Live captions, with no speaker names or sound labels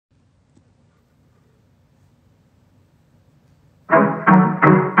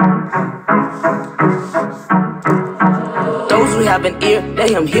Those who have an ear, let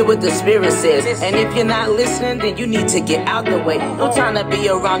him hear what the Spirit says. And if you're not listening, then you need to get out the way. No time to be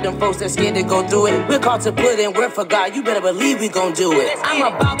around them folks that's scared to go through it. We're called to put in work for God. You better believe we gon' do it.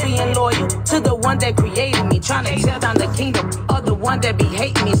 I'm about being loyal to the one that created me, trying to tear down the kingdom of the one that be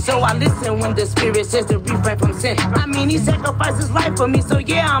hating me. So I listen when the Spirit says to refrain from sin. I mean, he sacrificed his life for me, so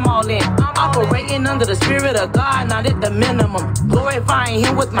yeah, I'm all in. I'm operating under the Spirit of God, not at the minimum. Glorifying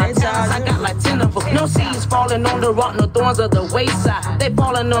him with my talents, I got like 10 of them. No seeds falling on the rock, no thorns of the wayside. They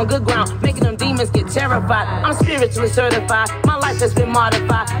falling on good ground, making them demons get terrified. I'm spiritually certified, my life has been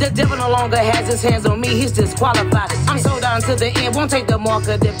modified. The devil no longer has his hands on me, he's disqualified. I'm so down to the end, won't take the mark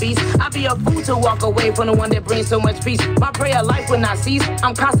of the beast. I'd be a fool to walk away from the one that brings so much peace. My prayer life will not cease,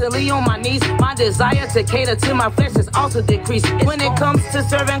 I'm constantly on my knees. My desire to cater to my flesh is also decreased. When it comes to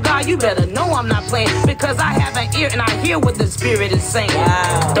serving God, you better know I'm not playing, because I have an ear and I hear what the Spirit is saying.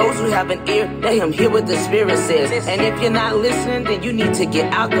 Wow. Those who have an ear, let him hear what the Spirit says. And if you're not listening, then you need to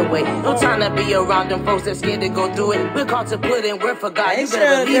get out the way. No time to be around them folks that's scared to go through it. We're called to put in work for God. You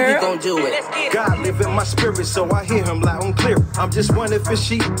better believe we gon' do it. God live in my spirit, so I hear him loud and clear. I'm just one of his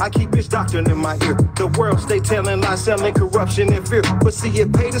sheep, I keep his doctrine in my ear. The world stay telling lies, selling corruption and fear. But see,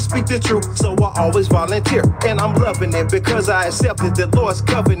 it pay to speak the truth, so I always volunteer. And I'm loving it because I accepted the Lord's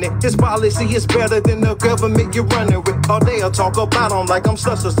covenant. His policy is better than the government you're running with. All day I'll talk about him like I'm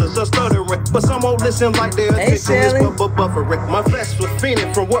stuttering. But some won't listen like their attention is buffering. My flesh was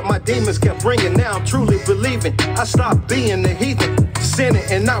fiending from what my demons kept bringing. Now I'm truly believing. I stopped being the heathen, sinning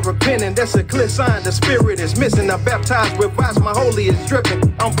and not repenting. That's a clear sign the Spirit is missing. I'm baptized with vibes, my holy is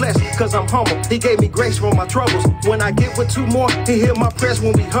dripping. I'm blessed cause I'm humble. He gave me grace for my troubles. When I get with two more, he hear my prayers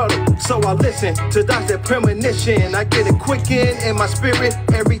when we huddle. So I listen to Dr. Premonition. I get a quicken in my spirit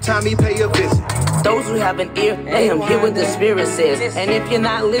every time he pay a visit. Those who have an ear, let him hear what the Spirit says. And if you're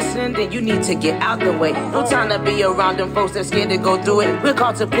not listening, then you need to get out the way. No time to be around them folks that's scared to go through it. We're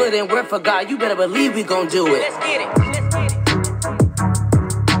called to put in work for God. You better believe we gon' do it. Let's get it.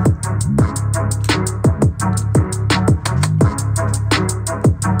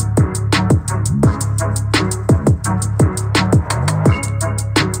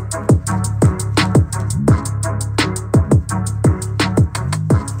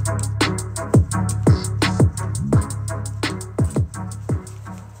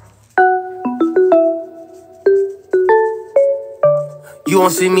 You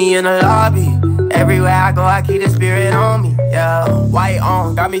won't see me in the lobby. Everywhere I go, I keep the Spirit on me. Yeah, white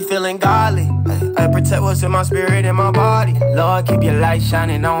on, got me feeling godly. I protect what's in my spirit and my body. Lord, keep your light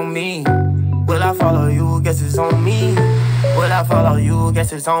shining on me. Will I follow you? Guess it's on me. Will I follow you?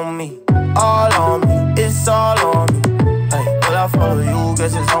 Guess it's on me. All on me, it's all on me. Ay, will I follow you?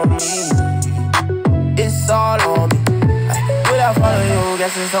 Guess it's on me. It's all on me. Ay, will I follow you?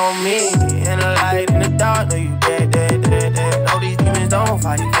 Guess it's on me. In the light, in the dark, no you dead. No, these demons don't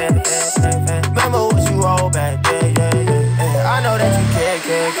fight fair. Remember what you hold back, yeah. I know that you care.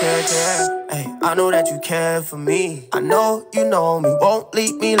 Hey, I know that you care for me. I know you know me, won't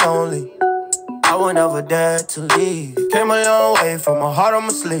leave me lonely. I would never dare to leave. Came a long way from my heart on my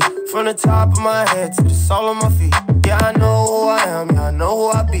sleeve. From the top of my head to the sole of my feet. Yeah, I know who I am, yeah, I know who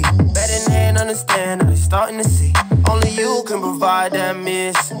I be. Better than they understand, now they starting to see. Only you can provide that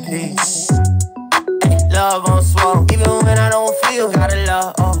missing piece. Love on swole, even when I don't feel, gotta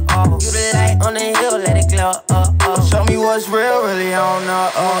love, You the light on the hill, let it glow, Show me what's real, really, I don't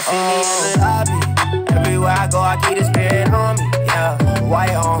know, See me in the lobby, everywhere I go, I keep the Spirit on me, yeah.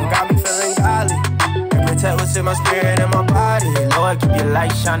 White on, got me feeling godly. And protect what's in my spirit and my body. Lord, keep your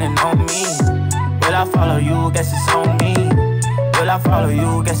light shining on me. Will I follow you? Guess it's on me. Will I follow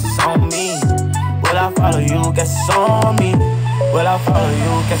you? Guess it's on me. Will I follow you? Guess it's on me. Will I follow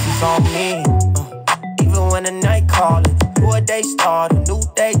you? Guess it's on me. Even when the night calling, new a day start, a new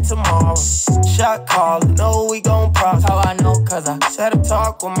day tomorrow. Shot calling, know we gon' prosper. How I know? Cause I set up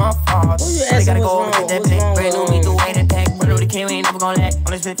talk with my father. They gotta go over get that big brand new me the way that pack. Brand new the king, we ain't never gon' lack.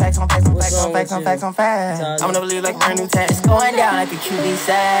 On this big facts on facts on facts on facts on facts on facts. I'ma never leave like brand new tax. Going down like a QB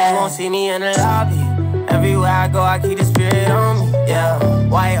sad. You won't see me in the lobby. Everywhere I go, I keep the Spirit on me. Yeah,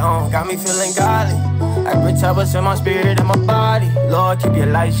 white on, got me feeling godly. I protect what's in my spirit and my body. Lord, keep your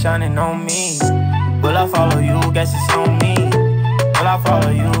light shining on me. Will I follow you? Guess it's on me. Will I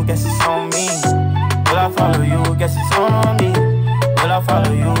follow you? Guess it's on me. Will I follow you? Guess it's on me. Will I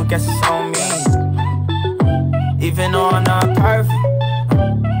follow you? Guess it's on me. Even though I'm not perfect,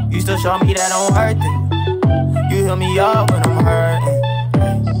 you still show me that I'm worth it. You heal me up when I'm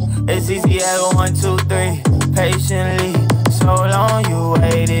hurting. It's easy as 1, 2, 3. Patiently, so long you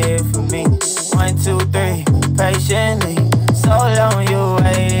waited for me. 1, 2, 3. Patiently, so long you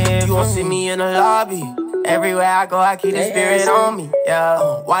waited. You won't see me in Everywhere I go, I keep the spirit on me.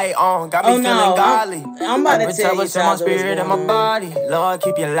 Yeah, white on, got me feeling godly. I'm about to tell you what's in my spirit and my body. Lord,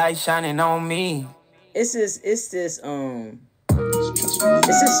 keep your light shining on me. It's this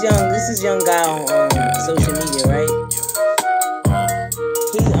young guy on social media, right?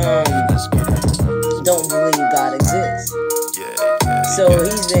 He don't believe God exists. So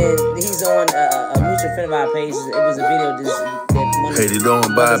he's on a mutual friend of our page. It was a video that hated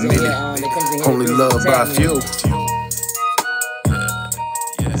on by many, only loved by few.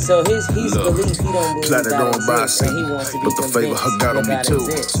 So his belief, he don't believe Plotted God on by exists, and he wants to be but the favor convinced got on me that God too.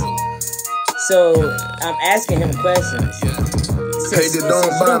 exists. So I'm asking him questions. Since Hated you on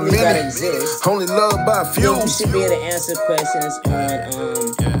by don't believe God many, exists, only loved by few. you should be able to answer questions on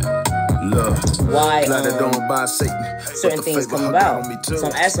Love. why Plotted on by Satan, certain things come about. So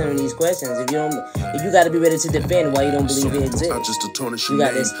I'm asking him these questions. If you got to be ready to defend why you don't believe it exists, you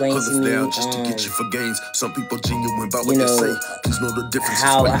got to explain to me, some people genuine about you know,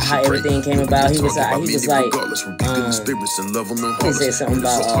 how everything came about. He was like, he said something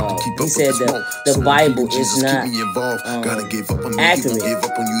about, he said the Bible is not accurate.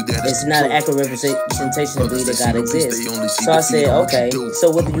 It's not an accurate representation of believe that God exists. So I said, okay, so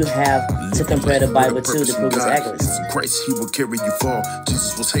what do you have to compare the Bible to prove its accuracy?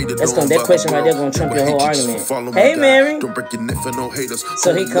 That question right there gonna trump your whole argument. Hey, Mary.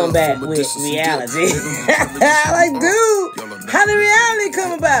 So he come back with reality. Like, dude, how did reality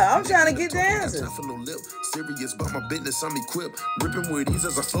come about? I'm trying to get the answers. Serious about my business, I'm equipped. Ripping with ease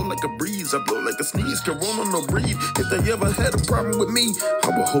as I flow like a breeze. I blow like a sneeze, corona no breathe. If they ever had a problem with me, I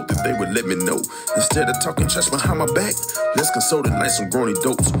would hope that they would let me know. Instead of talking trash behind my back, let's consult it like some growny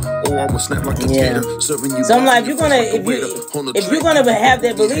dopes. Or I would snap like a gator, serving you. So I'm like, if you're gonna have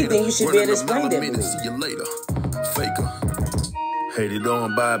that belief, then you should be able to explain that belief. See you later, faker. Hated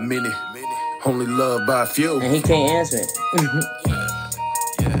on by many, only loved by few. And he can't answer it.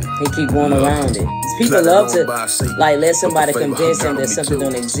 He keep going around it. People love to like let somebody convince them that something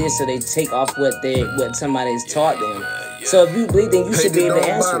don't exist, so they take off what somebody has taught them. So if you believe, then you should be able to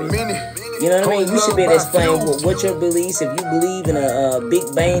answer it. You know what I mean? You should be able to explain what your beliefs. If you believe in a Big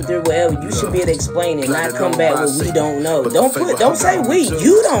Bang Theory, whatever, you should be able to explain it. Not come back with we don't know. Don't say we.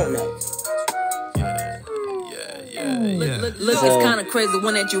 You don't know. Look, it's kind of crazy. The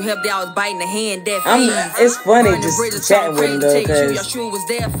one that you helped out was biting the hand that feeds. It's funny just chatting with him though, because he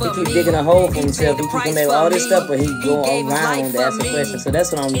keep digging a hole for himself. He keep making all this stuff, but he go around to ask a question. So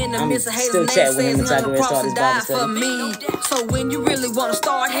that's what I'm still chatting with him until I can start his Bible study. So when you really want to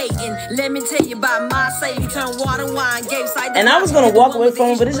start hating, let me tell you about my Savior. Turn water, wine, gave sight. And I was gonna walk away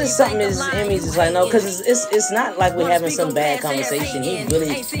from him, but it's just something in me just like no, because it's not like we're having some bad conversation. He's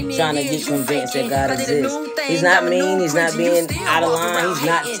really trying to get convinced that God exists. He's not mean. He's not being out of line. He's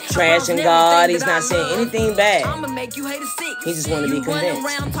not trashing God. He's not saying anything bad. He just want to be convinced.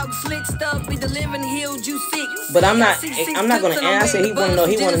 But I'm not going to answer. He want to know.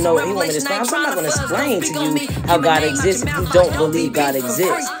 He want me to explain. So I'm not going to explain to you how God exists if you don't believe God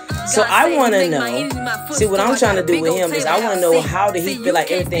exists. So I want to know. See, what I'm trying to do with him is I want to know how did he feel like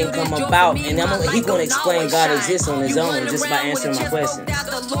everything come about, and he's going to explain God exists on his own just by answering my questions.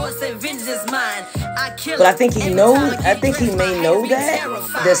 But I think he knows. I think he may know that.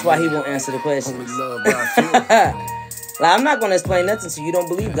 That's why he won't answer the questions. Like, I'm not going to explain nothing to you. You don't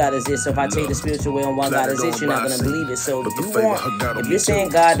believe God exists. So if I tell you the spiritual way on why God exists, you're not going to believe it. So if you're saying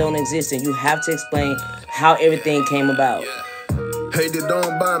God don't exist, then you have to explain how everything came about. I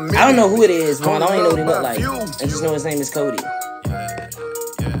don't know who it is, man. I don't even know what he look like. I just know his name is Cody.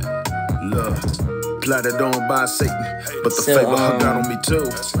 Love, plotted on by Satan, but the favor got on me too.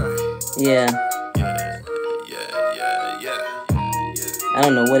 Yeah. I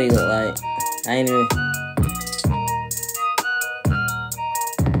don't know what he look like. I ain't even.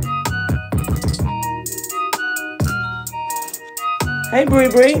 Hey,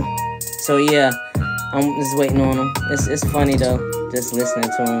 Bree. So yeah, I'm just waiting on him. It's funny though, just listening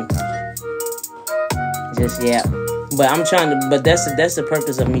to him. Just yeah, but I'm trying to. But that's the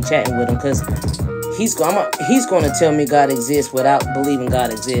purpose of me chatting with him, because he's going to tell me God exists without believing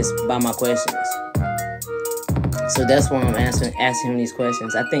God exists by my questions. So that's why I'm asking him these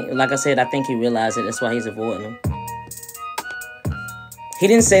questions. I think, like I said, I think he realized it. That's why he's avoiding them. He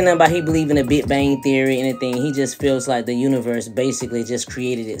didn't say nothing about he believe in a Big Bang Theory or anything. He just feels like the universe basically just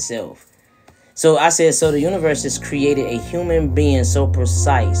created itself. So I said, so the universe has created a human being so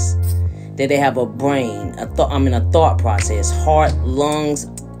precise that they have a brain, a thought process, heart, lungs,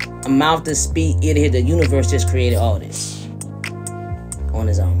 a mouth to speak, ear to hear. The universe just created all this on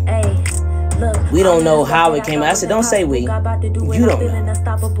his own. Hey. We don't know how it came. I said, don't say we. You don't know.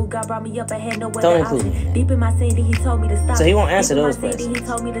 Don't include me. Deep in my sin, he told me to stop. So he won't answer those questions. He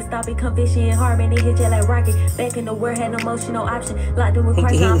told me to stop it. Conviction and harm, and it hit you like rocket. Back in the world, had no emotional option. Locked in with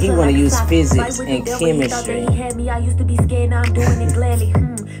Christ, he want to use physics and chemistry. He had me. I used to be scared. Now I'm doing it gladly.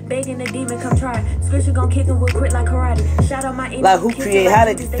 Begging the demon, come try. Scripture gon' kick him with grit like karate. Shout out my enemy. Like who created? How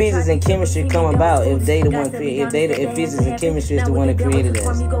did physics and chemistry come about? If they the one created, if physics and chemistry is the one that created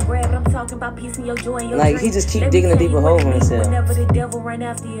us. Like he just keep digging a deeper hole for himself. Whenever the devil run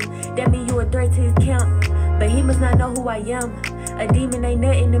after you, that mean you a threat to his camp. But he must not know who I am. A demon ain't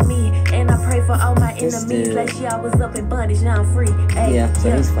nothing to me, and I pray for all my enemies. Last year I was up in bondage, now I'm free. Ay, yeah, so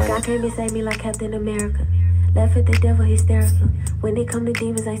he's fine. God came and saved me like Captain America. Laugh at the devil hysterical. When it come to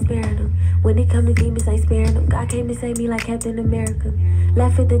demons, I sparing them. When it come to demons, I sparing them. God came to save me like Captain America.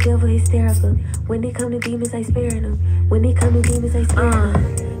 Laugh at the devil hysterical. When it come to demons, I sparing them. When it come to demons, I sparing them.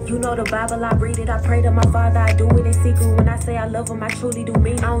 You know the Bible, I read it. I pray to my Father, I do it in secret. When I say I love him, I truly do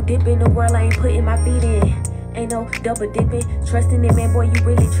mean. I don't dip in the world, I ain't putting my feet in. Ain't no double dipping, trusting it, man, boy, you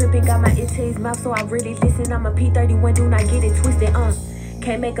really tripping. Got my ear to his mouth, so I really listen. I'm a P31, do not get it twisted,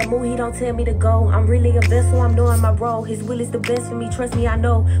 Can't make a move, he don't tell me to go. I'm really a vessel, I'm knowing my role. His will is the best for me, trust me, I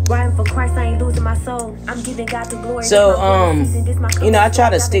know. Riding for Christ, I ain't losing my soul. I'm giving God the glory. So, I try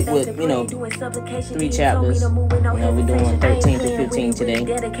to stick with, 3 chapters. We're doing 13 to 15 today.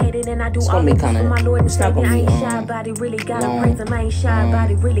 It's gonna be kind of, it's not gonna be long. It's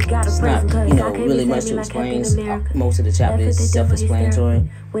not, really much to explain. Most of the chapter is self-explanatory.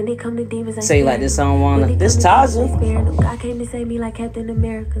 When it come to demons, say like this song, Wanna. This Taja. God came to save me like Captain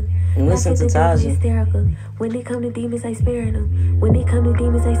America. And listen to Taja. When it come to demons, I sparing them. When it come to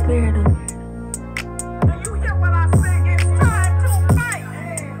demons, I sparing them.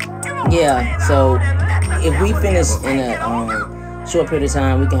 Yeah, so if we finish in a short period of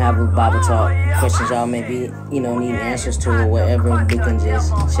time, we can have a Bible talk. Questions y'all may be, need answers to or whatever, we can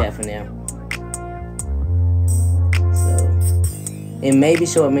just chat from there. It may be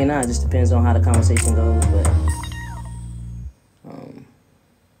short, it may not. It just depends on how the conversation goes. But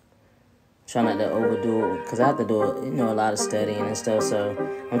try not to overdo it, because I have to do a lot of studying and stuff. So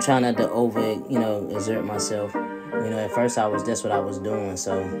I'm trying not to exert myself. At first that's what I was doing.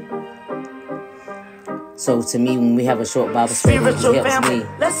 So to me, when we have a short Bible study, it helps me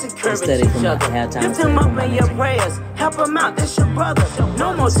instead of have time. Lift him up in your prayers. Help him out. This your brother.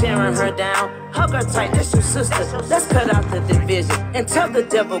 No more tearing her down. Hug her tight. This your sister. Let's cut out the division and tell the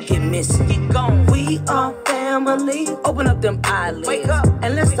devil get missing. Get gone. We are family. Open up them eyelids. Wake up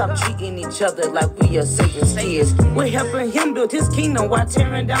and let's stop treating each other like we are Satan's kids. We're helping him build his kingdom while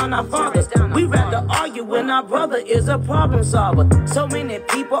tearing down our fathers. We rather argue when our brother is a problem solver. So many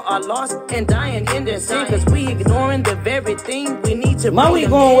people are lost and dying in their sin because we ignoring the very thing we need to. My week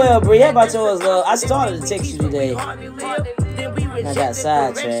going well, bro. Everybody told us, I started to text you today. I got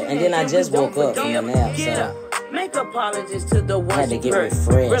sidetracked, and then I just woke up from a nap, so make apologies to the ones I had to get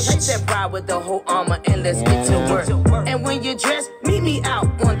refreshed. Replace that pride with the whole armor and let's get to work. And when you're dressed, meet me out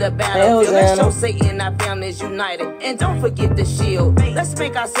on the battlefield. Let's show Satan our families united. And don't forget the shield. Let's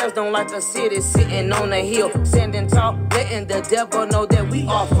make ourselves known like a city sitting on a hill. Standing tall, letting the devil know that we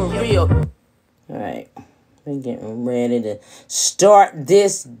are for real. Alright, we're getting ready to start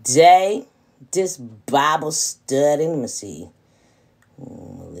this day. This Bible study. Let me see.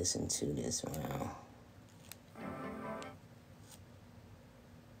 We'll listen to this now.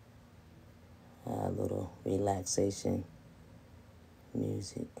 A little relaxation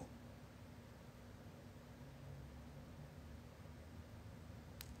music.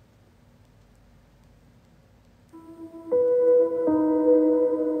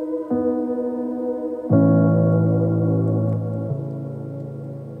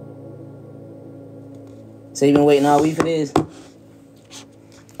 So you been waiting all week for this?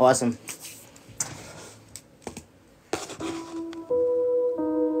 Awesome.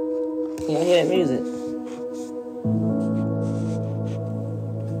 Can you hear that music?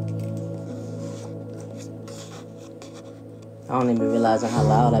 I don't even realize how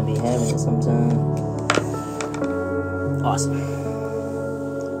loud I be having it sometimes. Awesome.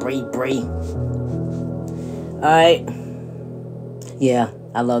 Bree. Alright. Yeah,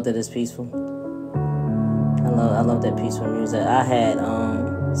 I love that it's peaceful. I love that peaceful music. I had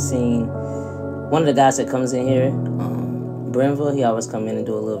seen one of the guys that comes in here, Brentville. He always come in and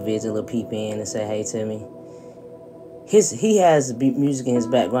do a little visit, a little peep in and say hey to me. He has music in his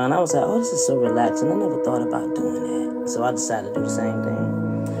background. I was like, oh, this is so relaxing. I never thought about doing that. So I decided to do the same thing.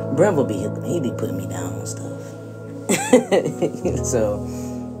 Brentville he be putting me down on stuff. So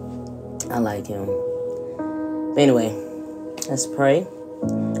I like him. But anyway, let's pray.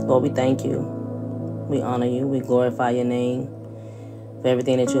 Lord, we thank you. We honor you. We glorify your name for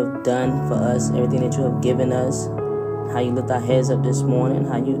everything that you have done for us, everything that you have given us, how you lift our heads up this morning,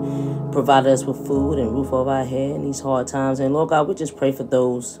 how you provided us with food and roof over our head in these hard times. And Lord God, we just pray for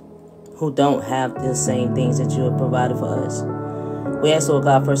those who don't have the same things that you have provided for us. We ask, Lord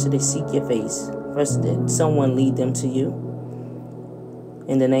God, first that they seek your face. First that someone lead them to you.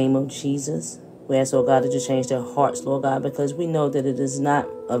 In the name of Jesus, we ask, Lord God, that you change their hearts, Lord God, because we know that it is not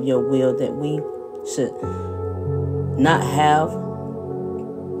of your will that we should not have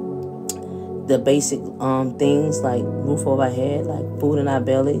the basic things like roof over our head, like food in our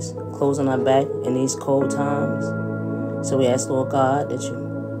bellies, clothes on our back in these cold times. So we ask, Lord God, that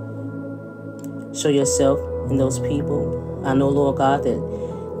you show yourself in those people. I know, Lord God,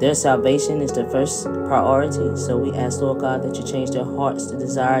 that their salvation is the first priority. So we ask, Lord God, that you change their hearts to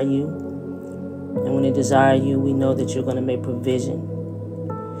desire you. And when they desire you, we know that you're going to make provision.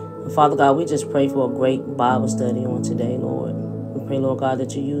 And Father God, we just pray for a great Bible study on today, Lord. We pray, Lord God,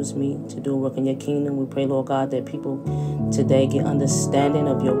 that you use me to do work in your kingdom. We pray, Lord God, that people today get understanding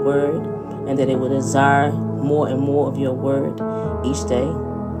of your word and that they will desire more and more of your word each day.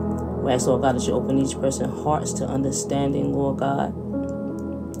 We ask, Lord God, that you open each person's hearts to understanding, Lord God,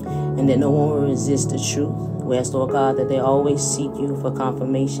 and that no one will resist the truth. We ask, Lord God, that they always seek you for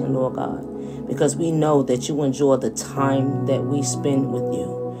confirmation, Lord God, because we know that you enjoy the time that we spend with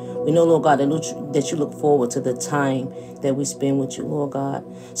you. We know, Lord God, that you look forward to the time that we spend with you, Lord God.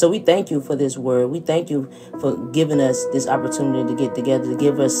 So we thank you for this word. We thank you for giving us this opportunity to get together, to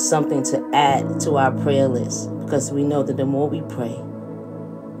give us something to add to our prayer list, because we know that the more we pray,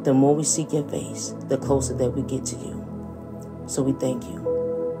 the more we seek your face, the closer that we get to you. So we thank you.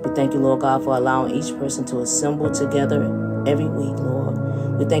 We thank you, Lord God, for allowing each person to assemble together every week, Lord.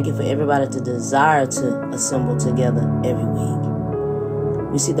 We thank you for everybody to desire to assemble together every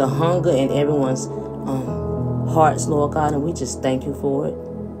week. We see the hunger in everyone's hearts, Lord God, and we just thank you for it.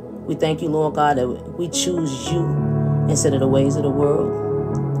 We thank you, Lord God, that we choose you instead of the ways of the world.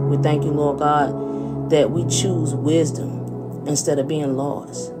 We thank you, Lord God, that we choose wisdom instead of being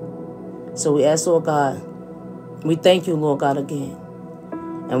lost. So we ask, Lord God, we thank you, Lord God, again.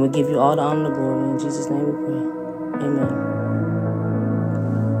 And we give you all the honor and the glory. In Jesus' name we pray. Amen.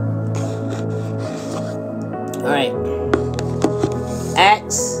 All right.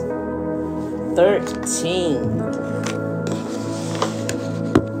 Acts 13.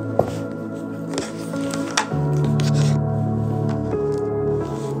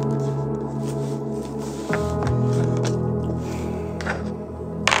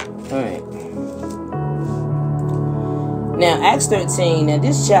 Now, Acts 13, now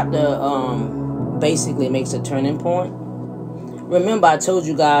this chapter basically makes a turning point. Remember, I told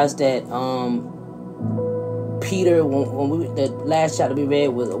you guys that Peter, the last chapter we read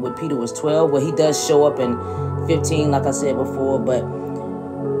with Peter was 12, where he does show up in 15, like I said before, but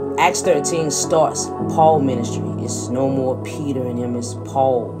Acts 13 starts Paul's ministry. It's no more Peter and him, it's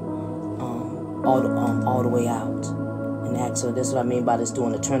Paul all the way out in Acts. So that's what I mean by this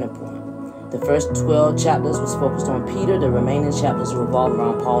doing a turning point. The first 12 chapters was focused on Peter. The remaining chapters revolve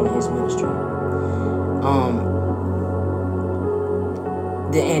around Paul and his ministry.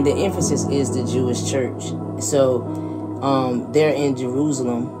 The emphasis is the Jewish church. So they're in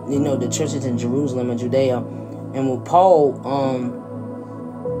Jerusalem. You know, the church is in Jerusalem and Judea. And with Paul,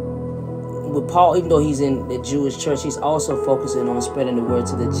 even though he's in the Jewish church, he's also focusing on spreading the word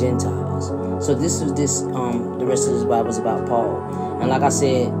to the Gentiles. So the rest of this Bible is about Paul. And like I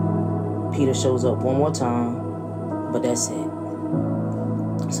said, Peter shows up one more time, but that's it.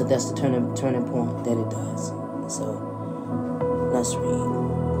 So that's the turning point that it does. So let's read.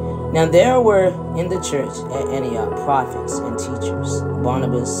 Now there were in the church at Antioch prophets and teachers: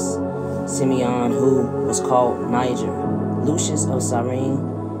 Barnabas, Simeon, who was called Niger, Lucius of Cyrene,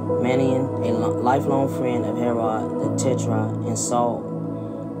 Manaen, a lifelong friend of Herod the Tetrarch, and Saul.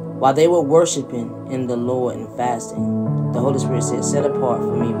 While they were worshiping in the Lord and fasting, the Holy Spirit said, "Set apart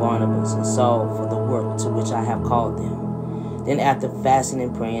for me Barnabas and Saul for the work to which I have called them." Then after fasting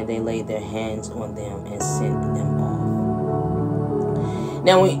and praying, they laid their hands on them and sent them off.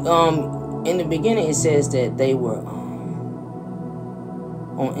 Now, in the beginning, it says that they were,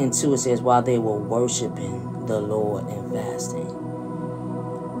 in 2 it says, while they were worshiping the Lord and fasting.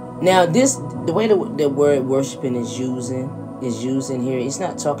 Now, the way the word worshiping is used in here, it's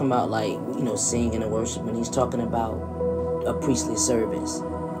not talking about like, singing and worshiping. He's talking about a priestly service.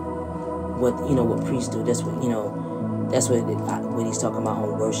 What priests do. That's what he's talking about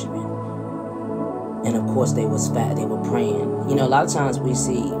on worshiping. And of course they were praying. A lot of times we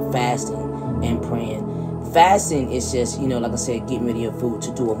see fasting and praying Fasting is just, like I said, getting rid of your food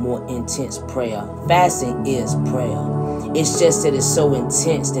to do a more intense prayer. Fasting is prayer. It's just that it's so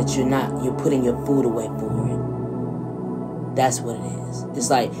intense that you're putting your food away for it. That's what it is. It's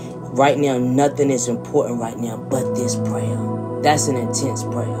like right now, nothing is important right now but this prayer. That's an intense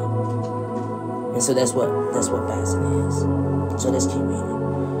prayer. And so that's what fasting is. So let's keep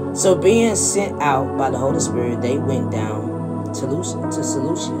reading. So being sent out by the Holy Spirit, they went down to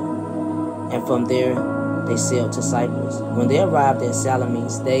Seleucia, and from there they sailed to Cyprus. When they arrived at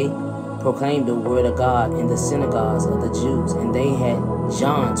Salamis, they proclaimed the word of God in the synagogues of the Jews, and they had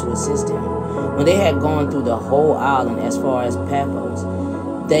John to assist them. When they had gone through the whole island as far as Paphos,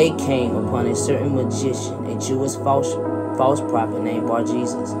 they came upon a certain magician, a Jewish false prophet named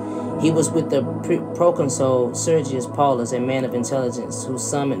Bar-Jesus. He was with the proconsul Sergius Paulus, a man of intelligence, who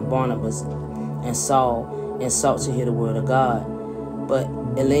summoned Barnabas and Saul and sought to hear the word of God. But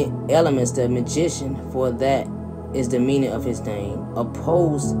Elymas, the magician, for that is the meaning of his name,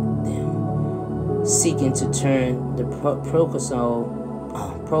 opposed them, seeking to turn the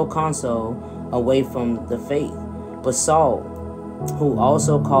proconsul away from the faith. But Saul, who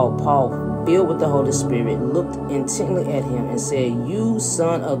also called Paul, filled with the Holy Spirit, looked intently at him and said, "You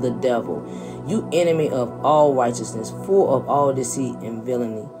son of the devil, you enemy of all righteousness, full of all deceit and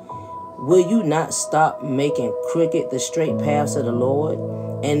villainy, will you not stop making crooked the straight paths of the Lord?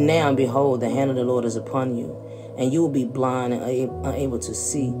 And now, behold, the hand of the Lord is upon you, and you will be blind and unable to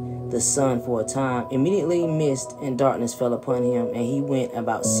see the sun for a time." Immediately mist and darkness fell upon him, and he went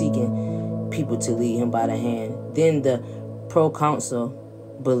about seeking people to lead him by the hand. Then the proconsul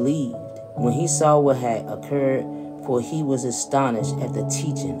believed when he saw what had occurred, for he was astonished at the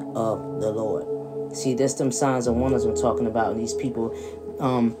teaching of the Lord. See, that's them signs and wonders I'm talking about. And these people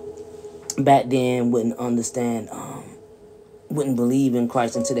back then wouldn't understand, wouldn't believe in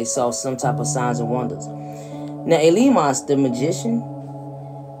Christ until they saw some type of signs and wonders. Now, Elymas, the magician,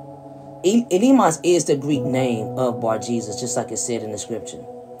 Elymas is the Greek name of Bar-Jesus, just like it said in the scripture.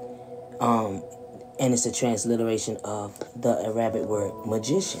 And it's a transliteration of the Arabic word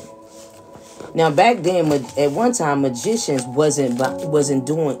magician. Now, back then, at one time, magicians wasn't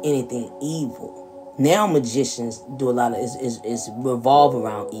doing anything evil. Now, magicians do a lot of is revolve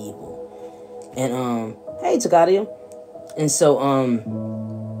around evil. And hey, Tagadia. And so and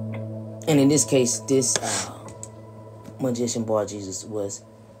in this case, this magician Bar-Jesus was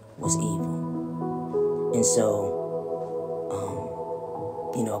evil. And so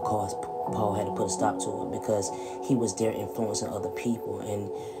of course, Paul had to put a stop to it because he was there influencing other people. And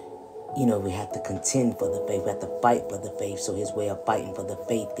we have to contend for the faith. We have to fight for the faith. So his way of fighting for the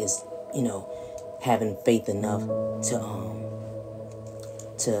faith is, having faith enough to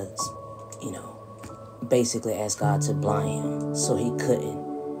basically ask God to blind him so he couldn't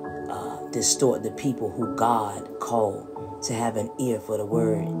distort the people who God called to have an ear for the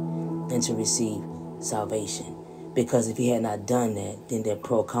word and to receive salvation. Because if he had not done that, then their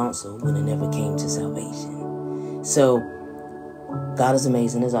proconsul would have never came to salvation. So God is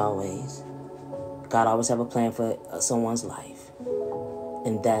amazing as always. God always have a plan for someone's life.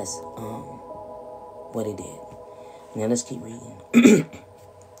 And that's what he did. Now let's keep reading.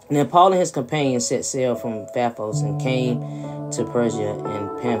 Now Paul and his companions set sail from Paphos and came to Persia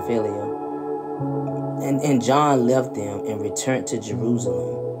and Pamphylia. And John left them and returned to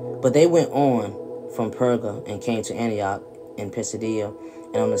Jerusalem. But they went on from Perga and came to Antioch in Pisidia.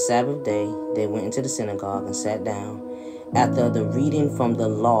 And on the Sabbath day, they went into the synagogue and sat down. After the reading from the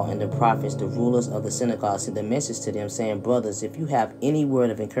law and the prophets, the rulers of the synagogue sent a message to them, saying, "Brothers, if you have any word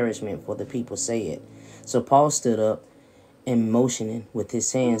of encouragement for the people, say it." So Paul stood up and motioning with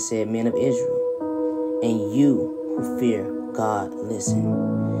his hand said, "Men of Israel, and you who fear God, listen.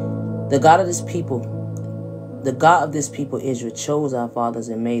 The God of this people Israel chose our fathers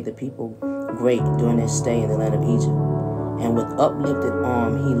and made the people great during their stay in the land of Egypt. And with uplifted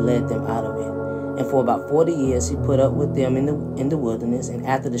arm he led them out of it. And for about 40 years he put up with them in the wilderness. And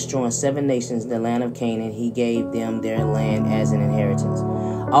after destroying 7 nations in the land of Canaan, he gave them their land as an inheritance.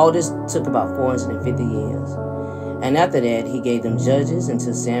 All this took about 450 years. And after that he gave them judges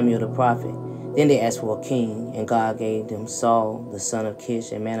until Samuel the prophet. Then they asked for a king, and God gave them Saul, the son of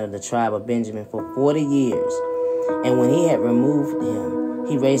Kish, a man of the tribe of Benjamin, for 40 years. And when he had removed him,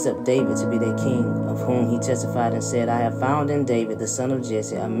 he raised up David to be their king, of whom he testified and said, "I have found in David, the son of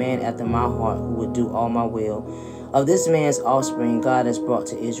Jesse, a man after my heart who would do all my will. Of this man's offspring, God has brought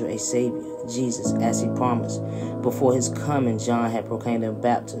to Israel a Savior, Jesus, as he promised. Before his coming, John had proclaimed a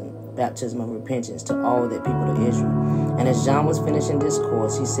baptism of repentance to all the people of Israel. And as John was finishing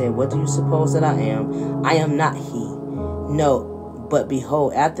discourse, he said, 'What do you suppose that I am? I am not he. No, But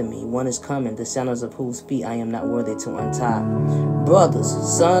behold, after me, one is coming, the sandals of whose feet I am not worthy to untie. Brothers,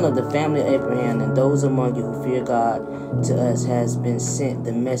 son of the family of Abraham, and those among you who fear God, to us has been sent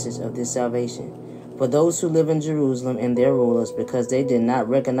the message of this salvation. For those who live in Jerusalem and their rulers, because they did not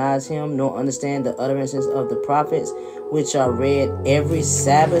recognize him, nor understand the utterances of the prophets, which are read every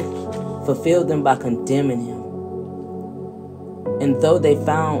Sabbath, fulfilled them by condemning him. And though they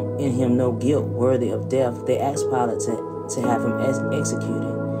found in him no guilt worthy of death, they asked Pilate to have him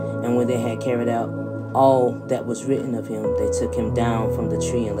executed. And when they had carried out all that was written of him, they took him down from the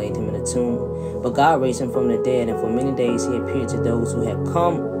tree and laid him in a tomb. But God raised him from the dead, and for many days he appeared to those who had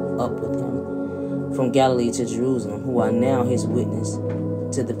come up with him from Galilee to Jerusalem, who are now his witness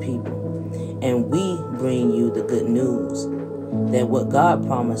to the people. And we bring you the good news, that what God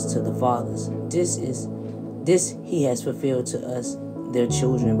promised to the fathers, this he has fulfilled to us, their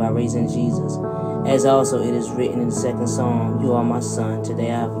children, by raising Jesus. As also it is written in the second Psalm, you are my son,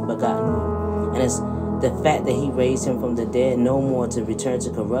 today I have begotten you. And it's the fact that he raised him from the dead, no more to return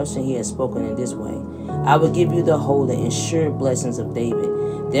to corruption, he has spoken in this way. I will give you the holy and sure blessings of David.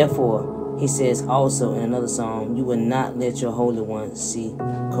 Therefore, he says also in another psalm, you will not let your Holy One see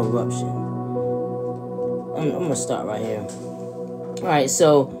corruption. I'm going to start right here. All right,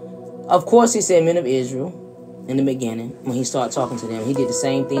 so, of course, he said men of Israel in the beginning. When he started talking to them, he did the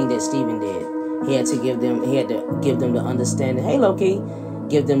same thing that Stephen did. He had to give them the understanding. Hey, Loki,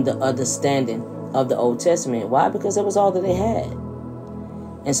 give them the understanding of the Old Testament. Why? Because that was all that they had.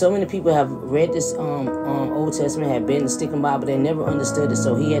 And so many people have read this Old Testament, have been in the sticking Bible, but they never understood it.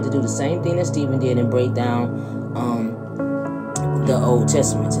 So he had to do the same thing that Stephen did and break down the Old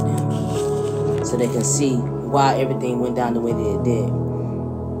Testament to them, so they can see why everything went down the way that it did.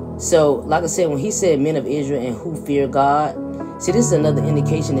 So, like I said, when he said men of Israel and who fear God, see, this is another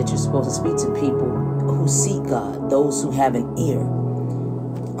indication that you're supposed to speak to people who seek God, those who have an ear.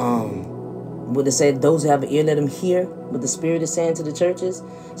 Would it say those who have an ear, let them hear what the Spirit is saying to the churches?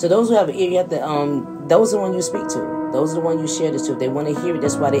 So those who have an ear, you have to, those are the ones you speak to. Those are the ones you share this to. If they want to hear it,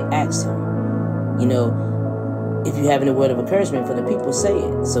 that's why they ask him. You know, if you have any word of encouragement for the people, say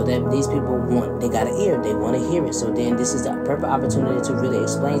it. So that these people they got an ear, they want to hear it. So then this is the perfect opportunity to really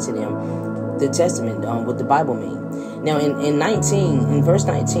explain to them the Testament, what the Bible means. Now in verse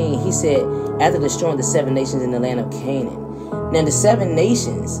 19, he said, after destroying the 7 nations in the land of Canaan. Now the 7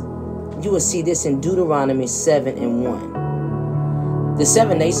 nations, you will see this in Deuteronomy 7:1. The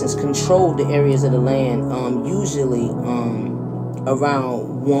 7 nations controlled the areas of the land, usually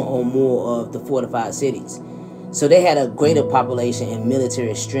around one or more of the fortified cities. So they had a greater population and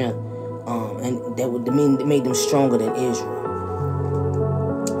military strength, and that would mean it made them stronger than Israel.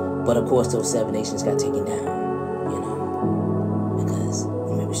 But of course, those 7 nations got taken down, because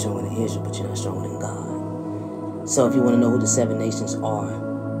you may be stronger than Israel, but you're not stronger than God. So if you want to know who the 7 nations are,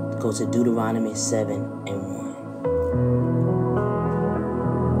 go to Deuteronomy 7:1.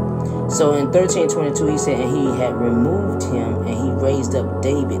 So in 13:22, he said, and he had removed him, and he raised up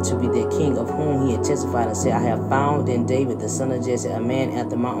David to be their king, of whom he had testified and said, I have found in David, the son of Jesse, a man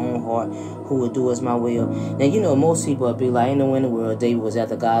after my own heart, who will do as my will. Now, most people would be like, ain't no way in the world David was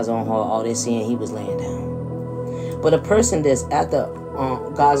after God's own heart. All they're seeing, he was laying down. But a person that's after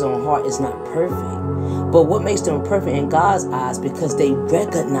God's own heart is not perfect. But what makes them perfect in God's eyes? Because they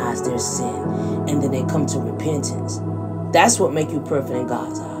recognize their sin and then they come to repentance. That's what makes you perfect in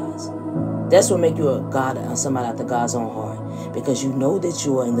God's eyes. That's what makes you somebody after God's own heart. Because you know that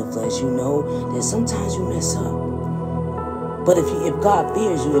you are in the flesh. You know that sometimes you mess up. But if God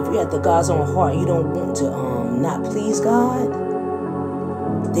fears you, if you're after God's own heart, you don't want to not please God,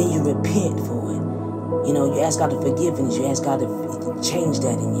 then you repent for it. You ask God to forgive you. You ask God to change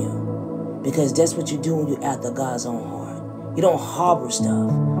that in you. Because that's what you do when you're after God's own heart. You don't harbor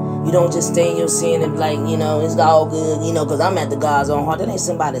stuff. You don't just stay in your sin and like, it's all good, because I'm after God's own heart. That ain't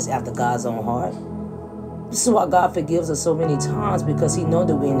somebody that's after God's own heart. This is why God forgives us so many times, because he knows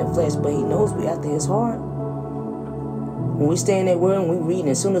that we're in the flesh, but he knows we're after his heart. When we stay in that word and we read, and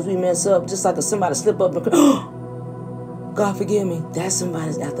as soon as we mess up, just like if somebody slip up and cry, oh, God forgive me, that's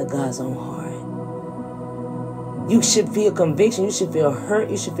somebody's after God's own heart. You should feel conviction. You should feel hurt.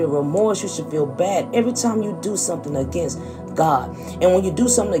 You should feel remorse. You should feel bad every time you do something against God. And when you do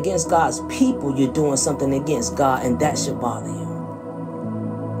something against God's people, you're doing something against God, and that should bother you.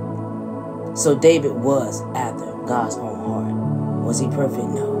 So David was after God's own heart. Was he perfect?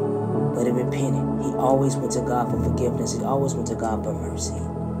 No. But he repented. He always went to God for forgiveness. He always went to God for mercy.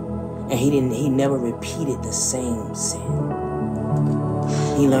 And he never repeated the same sin.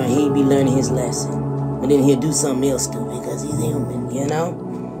 He'd be learning his lesson. And then he'll do something else stupid because he's human,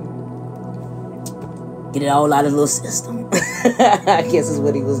 Get it all out of the little system. I guess is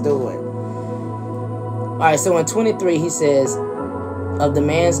what he was doing. Alright, so in 23 he says, of the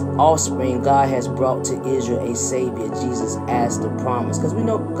man's offspring, God has brought to Israel a Savior, Jesus, as the promise. Because we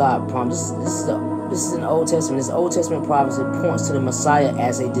know God promised. This is an Old Testament. This Old Testament prophecy points to the Messiah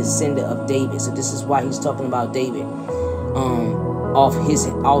as a descendant of David. So this is why he's talking about David. Off his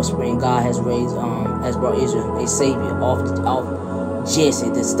offspring, God has raised, has brought Israel a Savior off Jesse,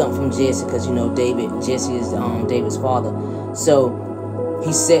 the stump from Jesse, because you know Jesse is David's father. So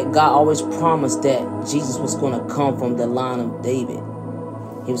he said God always promised that Jesus was going to come from the line of David.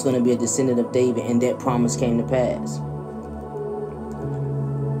 He was going to be a descendant of David, and that promise came to pass.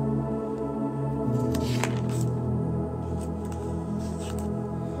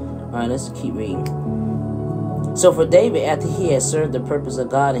 Alright, let's keep reading. So for David, after he had served the purpose of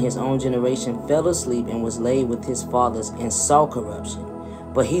God in his own generation, fell asleep and was laid with his fathers and saw corruption.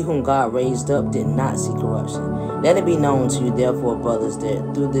 But he whom God raised up did not see corruption. Let it be known to you, therefore, brothers,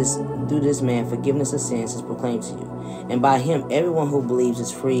 that through this man forgiveness of sins is proclaimed to you. And by him everyone who believes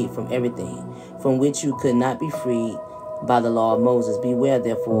is freed from everything, from which you could not be freed by the law of Moses. Beware,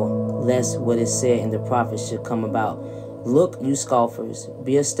 therefore, lest what is said in the prophets should come about. Look, you scoffers,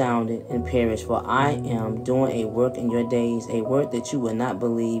 be astounded and perish, for I am doing a work in your days, a work that you will not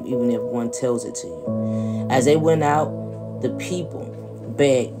believe, even if one tells it to you. As they went out, the people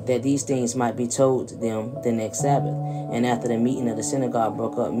begged that these things might be told to them the next Sabbath. And after the meeting of the synagogue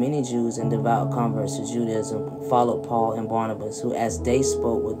broke up, many Jews and devout converts to Judaism followed Paul and Barnabas, who, as they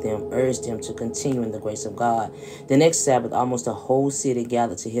spoke with them, urged them to continue in the grace of God. The next Sabbath, almost the whole city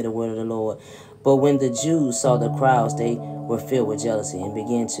gathered to hear the word of the Lord. But when the Jews saw the crowds, they were filled with jealousy and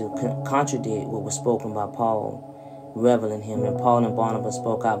began to contradict what was spoken by Paul, reveling him. And Paul and Barnabas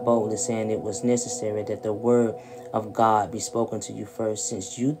spoke out boldly, saying it was necessary that the word of God be spoken to you first.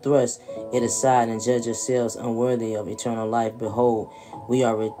 Since you thrust it aside and judge yourselves unworthy of eternal life, behold, we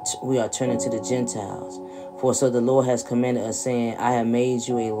are turning to the Gentiles. For so the Lord has commanded us, saying, I have made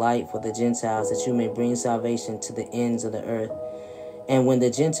you a light for the Gentiles, that you may bring salvation to the ends of the earth. And when the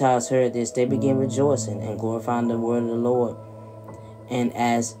Gentiles heard this, they began rejoicing and glorifying the word of the Lord. And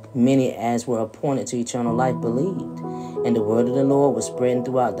as many as were appointed to eternal life believed. And the word of the Lord was spreading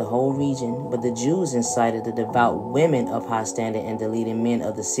throughout the whole region. But the Jews incited the devout women of high standing, and the leading men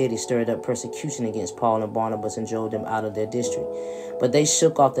of the city stirred up persecution against Paul and Barnabas and drove them out of their district. But they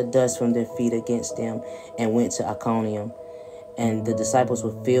shook off the dust from their feet against them and went to Iconium. And the disciples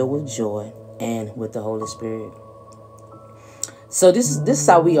were filled with joy and with the Holy Spirit. So this is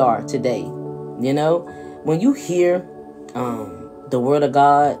how we are today. You know, when you hear the word of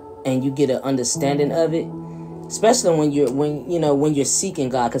God and you get an understanding of it, especially when you're seeking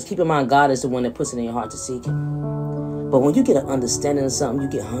God, because keep in mind, God is the one that puts it in your heart to seek him. But when you get an understanding of something, you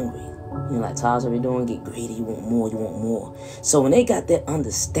get hungry. You know, like Tyler's already doing, get greedy. You want more. You want more. So when they got that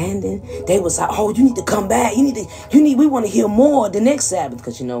understanding, they was like, "Oh, you need to come back. We want to hear more the next Sabbath,"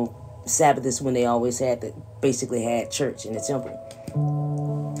 because you know, Sabbath is when they always basically had church in the temple.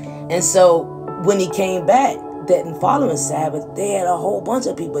 And so when he came back, that following Sabbath, they had a whole bunch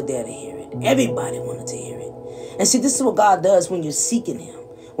of people there to hear it. Everybody wanted to hear it. And see, this is what God does when you're seeking him.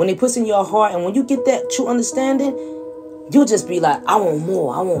 When he puts in your heart, and when you get that true understanding, you'll just be like, I want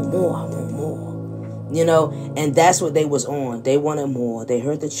more, I want more, I want more. You know, and that's what they was on. They wanted more. They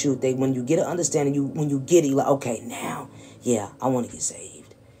heard the truth. When you get an understanding, when you get it, you're like, okay, now, yeah, I want to get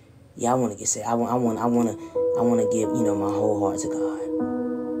saved. Yeah, I want to get saved. I want to give, you know, my whole heart to God.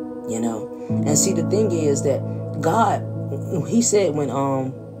 You know, and see, the thing is that God, he said when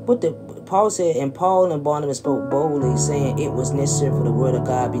Paul said, and Paul and Barnabas spoke boldly, saying it was necessary for the word of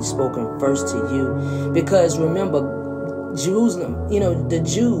God be spoken first to you, because remember, Jerusalem, you know, the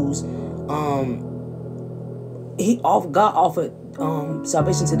Jews, God offered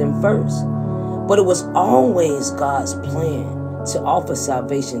salvation to them first, but it was always God's plan to offer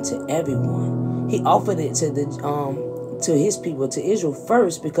salvation to everyone. He offered it to his people, to Israel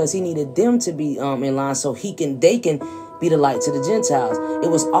first, because he needed them to be in line so they can be the light to the Gentiles. It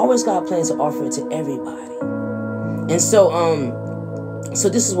was always God's plan to offer it to everybody. And so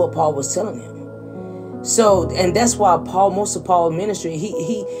this is what Paul was telling him. So, and that's why most of Paul's ministry,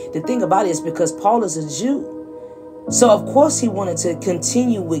 the thing about it is because Paul is a Jew. So of course he wanted to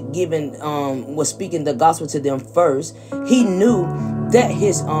continue with speaking the gospel to them first. He knew that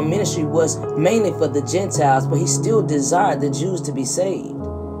his ministry was mainly for the Gentiles, but he still desired the Jews to be saved.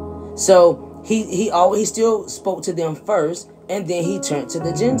 So he still spoke to them first, and then he turned to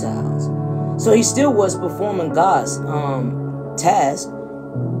the Gentiles. So he still was performing God's task.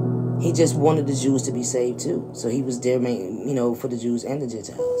 He just wanted the Jews to be saved too. So he was there, for the Jews and the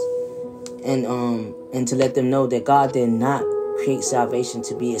Gentiles. and to let them know that God did not create salvation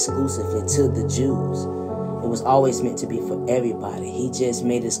to be exclusively to the Jews. It was always meant to be for everybody. He just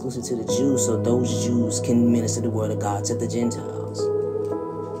made it exclusive to the Jews so those Jews can minister the word of God to the Gentiles.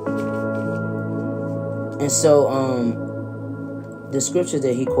 And so the scripture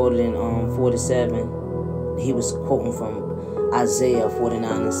that he quoted in 47, he was quoting from Isaiah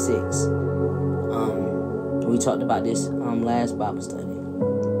 49 and 6. We talked about this last Bible study.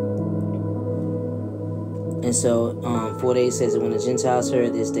 And so 48 says that when the Gentiles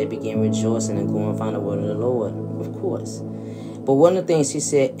heard this, they began rejoicing and glorifying the word of the Lord, of course. But one of the things he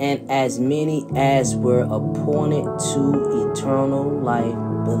said, and as many as were appointed to eternal life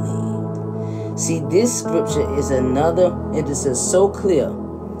believed. See, this scripture is another, it is so clear.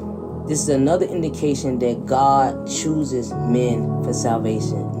 This is another indication that God chooses men for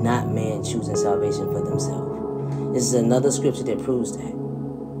salvation, not man choosing salvation for themselves. This is another scripture that proves that.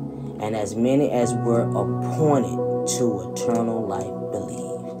 And as many as were appointed to eternal life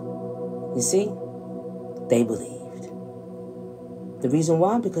believed. You see? They believed. The reason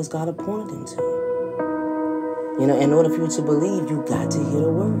why? Because God appointed them to. You know, in order for you to believe, you got to hear the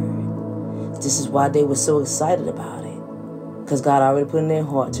word. This is why they were so excited about it. Because God already put in their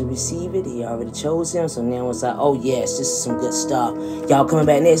heart to receive it. He already chose him. So now it's like, oh yes, this is some good stuff. Y'all coming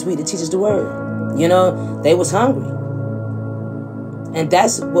back next week to teach us the word. You know, they was hungry. And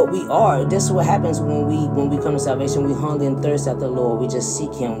that's what we are. This is what happens when we come to salvation. We hunger and thirst after the Lord. We just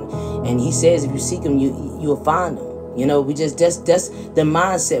seek him. And he says if you seek him, you'll find him. You know, that's the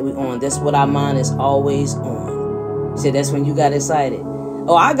mindset we're on. That's what our mind is always on. He said that's when you got excited.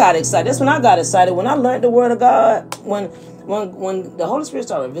 Oh, I got excited. That's when I got excited. When I learned the word of God, when the Holy Spirit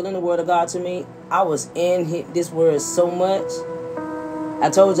started revealing the word of God to me, I was in this word so much. I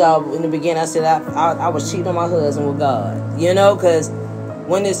told y'all in the beginning, I said I was cheating on my husband with God. You know, because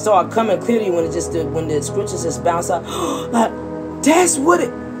when it started coming clearly, when the scriptures just bounce out, like, that's what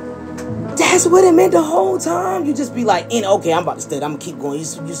it meant the whole time. You just be like, okay, I'm about to study. I'm gonna keep going.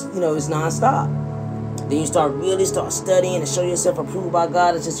 You know, it's nonstop. Then you really start studying and show yourself approved by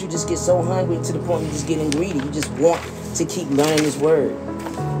God. It's just you just get so hungry to the point you just getting greedy. You just want to keep learning His word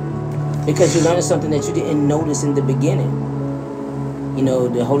because you're learning something that you didn't notice in the beginning. You know,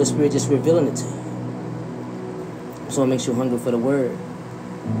 the Holy Spirit just revealing it to you. So it makes you hungry for the word.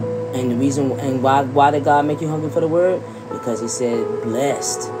 And the reason, and why did God make you hungry for the word? Because He said,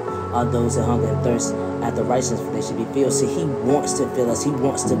 blessed are those that hunger and thirst after righteousness, for they should be filled. So He wants to fill us. He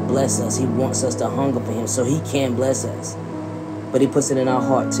wants to bless us. He wants us to hunger for Him so He can bless us. But He puts it in our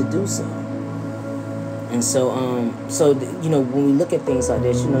heart to do so. And so, you know, when we look at things like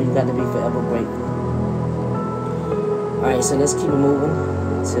this, you know, you got to be forever grateful. All right, so let's keep it moving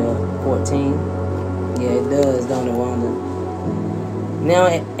to 14. Yeah, it does, don't it, Wanda? Now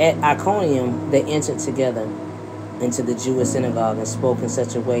at Iconium, they entered together into the Jewish synagogue and spoke in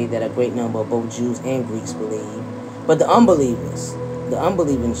such a way that a great number of both Jews and Greeks believed. But the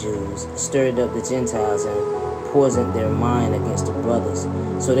unbelieving Jews, stirred up the Gentiles and poisoned their mind against the brothers.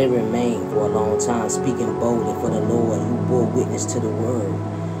 So they remained for a long time, speaking boldly for the Lord, who bore witness to the word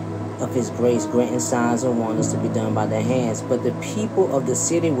of His grace, granting signs and wonders to be done by their hands. But the people of the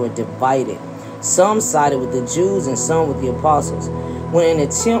city were divided. Some sided with the Jews and some with the apostles. When an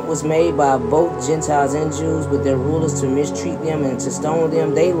attempt was made by both Gentiles and Jews with their rulers to mistreat them and to stone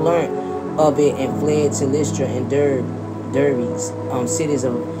them, they learned of it and fled to Lystra and Derbe, cities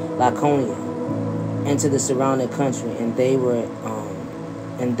of Lycaonia, and to the surrounding country. And they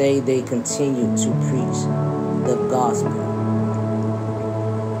continued to preach the gospel.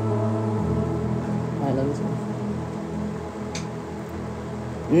 All right, let me see.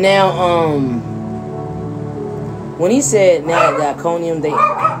 Now, when he said, now at Iconium, this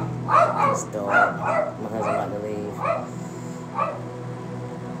dog, my husband about to leave.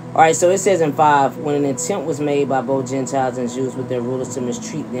 Alright, so it says in 5, when an attempt was made by both Gentiles and Jews with their rulers to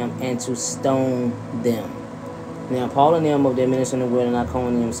mistreat them and to stone them. Now, Paul and them over there ministering the word in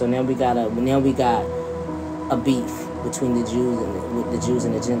Iconium, so now we got a beef between the Jews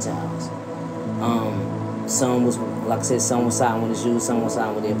and the Gentiles. Some was, like I said, some was siding with the Jews, some was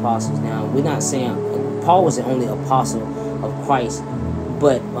siding with the apostles. Now, we're not saying Paul was the only apostle of Christ,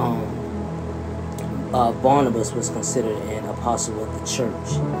 but Barnabas was considered an apostle of the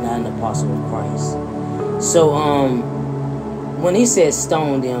church, not an apostle of Christ. So when he said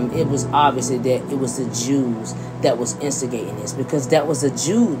stone them, it was obviously that it was the Jews that was instigating this, because that was the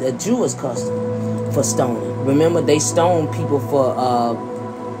Jewish custom for stoning. Remember, they stoned people for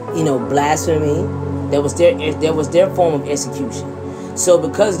blasphemy. That was their form of execution. So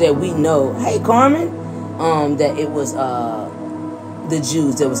because that we know, hey Carmen, that it was the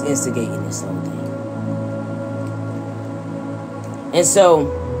Jews that was instigating this whole thing. And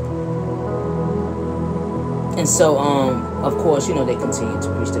so, of course, you know, they continued to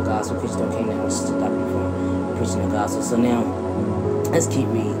preach the gospel. Christians came down and stop you from preaching the gospel. So now, let's keep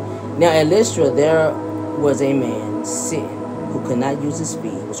reading. Now, at Lystra, there was a man sitting who could not use his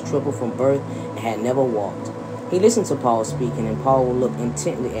feet, was crippled from birth, and had never walked. He listened to Paul speaking, and Paul looked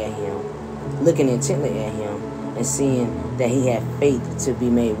intently at him, and seeing that he had faith to be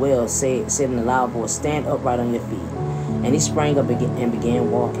made well, said in a loud voice, "Stand upright on your feet." And he sprang up and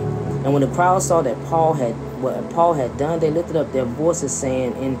began walking. And when the crowd saw that what Paul had done, they lifted up their voices,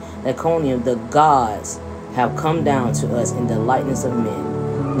 saying in Iconium, "The gods have come down to us in the likeness of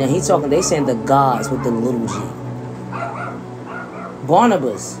men." Now they saying the gods with the little g.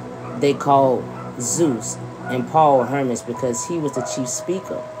 Barnabas they called Zeus, and Paul Hermes, because he was the chief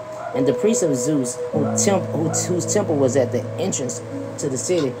speaker. And the priest of Zeus, whose temple was at the entrance to the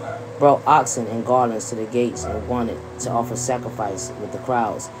city, brought oxen and garlands to the gates and wanted to offer sacrifice with the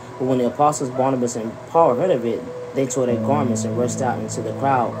crowds. But when the apostles Barnabas and Paul heard of it, they tore their garments and rushed out into the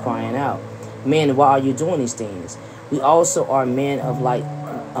crowd, crying out, "Men, why are you doing these things? We also are men of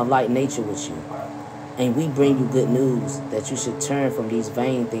like nature with you. And we bring you good news that you should turn from these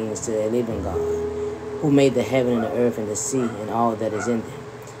vain things to the living God, who made the heaven and the earth and the sea and all that is in them.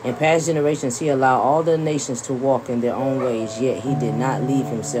 In past generations, he allowed all the nations to walk in their own ways, yet he did not leave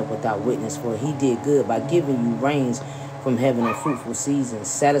himself without witness, for he did good by giving you rains from heaven and fruitful seasons,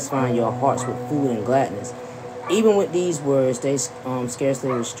 satisfying your hearts with food and gladness." Even with these words, they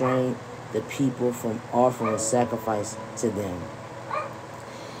scarcely restrained the people from offering sacrifice to them.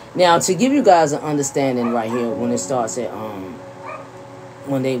 Now, to give you guys an understanding right here, when it starts at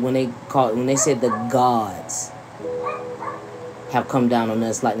when they said the gods have come down on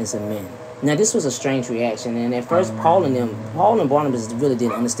us likeness of men. Now, this was a strange reaction, and at first Paul and Barnabas really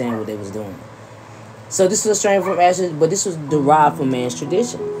didn't understand what they was doing. So this was a strange reaction, but this was derived from man's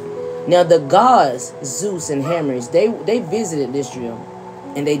tradition. Now, the gods Zeus and Hermes, they visited Lystra,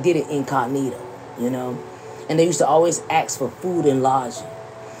 and they did it incognito, you know, and they used to always ask for food and lodging,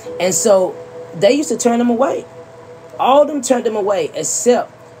 and so they used to turn them away. All of them turned them away except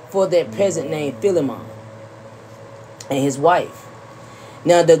for their peasant named Philemon and his wife.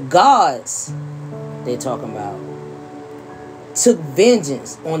 Now, the gods they're talking about took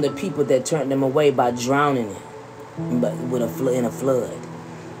vengeance on the people that turned them away by drowning them in a flood.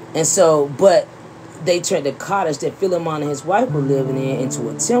 And so, but they turned the cottage that Philemon and his wife were living in into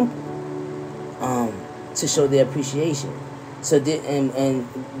a temple to show their appreciation. So, and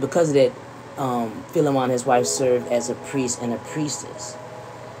because of that, Philemon and his wife served as a priest and a priestess.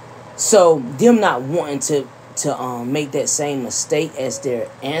 So, them not wanting to make that same mistake as their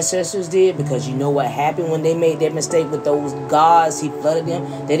ancestors did, because you know what happened when they made that mistake with those gods, he flooded them.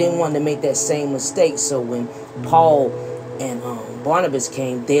 They didn't want to make that same mistake. So when Paul and Barnabas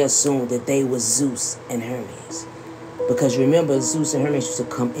came, they assumed that they were Zeus and Hermes, because remember, Zeus and Hermes used to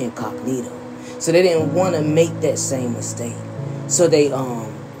come incognito. So they didn't want to make that same mistake. So they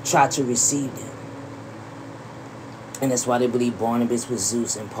tried to receive them, and that's why they believe Barnabas was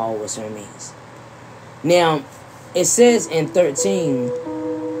Zeus and Paul was Hermes. Now, it says in 13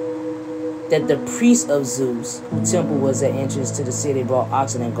 that the priest of Zeus, whose temple was at entrance to the city, brought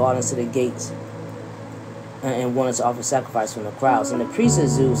oxen and garlands to the gates and wanted to offer sacrifice from the crowds. And the priest of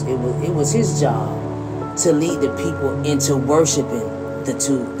Zeus, it was his job to lead the people into worshiping the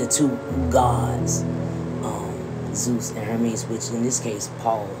two gods, Zeus and Hermes, which in this case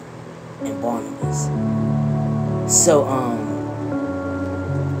Paul and Barnabas.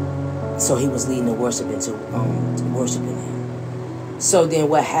 So he was leading the worship into worshiping him. So then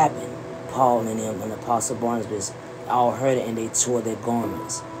what happened? Paul and them and Apostle Barnabas all heard it, and they tore their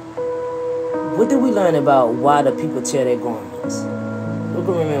garments. What did we learn about why the people tear their garments? Who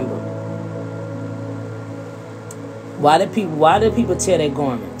can remember? Why do people tear their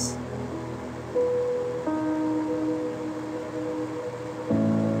garments?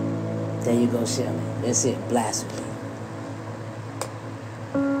 There you go, Shelley. That's it, blasphemy.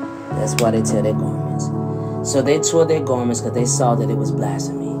 That's why they tear their garments. So they tore their garments because they saw that it was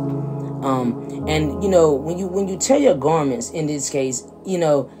blasphemy. And you know, when you tear your garments, in this case, you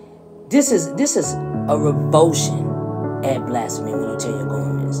know, this is a revulsion at blasphemy. When you tear your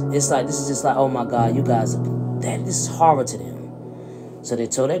garments, this is just like, oh my God, you guys, this is horror to them. So they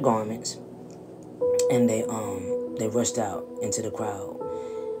tore their garments, and they rushed out into the crowd.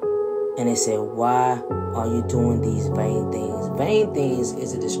 And they said, "Why are you doing these vain things?" Vain things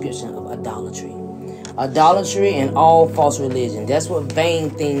is a description of idolatry. Idolatry and all false religion. That's what vain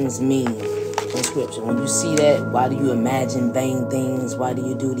things mean in scripture. When you see that, why do you imagine vain things? Why do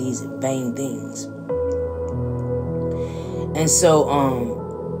you do these vain things? And so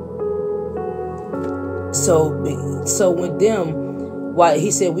with them, why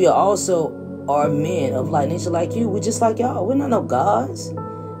he said we are also are men of like nature like you. We're just like y'all. We're not no gods,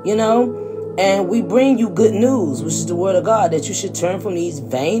 you know. And we bring you good news, which is the word of God, that you should turn from these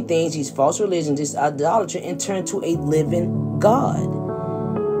vain things, these false religions, this idolatry, and turn to a living God.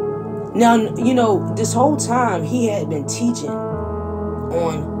 Now, you know, this whole time he had been teaching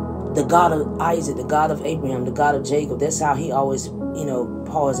on the God of Isaac, the God of Abraham, the God of Jacob. That's how he always, you know,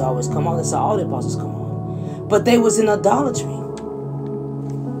 Paul has always come on. That's how all the apostles come on. But they was in idolatry.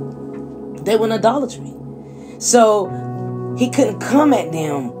 They were in idolatry. So he couldn't come at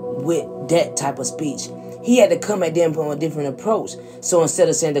them with that type of speech. He had to come at them from a different approach. So instead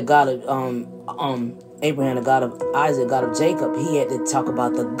of saying the God of Abraham, the God of Isaac, the God of Jacob, he had to talk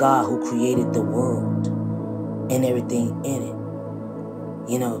about the God who created the world and everything in it.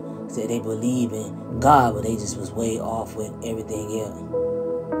 You know, so they believe in God, but they just was way off with everything else.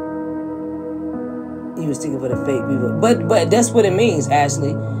 He was thinking for the fake grief, but that's what it means.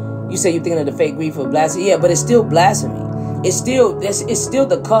 Ashley, you say you're thinking of the fake grief of blasphemy. Yeah, but it's still blasphemy. It's still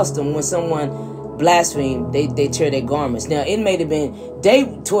the custom when someone blasphemes, they tear their garments. Now it may have been they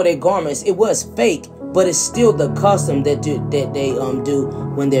tore their garments. It was fake, but it's still the custom that they do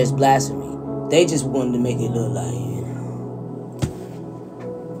when there's blasphemy. They just wanted to make it look like, you know,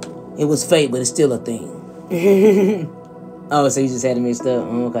 it was fake, but it's still a thing. Oh, so you just had it mixed up.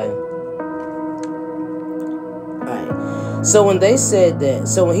 Okay. So when they said that,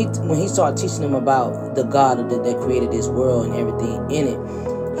 so when he started teaching them about the God that created this world and everything in it,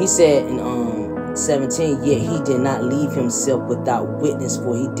 he said in 17, yet he did not leave himself without witness,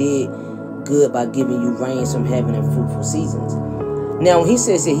 for he did good by giving you rains from heaven and fruitful seasons. Now when he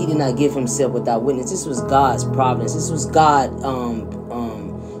says that he did not give himself without witness, this was God's providence. This was God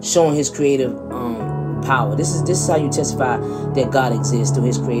showing his creative power. This is how you testify that God exists, through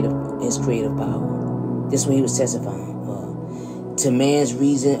his creative power. This is what he was testifying to man's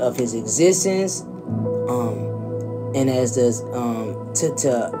reason of his existence, and as does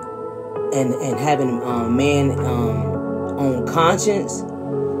and having man own conscience,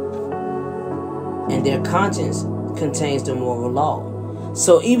 and their conscience contains the moral law.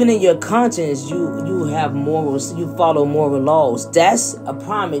 So even in your conscience, you have morals, you follow moral laws. That's a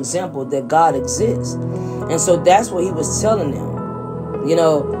prime example that God exists. And so that's what he was telling them. You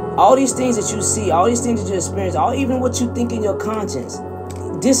know, all these things that you see, all these things that you experience, even what you think in your conscience,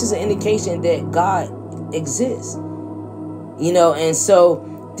 this is an indication that God exists. You know, and so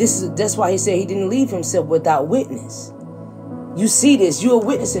that's why he said he didn't leave himself without witness. You see this, you're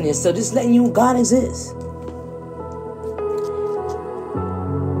witnessing this, so just letting you God exists.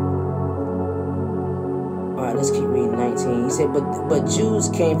 Alright, let's keep reading 19. He said, but Jews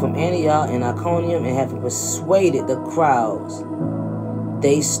came from Antioch and Iconium, and having persuaded the crowds,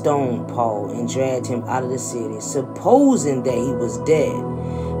 they stoned Paul and dragged him out of the city, supposing that he was dead.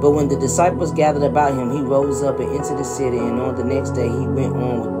 But when the disciples gathered about him, he rose up and entered the city, and on the next day he went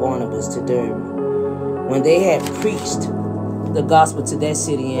on with Barnabas to Derbe. When they had preached the gospel to that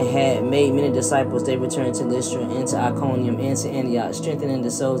city and had made many disciples, they returned to Lystra and to Iconium and to Antioch, strengthening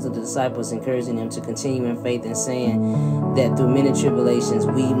the souls of the disciples, encouraging them to continue in faith, and saying that through many tribulations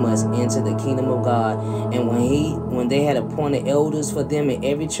we must enter the kingdom of God. And when they had appointed elders for them in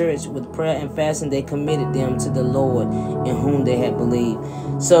every church, with prayer and fasting, they committed them to the Lord in whom they had believed.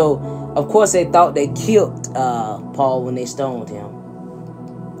 So, of course, they thought they killed Paul when they stoned him.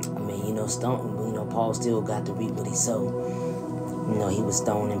 I mean, you know, Paul still got to reap what he sowed. You know, he was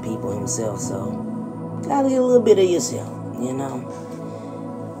stoning people himself, so gotta get a little bit of yourself, you know.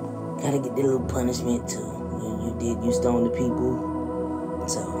 Gotta get that little punishment too. You stoned the people,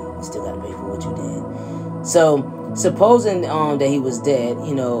 so you still gotta pay for what you did. So, supposing that he was dead,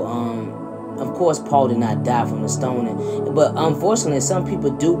 you know, of course Paul did not die from the stoning. But unfortunately, some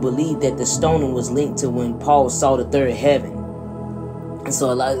people do believe that the stoning was linked to when Paul saw the third heaven. And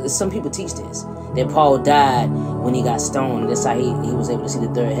so some people teach this, that Paul died when he got stoned. That's how he was able to see the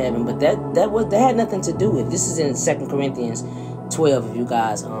third heaven. But that had nothing to do with it. This is in 2 Corinthians 12, if you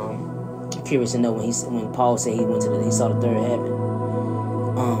guys curious to know, when Paul said he saw the third heaven.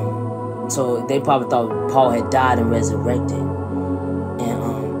 So they probably thought Paul had died and resurrected.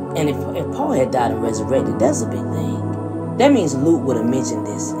 And if Paul had died and resurrected, that's a big thing. That means Luke would have mentioned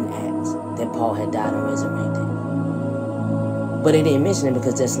this in Acts, that Paul had died and resurrected. But they didn't mention it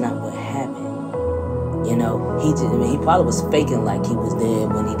because that's not what happened. You know, he probably was faking like he was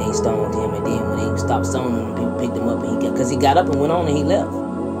dead when they stoned him, and then when they stopped stoning him, people picked him up, and because he got up and went on and he left.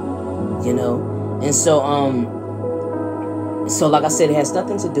 you know. And so like I said, it has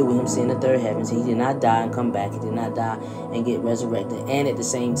nothing to do with him seeing the third heavens. He did not die and come back. He did not die and get resurrected. And at the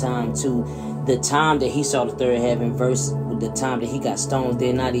same time, too, the time that he saw the third heaven versus the time that he got stoned,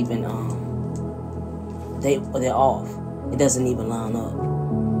 they're not even they're off. It doesn't even line up.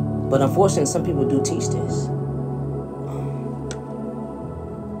 But unfortunately, some people do teach this.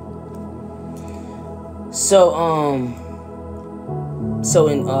 So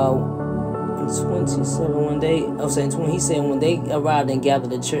in 27, he said when they arrived and gathered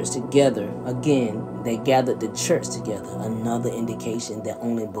the church together, again, they gathered the church together. Another indication that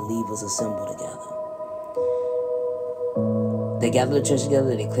only believers assemble together. They gathered the church together,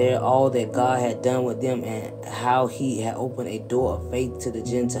 they declared all that God had done with them and how he had opened a door of faith to the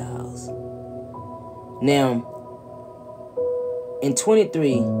Gentiles. Now, in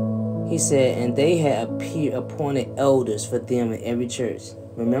 23, he said, and they had appointed elders for them in every church.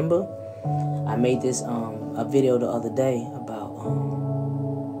 Remember? I made this a video the other day about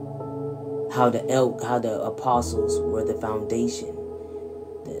how the apostles were the foundation.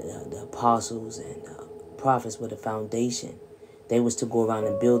 The apostles and prophets were the foundation. They was to go around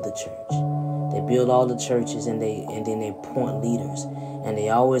and build the church. They build all the churches and then they appoint leaders. And they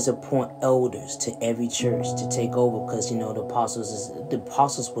always appoint elders to every church to take over because, you know, the apostles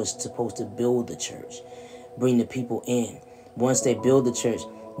was supposed to build the church, bring the people in. Once they build the church,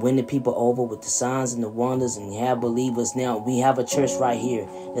 win the people over with the signs and the wonders, and you have believers. Now, we have a church right here.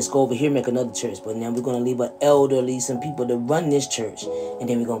 Let's go over here and make another church. But now we're going to leave an elderly, some people to run this church. And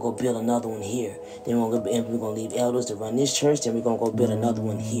then we're going to go build another one here. Then we're going to leave elders to run this church. Then we're going to go build another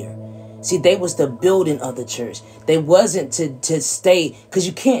one here. See, they was the building of the church. They wasn't to stay, because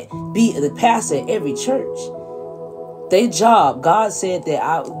you can't be the pastor at every church. Their job, God said that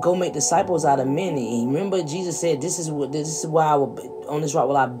I go make disciples out of many. And remember, Jesus said, this is why on this rock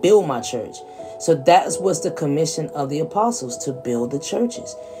will I build my church. So that's what's the commission of the apostles, to build the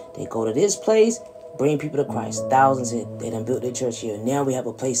churches. They go to this place, bring people to Christ. Thousands, they done built their church here. Now we have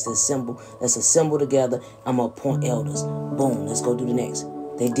a place to assemble. Let's assemble together. I'm going to appoint elders. Boom, let's go do the next.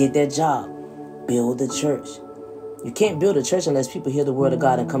 They did their job. Build the church. You can't build a church unless people hear the word of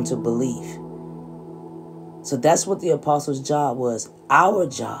God and come to belief. So that's what the apostles' job was. Our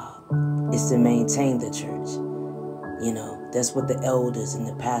job is to maintain the church. You know, that's what the elders and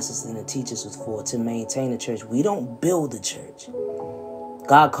the pastors and the teachers was for, to maintain the church. We don't build the church.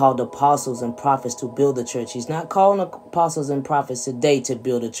 God called apostles and prophets to build the church. He's not calling apostles and prophets today to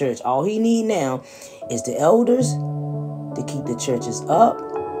build a church. All he need now is the elders to keep the churches up,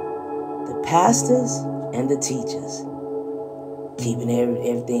 the pastors and the teachers, keeping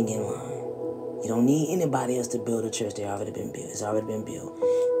everything in line. You don't need anybody else to build a church. They already been built. It's already been built.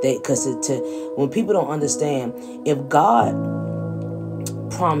 Because when people don't understand, if God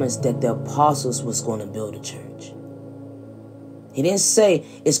promised that the apostles was going to build a church, he didn't say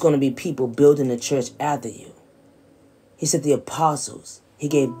it's going to be people building the church after you. He said the apostles. He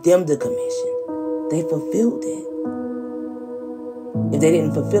gave them the commission. They fulfilled it. If they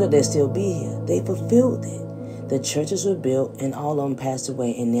didn't fulfill it, they'd still be here. They fulfilled it. The churches were built and all of them passed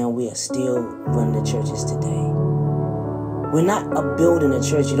away, and now we are still running the churches today. We're not building a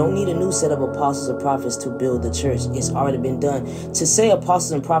church. You don't need a new set of apostles or prophets to build the church. It's already been done. To say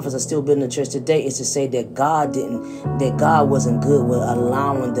apostles and prophets are still building the church today is to say that God wasn't good with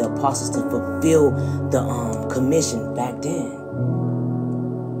allowing the apostles to fulfill the commission back then.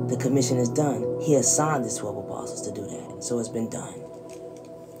 The commission is done. He assigned the 12 apostles to do that. So it's been done.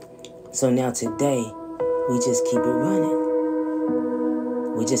 So now today, we just keep it running.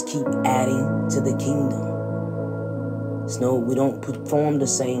 We just keep adding to the kingdom. We don't perform the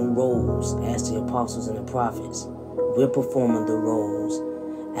same roles as the apostles and the prophets. We're performing the roles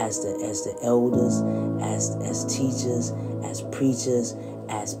as the elders, as teachers, as preachers,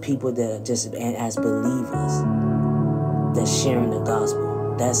 as people that are just, and as believers that's sharing the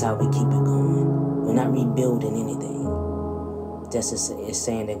gospel. That's how we keep it going. We're not rebuilding anything. That's just, it's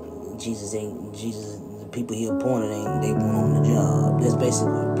saying that Jesus, the people he appointed, they weren't on the job. That's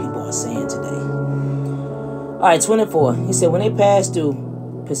basically what people are saying today. All right, 24. He said, when they passed through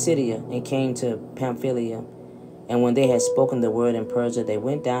Pisidia and came to Pamphylia, and when they had spoken the word in Persia, they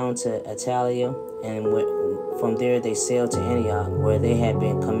went down to Italia, and from there they sailed to Antioch, where they had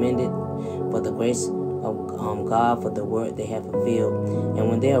been commended for the grace of God for the word they had fulfilled. And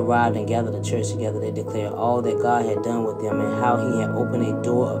when they arrived and gathered the church together, they declared all that God had done with them and how he had opened a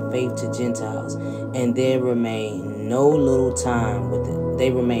door of faith to Gentiles. And there remained no little time with it. They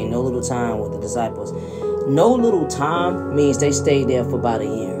remained no little time with the disciples. No little time means they stayed there for about a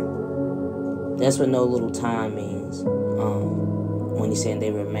year. That's what no little time means. When he said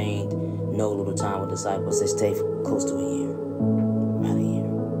they remained no little time with disciples. They stayed for close to a year. About a year.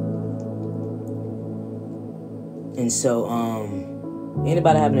 And so,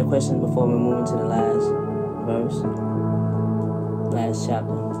 anybody have any questions before we move into the last verse? Last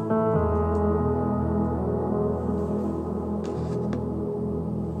chapter.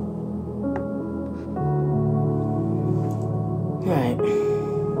 Alright.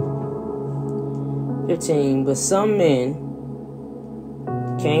 15. But some men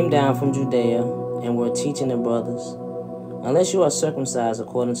came down from Judea and were teaching the brothers, unless you are circumcised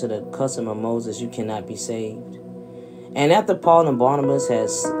according to the custom of Moses, you cannot be saved. And after Paul and Barnabas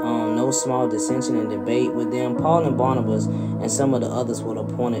has no small dissension and debate with them, Paul and Barnabas and some of the others were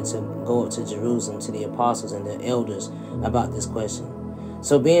appointed to go up to Jerusalem to the apostles and the elders about this question.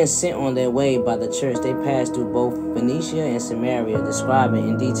 So being sent on their way by the church, they passed through both Phoenicia and Samaria, describing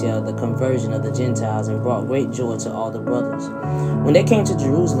in detail the conversion of the Gentiles, and brought great joy to all the brothers. When they came to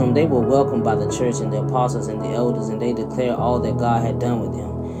Jerusalem, they were welcomed by the church and the apostles and the elders, and they declared all that God had done with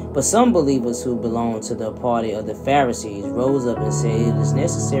them. But some believers who belonged to the party of the Pharisees rose up and said it is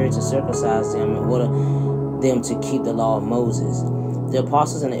necessary to circumcise them in order them to keep the law of Moses. The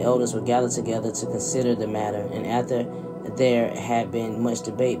apostles and the elders were gathered together to consider the matter, and after there had been much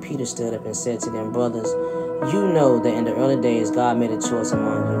debate, Peter stood up and said to them, brothers, you know that in the early days God made a choice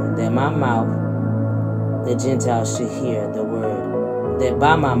among you, that my mouth the Gentiles should hear the word, that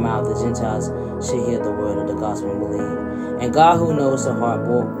by my mouth the Gentiles should hear the word of the gospel and believe. And God, who knows the heart,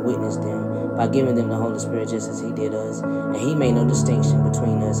 bore witness them by giving them the Holy Spirit just as he did us. And he made no distinction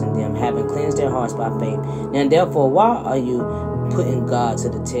between us and them, having cleansed their hearts by faith. Now therefore, why are you putting God to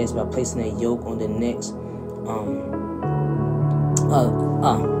the test by placing a yoke on the necks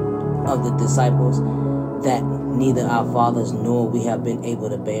of the disciples that neither our fathers nor we have been able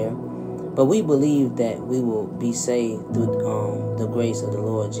to bear? But we believe that we will be saved through the grace of the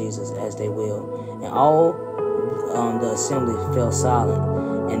Lord Jesus as they will. And all the assembly fell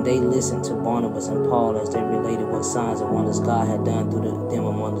silent, and they listened to Barnabas and Paul as they related what signs and wonders God had done through them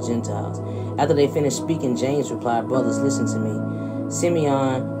among the Gentiles. After they finished speaking, James replied, brothers, listen to me.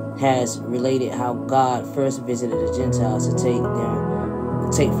 Simeon has related how God first visited the Gentiles to take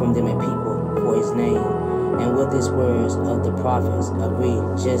from them a people for his name, and with these words of the prophets agree,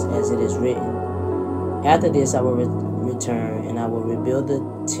 just as it is written. After this I will return, and I will rebuild the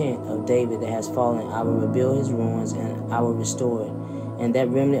tent of David that has fallen. I will rebuild his ruins, and I will restore it, and that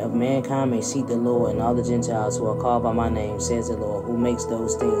remnant of mankind may seek the Lord, and all the Gentiles who are called by my name, says the Lord, who makes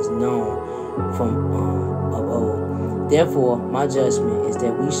those things known from of old. Therefore, my judgment is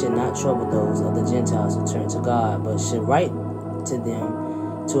that we should not trouble those of the Gentiles who turn to God, but should write to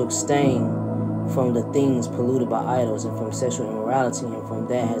them to abstain from the things polluted by idols, and from sexual immorality, and from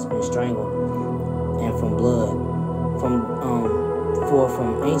that has been strangled, and from blood. For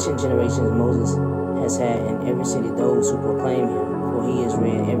from ancient generations Moses has had in every city those who proclaim him, for he is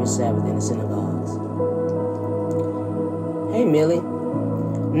read every Sabbath in the synagogues. Hey, Millie.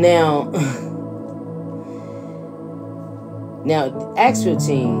 Now, Acts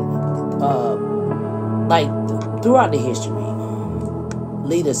 15, throughout the history,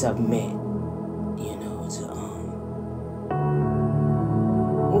 leaders have met,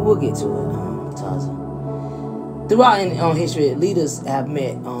 we'll get to it, Taza. Throughout in history, leaders have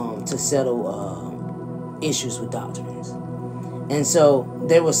met to settle issues with doctrines. And so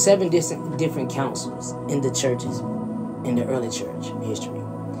there were 7 different councils in the churches, in the early church history.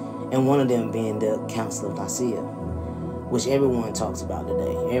 And one of them being the Council of Nicaea, which everyone talks about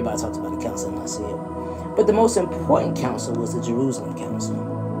today. Everybody talks about the Council of Nicaea. But the most important council was the Jerusalem Council.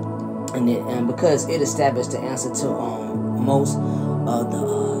 And because it established the answer to most of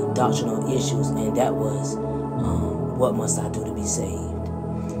the doctrinal issues, and that was, what must I do to be saved?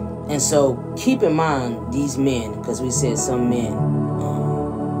 And so keep in mind these men, because we said some men,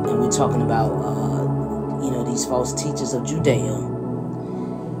 and we're talking about, these false teachers of Judea.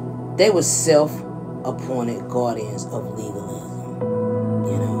 They were self-appointed guardians of legalism.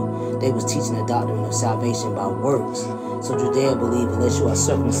 They was teaching the doctrine of salvation by works. So Judea believed unless you are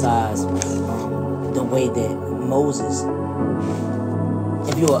circumcised the way that Moses,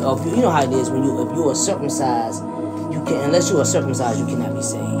 if you know how it is if you are circumcised, unless you are circumcised, you cannot be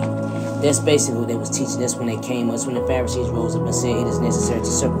saved. That's basically what they was teaching. That's when they came. That's when the Pharisees rose up and said it is necessary to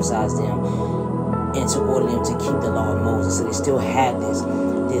circumcise them and to order them to keep the law of Moses. So they still had this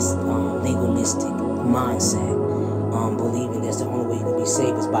legalistic mindset, believing that's the only way you can be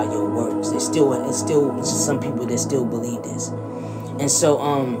saved is by your works. It's still some people that still believe this. And so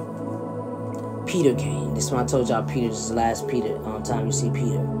Peter came. This is when I told y'all Peter. This is the last time you see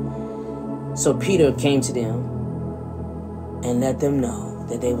Peter. So Peter came to them and let them know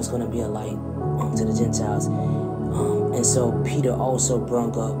that they was going to be a light to the Gentiles. And so Peter also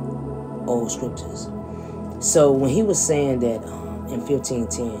brought up old scriptures. So when he was saying that in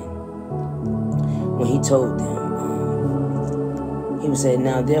 15:10, when he told them, he was saying,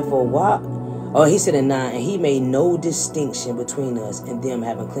 now therefore why? Oh, he said in 9, and he made no distinction between us and them,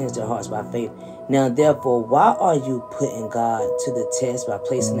 having cleansed their hearts by faith. Now therefore, why are you putting God to the test by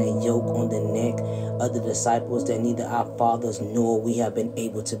placing a yoke on the neck of the disciples that neither our fathers nor we have been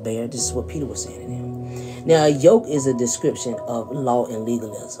able to bear? This is what Peter was saying to them. Now, a yoke is a description of law and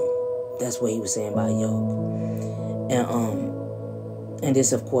legalism. That's what he was saying by yoke. And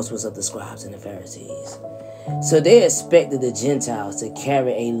this, of course, was of the scribes and the Pharisees. So they expected the Gentiles to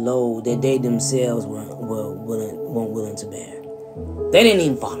carry a load that they themselves weren't willing to bear. They didn't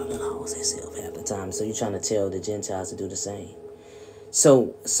even follow the laws themselves half the time. So you're trying to tell the Gentiles to do the same.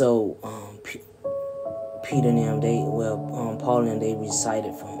 So Peter and them, Paul and them, they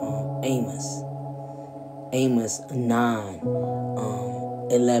recited from Amos 9,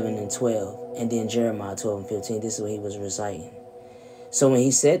 11 and 12, and then Jeremiah 12 and 15. This is what he was reciting. So when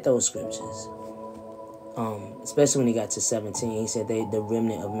he said those scriptures, especially when he got to 17, he said, the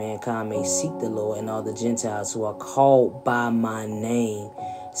remnant of mankind may seek the Lord, and all the Gentiles who are called by my name,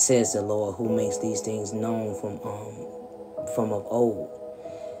 says the Lord, who makes these things known from of old.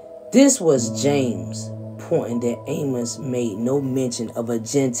 This was James pointing that Amos made no mention of a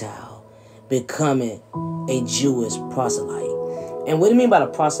Gentile becoming a Jewish proselyte. And what do you mean by the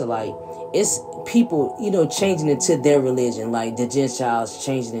proselyte? It's people, changing into their religion, like the Gentiles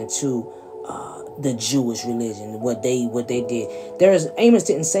changing into the Jewish religion, what they did. Amos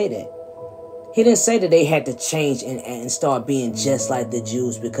didn't say that. He didn't say that they had to change and start being just like the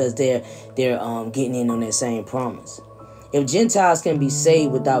Jews because they're getting in on that same promise. If Gentiles can be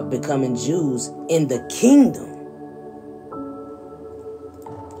saved without becoming Jews in the kingdom,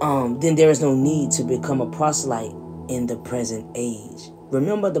 then there is no need to become a proselyte in the present age.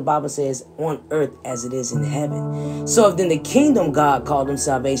 Remember, the Bible says, on earth as it is in heaven. So if then the kingdom God called them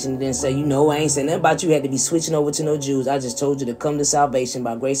salvation and then say, I ain't saying nothing about you had to be switching over to no Jews. I just told you to come to salvation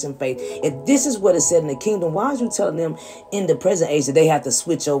by grace and faith. If this is what it said in the kingdom, why are you telling them in the present age that they have to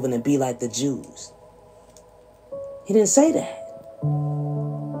switch over and be like the Jews? He didn't say that.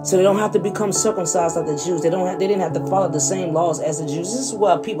 So they don't have to become circumcised like the Jews. They didn't have to follow the same laws as the Jews. This is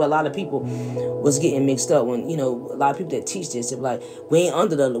where a lot of people was getting mixed up when, a lot of people that teach this, they're like, we ain't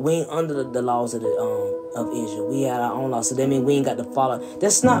under the laws of Israel. We had our own laws. So that means we ain't got to follow.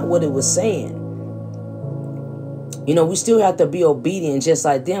 That's not what it was saying. We still have to be obedient just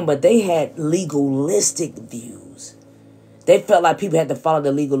like them, but they had legalistic views. They felt like people had to follow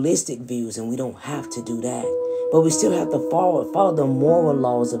the legalistic views, and we don't have to do that. But we still have to follow the moral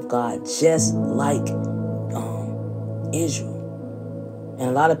laws of God, just like Israel. And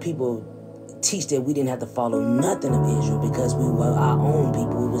a lot of people teach that we didn't have to follow nothing of Israel because we were our own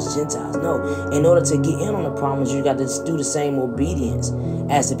people. We was Gentiles. No, in order to get in on the promise, you got to do the same obedience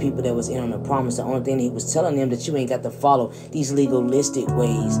as the people that was in on the promise. The only thing that he was telling them that you ain't got to follow these legalistic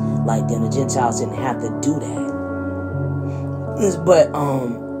ways like them. The Gentiles didn't have to do that.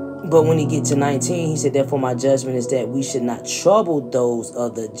 But when he get to 19, he said, therefore my judgment is that we should not trouble those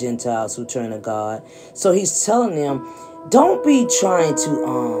of the Gentiles who turn to God. So he's telling them, don't be trying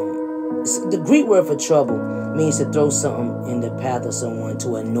to, the Greek word for trouble means to throw something in the path of someone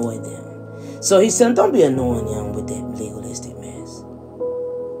to annoy them. So he said, don't be annoying them with that legalistic mess.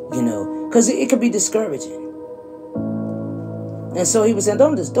 Because it could be discouraging. And so he was saying,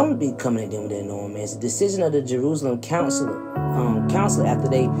 don't be coming at them with that annoying mess. The decision of the Jerusalem council after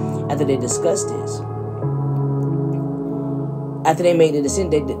they discussed this, after they made the decision,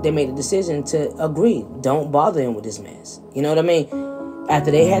 they made a decision to agree. Don't bother them with this mess. You know what I mean?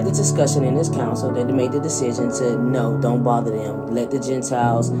 After they had the discussion in this council, they made the decision to no, don't bother them. Let the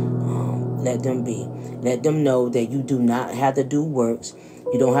Gentiles, let them be. Let them know that you do not have to do works.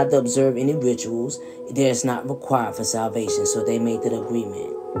 You don't have to observe any rituals. It's not required for salvation. So they made that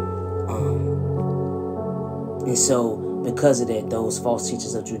agreement. And so because of that, those false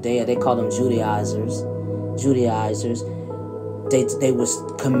teachers of Judea, they call them Judaizers. They was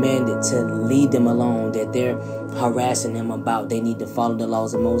commanded to leave them alone, that they're harassing them about they need to follow the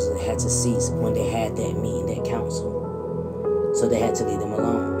laws of Moses. It had to cease when they had that meeting, that council. So they had to leave them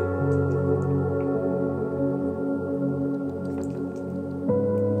alone.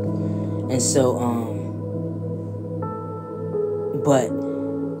 And so,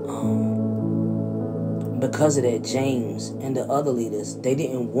 because of that, James and the other leaders, they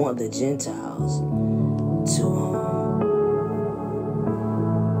didn't want the Gentiles to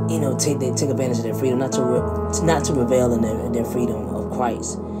take advantage of their freedom, not to revel in their freedom of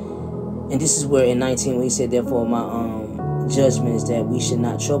Christ. And this is where in 19, when he said, therefore my judgment is that we should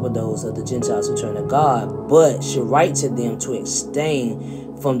not trouble those of the Gentiles who turn to God, but should write to them to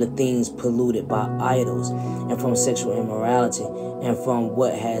abstain from the things polluted by idols, and from sexual immorality, and from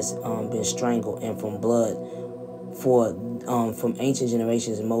what has been strangled, and from blood. For from ancient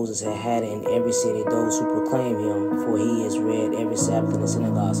generations Moses had in every city those who proclaim him, for he is read every Sabbath in the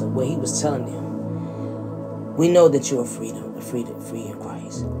synagogue. So what he was telling them, we know that you're free in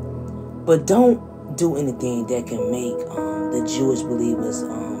Christ, but don't do anything that can make the Jewish believers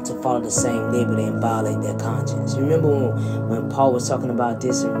to follow the same liberty and violate their conscience. You remember when Paul was talking about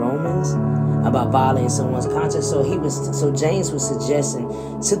this in Romans, about violating someone's conscience? So James was suggesting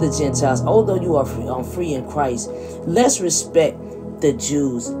to the Gentiles, although you are free in Christ, let's respect the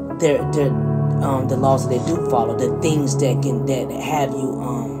Jews, the laws that they do follow, the things that have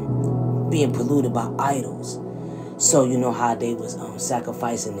you being polluted by idols. So you know how they was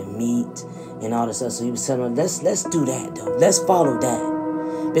sacrificing the meat and all this stuff. So he was telling them, let's do that though. Let's follow that.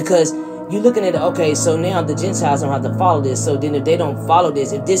 Because you're looking at it, okay, so now the Gentiles don't have to follow this. So then if they don't follow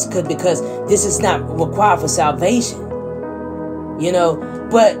this, because this is not required for salvation.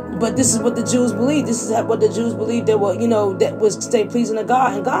 But this is what the Jews believe. This is what the Jews believe that was stay pleasing to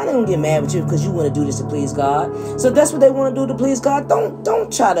God. And God ain't gonna get mad with you because you want to do this to please God. So that's what they want to do to please God.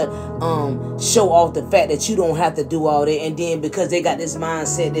 Don't try to show off the fact that you don't have to do all that. And then because they got this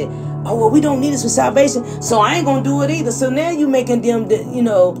mindset that, oh well, we don't need this for salvation, so I ain't gonna do it either. So now you making them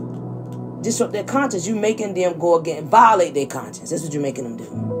disrupt their conscience. You're making them go again, violate their conscience. That's what you're making them do.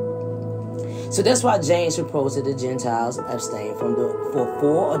 So that's why James proposed that the Gentiles abstain from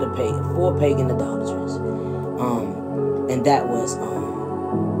four pagan idolatries, and that was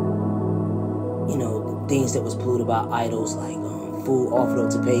things that was polluted by idols, like food offered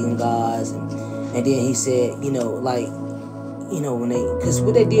up to pagan gods, and then he said when because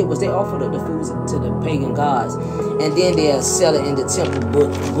what they did was they offered up the foods to the pagan gods, and then they'll sell it in the temple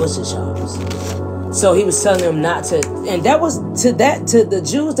butcher shops. So he was telling them not to, and that was to the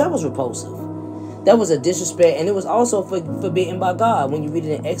Jews that was repulsive. That was a disrespect, and it was also forbidden by God. When you read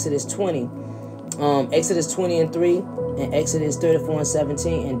it in Exodus 20 Exodus 20:3, and Exodus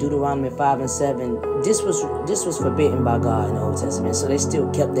 34:17, and Deuteronomy 5:7, this was forbidden by God in the Old Testament. So they still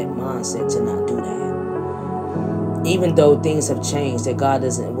kept that mindset to not do that. Even though things have changed, that God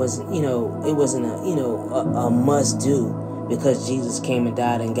it wasn't a must do. Because Jesus came and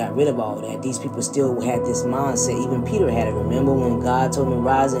died and got rid of all that. These people still had this mindset. Even Peter had it. Remember when God told him to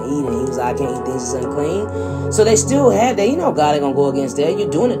rise and eat, and he was like, I can't eat things that's unclean. So they still had that. God ain't gonna go against that. You're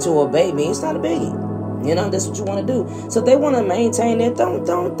doing it to obey me. It's not a biggie. That's what you want to do. So they want to maintain that. Don't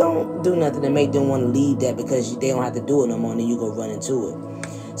do nothing to make them want to leave that because they don't have to do it no more, and then you go run into it.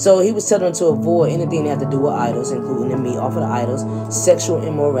 So he was telling them to avoid anything that have to do with idols, including the meat offered to idols, sexual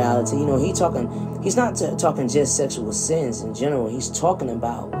immorality. He's not talking just sexual sins in general. He was talking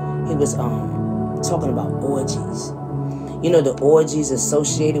about orgies. The orgies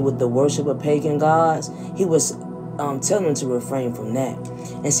associated with the worship of pagan gods. He was telling them to refrain from that.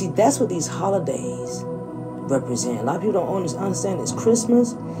 And see, that's what these holidays represent. A lot of people don't understand this.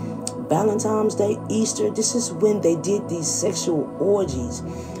 Christmas, Valentine's Day, Easter, this is when they did these sexual orgies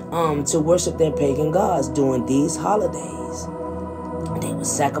to worship their pagan gods during these holidays. They were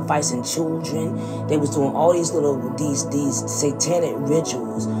sacrificing children. They was doing all these these satanic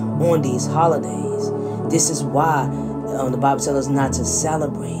rituals on these holidays. This is why the Bible tells us not to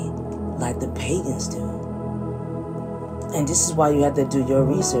celebrate like the pagans do. And this is why you have to do your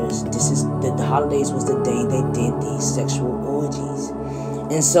research. This is the holidays was the day they did these sexual orgies.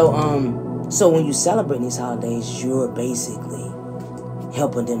 And so when you celebrate these holidays, you're basically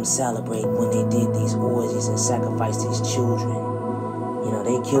helping them celebrate when they did these orgies and sacrificed these children.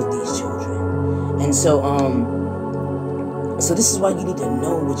 They killed these children. And so this is why you need to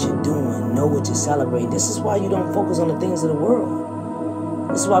know what you're doing, know what you're celebrating. This is why you don't focus on the things of the world.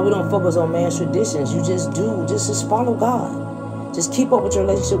 This is why we don't focus on man's traditions. You just follow God. Just keep up with your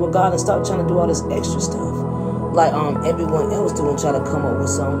relationship with God and stop trying to do all this extra stuff like everyone else do and try to come up with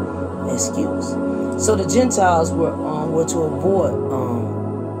some excuse. So the Gentiles were to avoid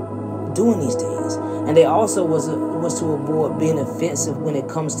doing these things, and they also was to avoid being offensive when it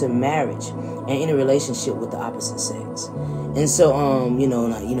comes to marriage and in a relationship with the opposite sex. And so how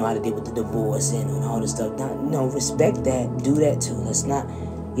to deal with the divorce and all this stuff. Respect that, do that too. Let's not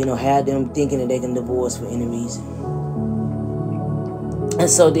have them thinking that they can divorce for any reason. And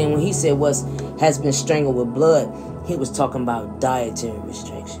so then when he said has been strangled with blood, he was talking about dietary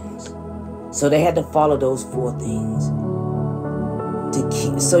restrictions. So they had to follow those 4 things. to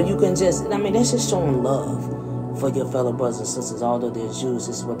keep, so you can just, I mean, that's just showing love for your fellow brothers and sisters. Although they're Jews,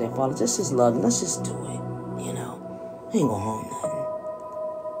 this is what they follow. Just love them. Let's just do it. You know, ain't gonna harm nothing.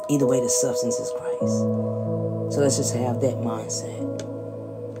 Either way, the substance is Christ. So let's just have that mindset.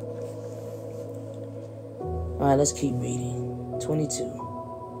 All right, let's keep reading. 22.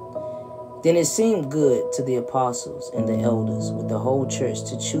 Then it seemed good to the apostles and the elders with the whole church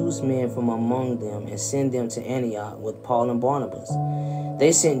to choose men from among them and send them to Antioch with Paul and Barnabas.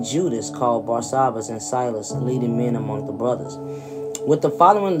 They sent Judas, called Barsabbas, and Silas, leading men among the brothers. With the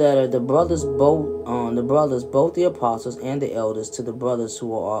following letter, the brothers, both the apostles and the elders, to the brothers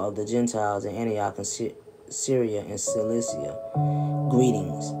who are of the Gentiles in Antioch and Syria and Cilicia,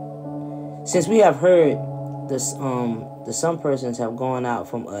 greetings. Since we have heard this, that some persons have gone out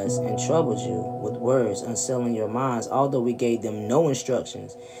from us and troubled you with words, unsettling your minds, although we gave them no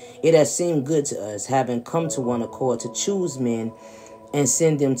instructions, it has seemed good to us, having come to one accord, to choose men and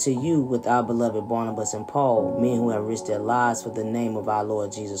send them to you with our beloved Barnabas and Paul, men who have risked their lives for the name of our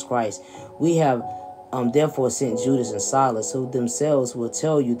Lord Jesus Christ. We have therefore sent Judas and Silas, who themselves will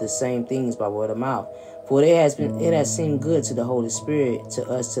tell you the same things by word of mouth. For it has seemed good to the Holy Spirit to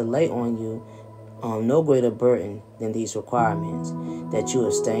us to lay on you no greater burden than these requirements, that you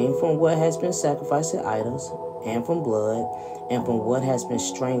abstain from what has been sacrificed to idols, and from blood, and from what has been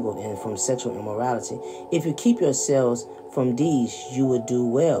strangled, and from sexual immorality. If you keep yourselves from these, you would do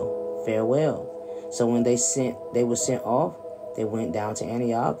well. Farewell. So when they were sent off, they went down to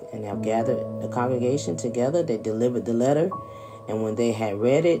Antioch and have gathered the congregation together. They delivered the letter, and when they had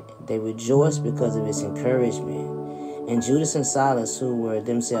read it, they rejoiced because of its encouragement. And Judas and Silas, who were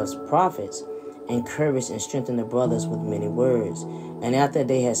themselves prophets, encouraged and strengthened the brothers with many words. And after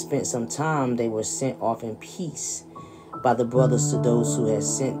they had spent some time, they were sent off in peace by the brothers to those who had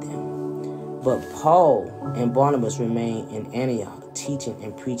sent them. But Paul and Barnabas remained in Antioch, teaching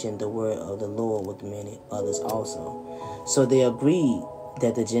and preaching the word of the Lord with many others also. So they agreed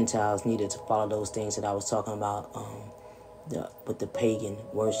that the Gentiles needed to follow those things that I was talking about with the pagan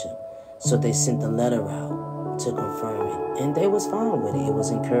worship. So they sent the letter out to confirm it, and they was fine with it. It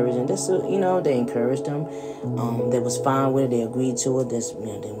was encouraging. They encouraged them. They was fine with it. They agreed to it.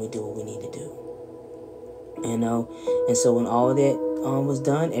 Then we do what we need to do. And so when all that was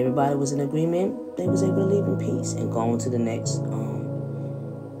done, everybody was in agreement. They was able to leave in peace and go on to the next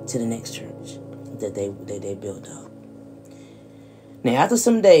church that they built up. Now, after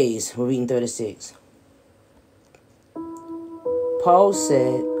some days, we're reading 36. Paul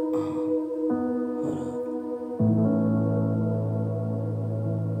said,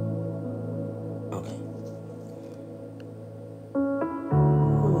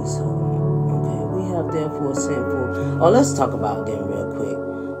 therefore sent for. Let's talk about them real quick.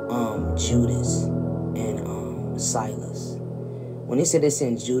 Judas and Silas. When he said they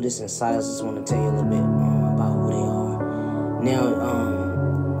sent Judas and Silas, I just want to tell you a little bit about who they are.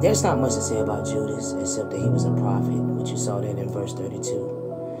 Now, there's not much to say about Judas except that he was a prophet, which you saw that in verse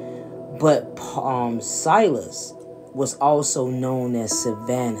 32. But Silas was also known as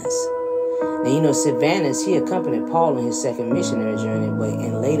Silvanus. Now, you know, Silvanus, he accompanied Paul on his second missionary journey,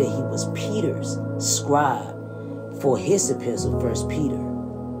 and later he was Peter's scribe for his epistle, 1 Peter.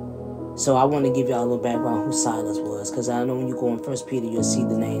 So I want to give y'all a little background who Silas was, because I know when you go in 1 Peter, you'll see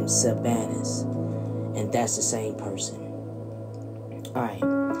the name Silvanus, and that's the same person. All right,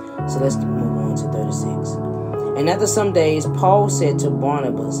 so let's move on to 36. And after some days, Paul said to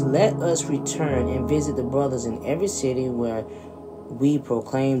Barnabas, "Let us return and visit the brothers in every city where we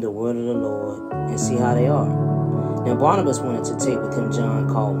proclaim the word of the Lord, and see how they are." Now Barnabas wanted to take with him John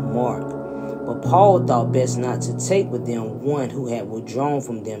called Mark, but Paul thought best not to take with them one who had withdrawn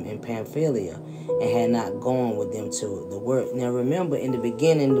from them in Pamphylia and had not gone with them to the word. Now remember, in the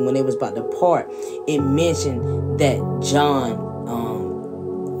beginning, when they was about to part, it mentioned that John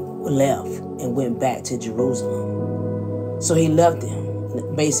left and went back to Jerusalem. So he left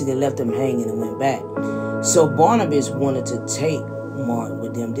them, basically left them hanging and went back. So Barnabas wanted to take Mark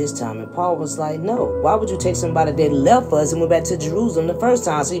with them this time, and Paul was like, "No, why would you take somebody that left us and went back to Jerusalem the first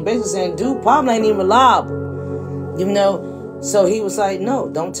time?" So he basically saying, "Dude, Paul ain't even reliable, you know." So he was like, "No,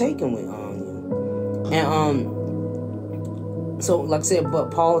 don't take him with you." And so like I said, but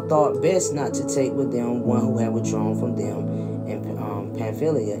Paul thought best not to take with them one who had withdrawn from them in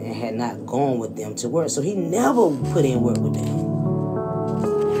Pamphylia and had not gone with them to work. So he never put in work with them.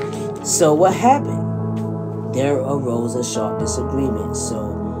 So what happened? There arose a sharp disagreement,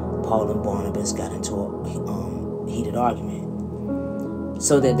 so Paul and Barnabas got into a heated argument,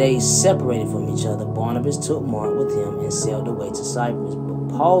 so that they separated from each other. Barnabas took Mark with him and sailed away to Cyprus, but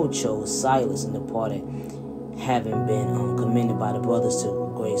Paul chose Silas and departed, having been commended by the brothers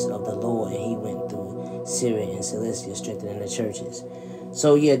to grace of the Lord, and he went through Syria and Cilicia, strengthening the churches.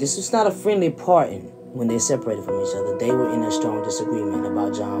 So yeah, this was not a friendly parting when they separated from each other. They were in a strong disagreement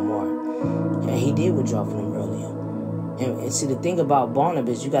about John Mark, and he did withdraw from them earlier. And see, the thing about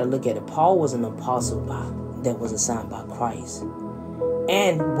Barnabas, you got to look at it. Paul was an apostle that was assigned by Christ,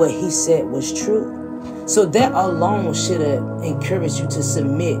 and what he said was true. So that alone should have encouraged you to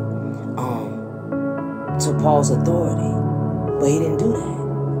submit to Paul's authority, but he didn't do that.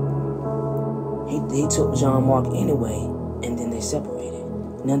 He took John Mark anyway, and then they separated.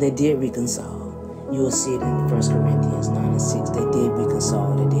 Now they did reconcile. You will see it in 1 Corinthians 9 and 6. They did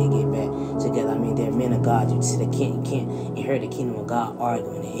reconcile. They did get back together. I mean, they're men of God. You see, they can't inherit the kingdom of God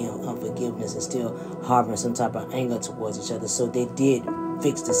arguing and unforgiveness and still harboring some type of anger towards each other. So they did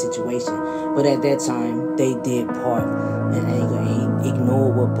fix the situation. But at that time, they did part in anger. And he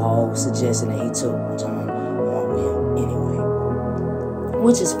ignored what Paul suggested, and he took John Mark with him anyway.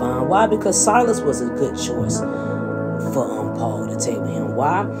 Which is fine. Why? Because Silas was a good choice for Paul to take with him.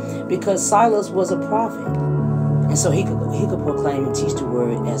 Why? Because Silas was a prophet, and so he could proclaim and teach the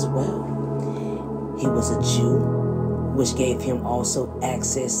word as well. He was a Jew, which gave him also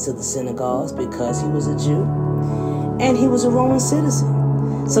access to the synagogues because he was a Jew, and he was a Roman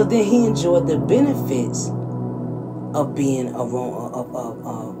citizen. So then he enjoyed the benefits of being a Roman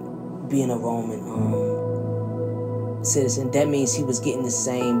citizen. That means he was getting the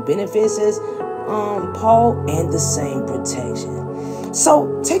same benefits as Paul and the same protection.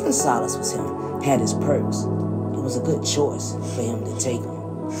 So taking Silas with him had his perks. It was a good choice for him to take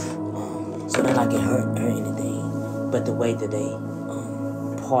him. So they're not getting hurt or anything. But the way that they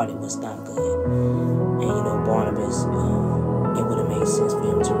parted was not good. And you know, Barnabas, it would have made sense for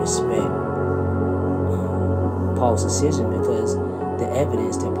him to respect Paul's decision, because the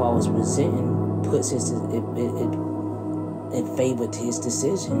evidence that Paul was presenting puts it favored his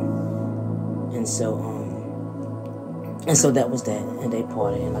decision. And so that was that, and they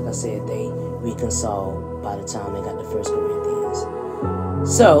parted, and like I said, they reconciled by the time they got to 1 Corinthians.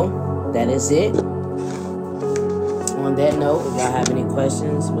 So that is it. On that note, if y'all have any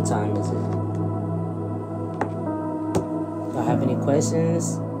questions, what time is it? If y'all have any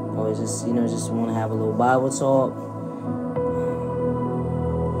questions, or just want to have a little Bible talk,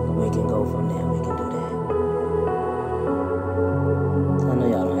 we can go from there. We can do that. I know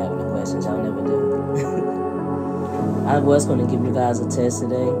y'all don't have any questions. Y'all never do. I was going to give you guys a test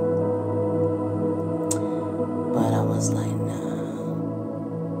today, but I was like,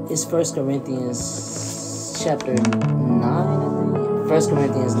 nah. It's 1 Corinthians chapter 9, I think. 1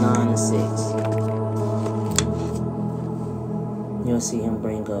 Corinthians 9 and 6. You'll see him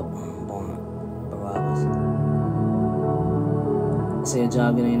bring up Barabbas. Say a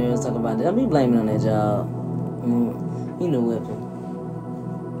job getting in there and talk about that. I'll be blaming on that job. You know whipping.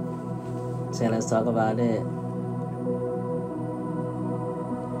 Say, let's talk about that.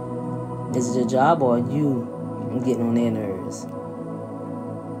 Is it your job, or are you getting on their nerves?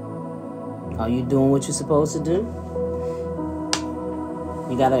 Are you doing what you're supposed to do?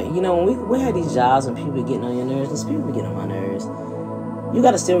 You gotta, when we had these jobs and people getting on your nerves, and people getting on my nerves, you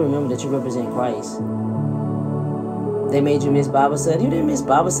gotta still remember that you represent Christ. They made you miss Bible study. You didn't miss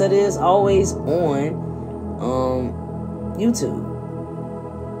Bible study. It's always on YouTube.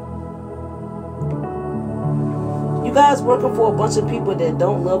 You guys working for a bunch of people that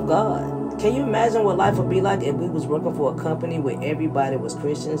don't love God. Can you imagine what life would be like if we was working for a company where everybody was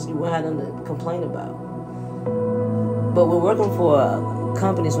Christians? You wouldn't have nothing to complain about. But we're working for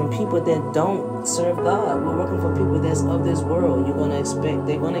companies from people that don't serve God. We're working for people that's of this world. You're going to expect,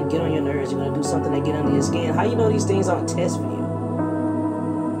 they're going to get on your nerves. You're going to do something that get under your skin. How you know these things aren't tests for you?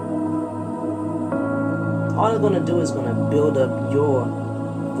 All it's going to do is going to build up your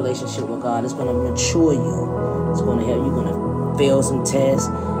relationship with God. It's going to mature you. It's going to help you. You're going to fail some tests.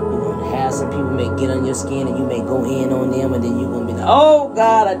 You're going to have some people may get on your skin, and you may go in on them, and then you're going to be like, oh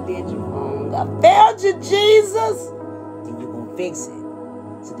God, I did you wrong. I failed you, Jesus. Then you're going to fix it.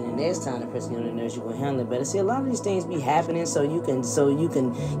 So then the next time the person gets on the nerves, you're going to handle it better. See, a lot of these things be happening so you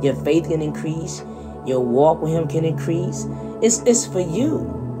can, your faith can increase, your walk with Him can increase. It's for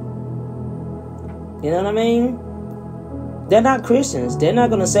you. You know what I mean? They're not Christians. They're not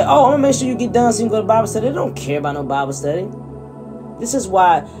going to say, oh, I'm going to make sure you get done so you can go to Bible study. They don't care about no Bible study. This is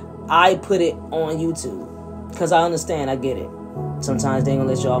why I put it on YouTube. Because I understand. I get it. Sometimes they ain't going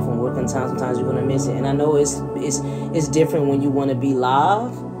to let you off on work on time. Sometimes you're going to miss it. And I know it's different when you want to be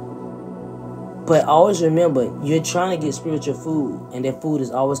live. But always remember, you're trying to get spiritual food. And that food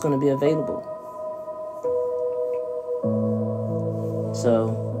is always going to be available.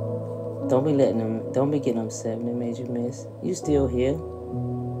 So Don't be letting them, don't be getting upset when they made you miss. You still here.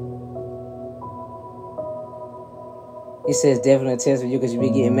 He says definitely a test for you because you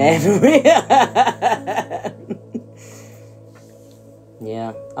be getting mad for real.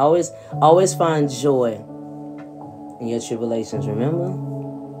 Yeah. Always find joy in your tribulations, remember?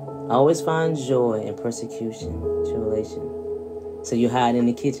 Always find joy in persecution, tribulation. So you hide in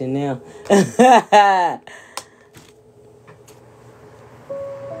the kitchen now.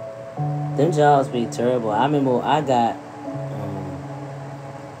 Them jobs be terrible. I remember I got...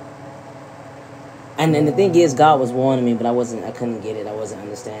 And the thing is, God was warning me, but I couldn't get it. I wasn't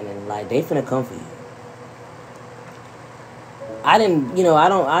understanding. Like, they finna come for you. I didn't,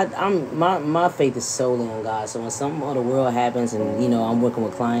 my faith is solely on God. So when something of the world happens and, I'm working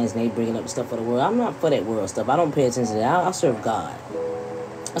with clients and they bringing up stuff of the world, I'm not for that world stuff. I don't pay attention to that. I serve God.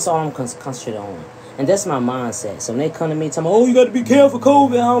 That's all I'm concentrated on. And that's my mindset. So when they come to me tell me, oh, you got to be careful,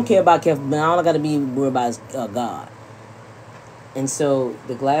 COVID. I don't care about careful, but all I got to be worried about is God. And so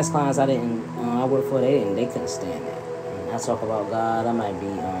the glass clients I work for, they couldn't stand that. And I talk about God. I might be,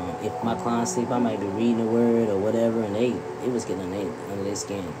 if my clients sleep, I might be reading the word or whatever, and it was getting under their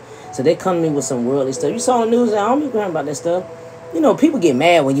skin. So they come to me with some worldly stuff. You saw on the news, I don't be crying about that stuff. People get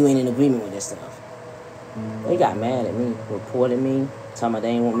mad when you ain't in agreement with that stuff. They got mad at me, reported me, talking about they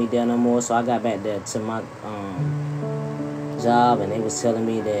ain't want me there no more. So I got back there to my job, and they was telling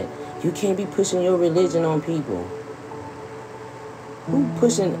me that you can't be pushing your religion on people. I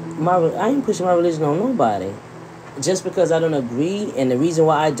ain't pushing my religion on nobody. Just because I don't agree, and the reason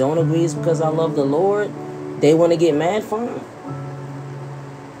why I don't agree is because I love the Lord, they want to get mad, fine.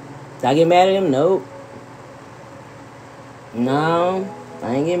 Did I get mad at them? Nope. No,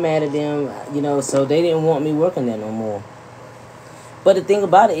 I ain't get mad at them, so they didn't want me working there no more. But the thing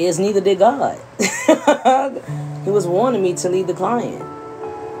about it is, neither did God. He was warning me to leave the client,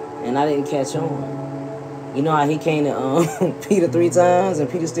 and I didn't catch on. You know how he came to Peter 3 times and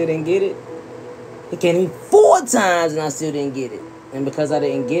Peter still didn't get it? He came to me 4 times and I still didn't get it. And because I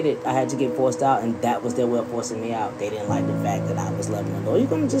didn't get it, I had to get forced out, and that was their way of forcing me out. They didn't like the fact that I was loving the Lord. You're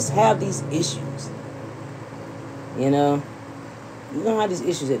going to just have these issues. You're going to have these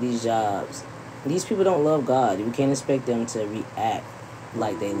issues at these jobs. These people don't love God. You can't expect them to react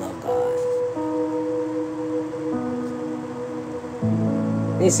like they love God.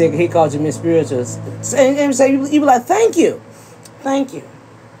 He said he called you Miss Spiritual. And say you be like, thank you. Thank you.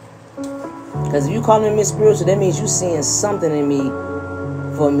 Because if you call me Miss Spiritual, that means you seeing something in me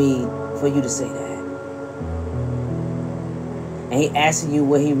for you to say that. And he asking you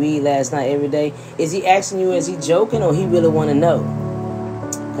what he read last night every day. Is he asking you, is he joking, or he really want to know?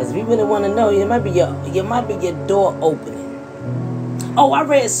 Because if he really want to know, it might be your door opening. Oh, I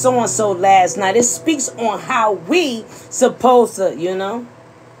read so-and-so last night. It speaks on how we supposed to,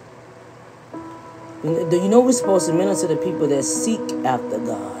 Do we're supposed to minister to people that seek after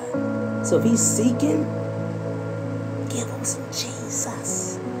God? So if he's seeking, give him some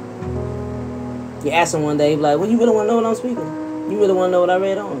Jesus. You ask him one day, like, well, you really want to know what I'm speaking? You really want to know what I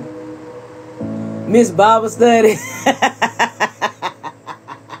read on? Miss Bible Study.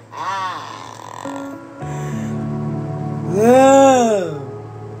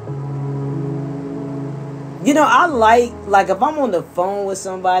 I like if I'm on the phone with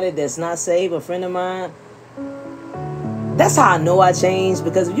somebody that's not saved, a friend of mine, that's how I know I changed.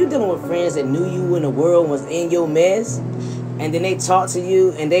 Because if you're dealing with friends that knew you when the world was in your mess, and then they talk to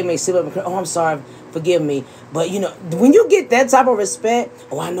you and they may sit up and cry, oh, I'm sorry, forgive me. But when you get that type of respect,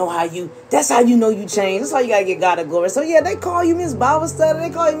 that's how you know you changed. That's how you gotta get God the glory. So yeah, they call you Miss Bible Study, they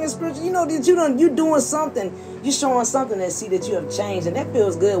call you Miss Spiritual. That you doing something, you showing something that see that you have changed, and that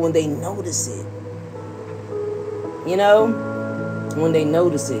feels good when they notice it. When they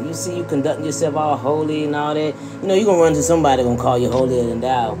notice it, you see you conducting yourself all holy and all that. You're gonna run to somebody gonna call you holier than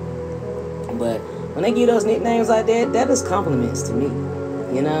thou. But when they give those nicknames like that is compliments to me.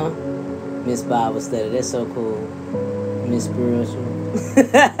 Miss Bible Study, that's so cool. Miss Spiritual.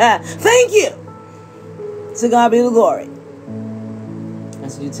 Thank you. To God be the glory.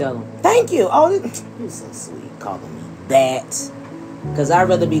 That's what you tell them. Thank you. Oh, you're so sweet calling me that. Because I'd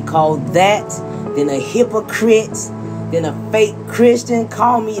rather be called that than a hypocrite, than a fake Christian.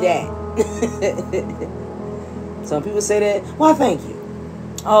 Call me that. Some people say that. Why, thank you.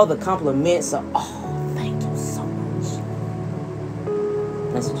 All the compliments are, thank you so much.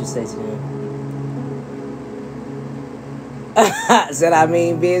 That's what you say to him. Said I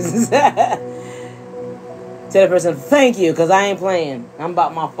mean business. Tell the person, thank you, because I ain't playing. I'm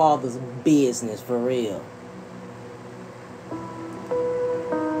about my Father's business, for real.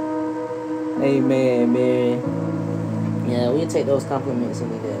 Amen, Mary. Yeah, we'll take those compliments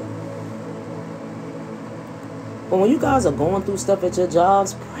any day. But when you guys are going through stuff at your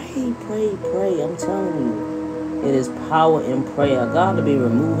jobs, pray, pray, pray. I'm telling you, it is power in prayer. God to be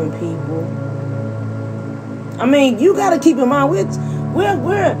removing people. I mean, you got to keep in mind, we're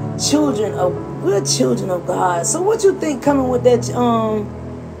children of God. So what you think coming with that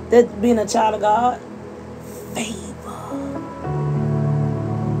being a child of God? Favor.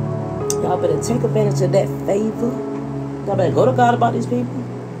 Y'all better take advantage of that favor. Y'all better go to God about these people.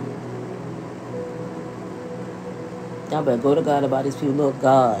 Y'all better go to God about these people. Look,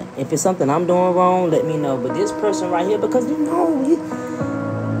 God, if it's something I'm doing wrong, let me know. But this person right here, because you know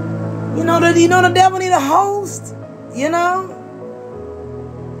the devil need a host. You know,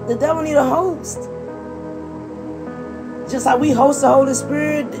 the devil need a host. Just like we host the Holy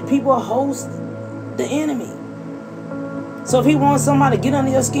Spirit, people host the enemy. So if he wants somebody to get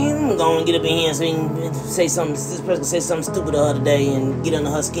under your skin, go and get up in here so he can say something. This person said something stupid the other day and get under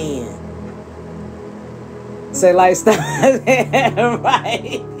her skin. Say like stop,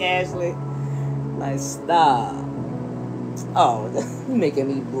 right, Ashley? Like stop. Oh, you're making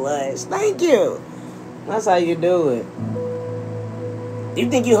me blush. Thank you. That's how you do it. You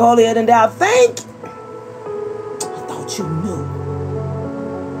think you're holier than thou? I thought you knew.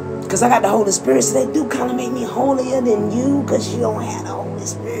 Because I got the Holy Spirit, so they do kind of make me holier than you, because you don't have the Holy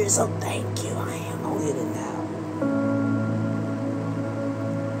Spirit. So thank you. I am holier than thou.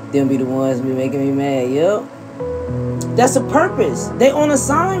 Them be the ones be making me mad, yo. That's the purpose. They on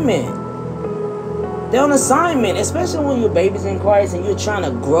assignment. They're on assignment, especially when you're babies in Christ and you're trying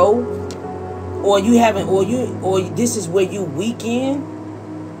to grow, or this is where you weak in.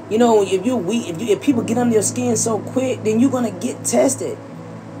 You know, if you're weak, if people get under your skin so quick, then you're gonna get tested.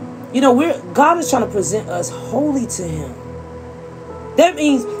 You know, God is trying to present us holy to Him. That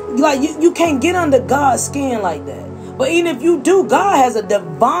means, like, you can't get under God's skin like that. But even if you do, God has a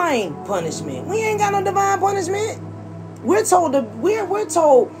divine punishment. We ain't got no divine punishment. We're told to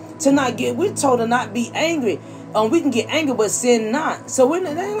not be angry. We can get angry, but sin not. So it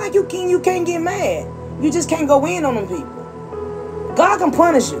ain't like you can't get mad. You just can't go in on them people. God can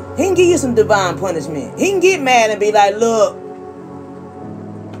punish you. He can give you some divine punishment. He can get mad and be like, look,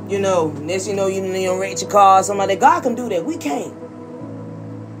 you know, next you don't rate your car or something like that. God can do that. We can't.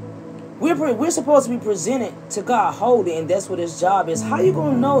 We're supposed to be presented to God holy, and that's what His job is. How you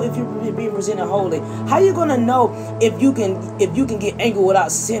gonna know if you're being presented holy? How you gonna know if you can get angry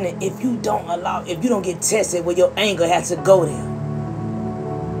without sinning? If you don't get tested where your anger has to go there?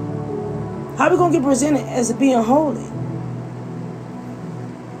 How we gonna get presented as being holy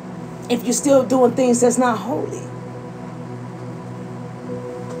if you're still doing things that's not holy?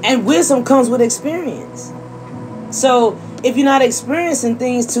 And wisdom comes with experience. So if you're not experiencing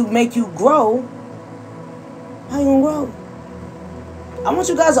things to make you grow, how you gonna grow? I want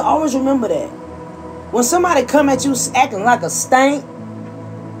you guys to always remember that. When somebody come at you acting like a stank,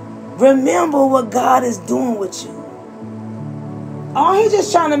 remember what God is doing with you. Oh, He's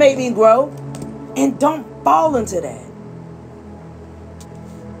just trying to make me grow. And don't fall into that.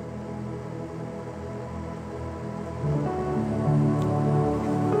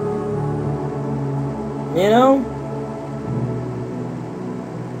 You know?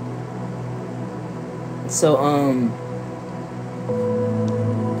 So, I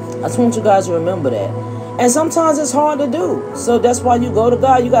just want you guys to remember that. And sometimes it's hard to do. So that's why you go to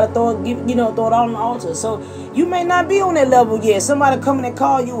God. You got to throw it all on the altar. So you may not be on that level yet. Somebody coming and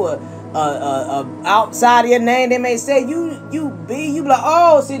call you a outside of your name. They may say you be like,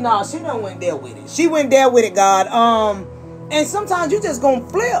 oh, see, no, she done went there with it. She went there with it, God. And sometimes you just gonna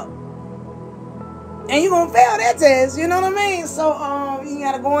flip. And you gonna fail that test, you know what I mean? So you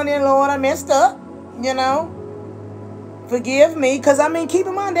gotta go in there, Lord, I messed up, you know. Forgive me, because I mean, keep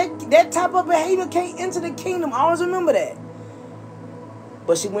in mind that type of behavior can't enter the kingdom. Always remember that.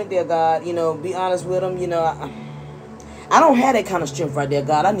 But she went there, God, you know, be honest with him, you know. I don't have that kind of strength right there,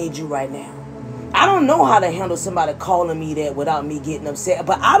 God. I need you right now. I don't know how to handle somebody calling me that without me getting upset.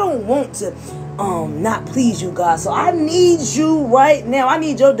 But I don't want to not please you, God. So I need you right now. I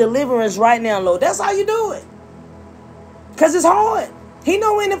need your deliverance right now, Lord. That's how you do it. Because it's hard. He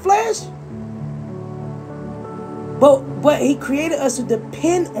know in the flesh. But He created us to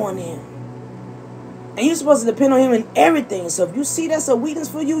depend on Him. And you're supposed to depend on Him in everything. So if you see that's a weakness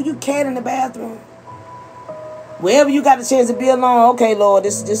for you, you can in the bathroom. Wherever you got a chance to be alone, okay, Lord,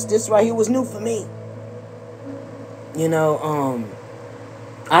 this right here was new for me. You know,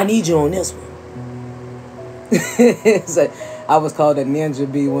 I need you on this one. So I was called a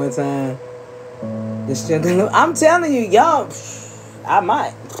ninja bee one time. I'm telling you, y'all,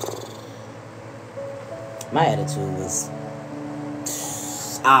 my attitude was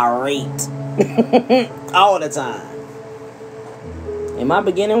irate. All the time. In my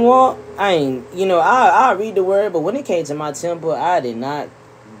beginning walk, I read the word, but when it came to my temple, God did not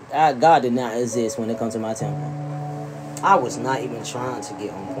exist when it comes to my temple. I was not even trying to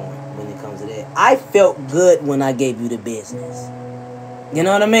get on point when it comes to that. I felt good when I gave you the business. You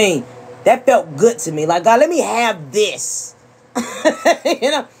know what I mean? That felt good to me. Like, God, let me have this.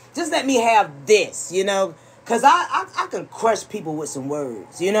 Just let me have this, Because I can crush people with some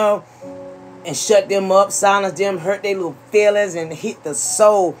words, and shut them up, silence them, hurt their little feelings, and hit the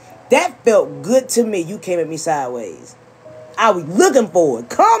soul. That felt good to me. You came at me sideways. I was looking for it.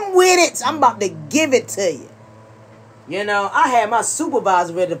 Come with it. I'm about to give it to you. I had my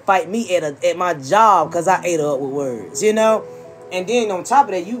supervisor ready to fight me at my job because I ate her up with words, And then on top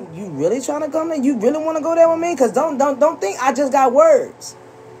of that, you really trying to come there? You really want to go there with me? Because don't think I just got words.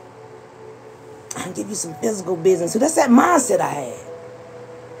 I can give you some physical business. So that's that mindset I had.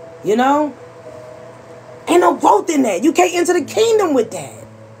 Ain't no growth in that. You can't enter the kingdom with that.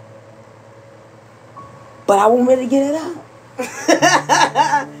 But I wasn't ready to get it out.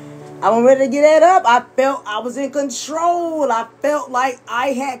 I wasn't ready to get that up. I felt I was in control. I felt like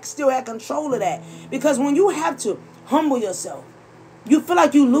I still had control of that. Because when you have to humble yourself, you feel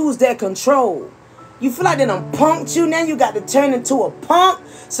like you lose that control. You feel like they done punked you. Now you got to turn into a punk.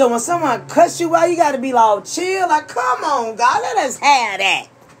 So when someone cuts you out, you got to be like, chill. Like, come on, God, let us have that.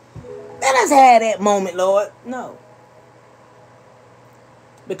 Let us have that moment, Lord. No.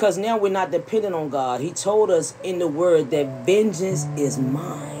 Because now we're not dependent on God. He told us in the word that vengeance is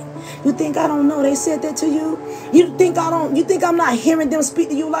mine. You think I don't know they said that to you? You think I'm not hearing them speak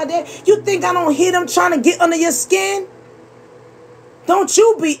to you like that? You think I don't hear them trying to get under your skin? Don't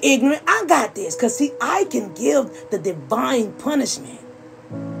you be ignorant. I got this. Because see, I can give the divine punishment.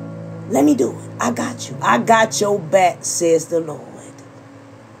 Let me do it. I got you. I got your back, says the Lord.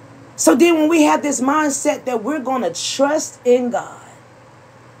 So then when we have this mindset that we're going to trust in God,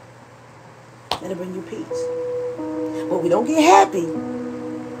 that'll bring you peace. But we don't get happy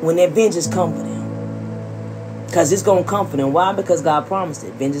when that vengeance comes for them. Because it's going to come for them. Why? Because God promised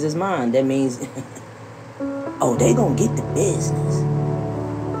it. Vengeance is mine. That means, they going to get the business.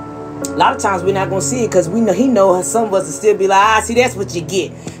 A lot of times we're not going to see it because He knows some of us will still be like, see, that's what you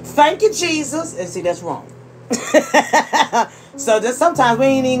get. Thank you, Jesus. And see, that's wrong. So just sometimes we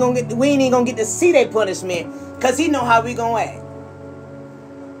ain't even gonna get to see that punishment because He know how we gonna act.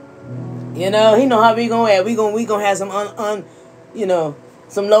 He know how we gonna act. We gonna have some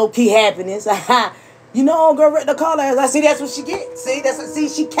some low key happiness. Girl, read the call her. I see that's what she get. See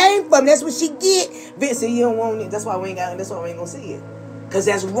she came from. That's what she get. Vince said you don't want it. That's why we ain't gonna see it. Cause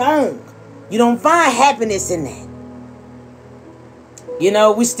that's wrong. You don't find happiness in that.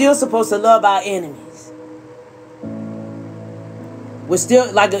 We still supposed to love our enemies. We're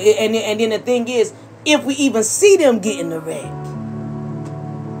still and then the thing is, if we even see them getting the wreck,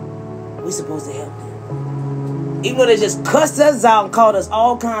 we're supposed to help them. Even though they just cussed us out and called us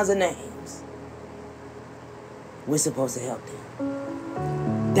all kinds of names, we're supposed to help them.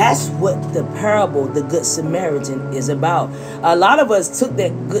 That's what the parable, the Good Samaritan, is about. A lot of us took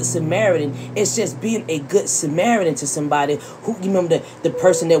that Good Samaritan. It's just being a good Samaritan to somebody who, you remember the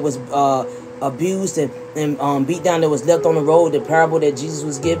person that was abused and beat down, that was left on the road, the parable that Jesus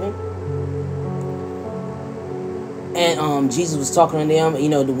was giving. And Jesus was talking to them.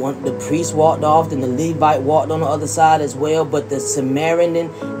 The priest walked off, and the Levite walked on the other side as well. But the Samaritan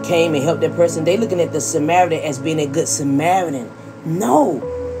came and helped that person. They looking at the Samaritan as being a good Samaritan. No.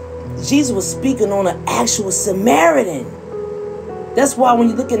 Jesus was speaking on an actual Samaritan. That's why when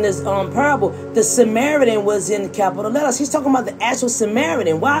you look in this parable, the Samaritan was in the capital letters. He's talking about the actual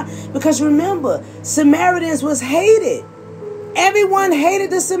Samaritan. Why? Because remember, Samaritans was hated. Everyone hated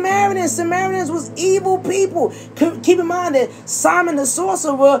the Samaritans. Samaritans was evil people. Keep in mind that Simon the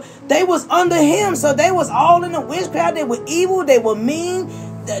sorcerer, they was under him. So they was all in the witchcraft. They were evil. They were mean.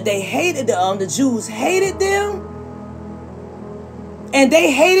 They hated the Jews hated them. And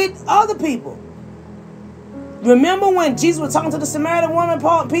they hated other people. Remember when Jesus was talking to the Samaritan woman,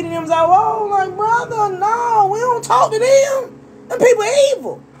 Peter and them was like, "Oh, my brother, no, we don't talk to them. Them people are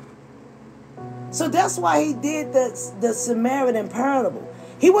evil." So that's why he did the Samaritan parable.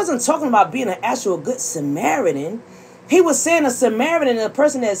 He wasn't talking about being an actual good Samaritan. He was saying a Samaritan, a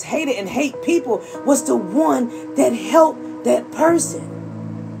person that's hated and hate people, was the one that helped that person.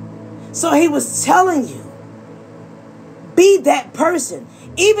 So he was telling you, be that person.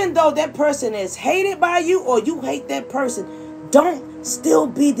 Even though that person is hated by you or you hate that person, don't still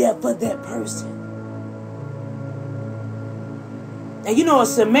be there for that person. And a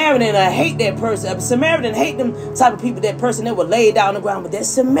Samaritan hate that person. A Samaritan hate them type of people, that person that would lay down on the ground. But that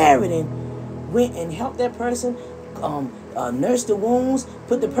Samaritan went and helped that person, nursed the wounds,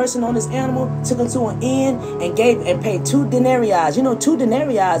 put the person on this animal, took him to an inn, and paid 2 denarii. You know, 2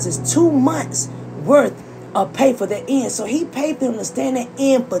 denarii is 2 months worth of pay for the inn. So he paid for him to stay in the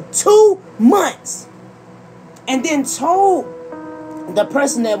inn for 2 months, and then told the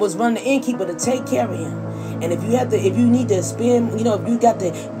person that was running the innkeeper to take care of him. And if you need to spend, you know, if you got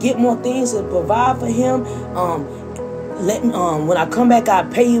to get more things to provide for him, when I come back, I'll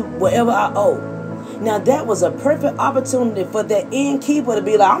pay you whatever I owe. Now that was a perfect opportunity for that innkeeper to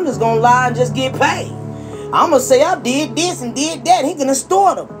be like, I'm just gonna lie and just get paid. I'm gonna say I did this and did that. He gonna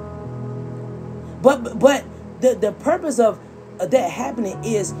store them. But the purpose of that happening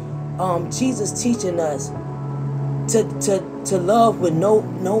is Jesus teaching us to love with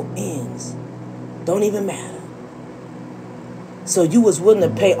no ends. Don't even matter. So you was willing to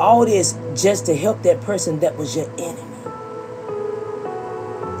pay all this just to help that person that was your enemy.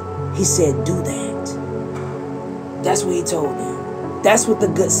 He said, do that. That's what he told them. That's what the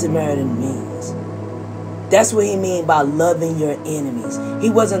Good Samaritan means. That's what he means by loving your enemies.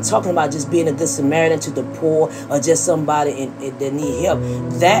 He wasn't talking about just being a good Samaritan to the poor or just somebody that need help.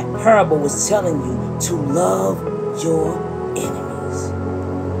 That parable was telling you to love your enemies.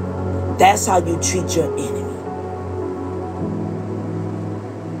 That's how you treat your enemy.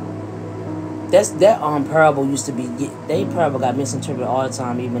 That parable used to be, that parable got misinterpreted all the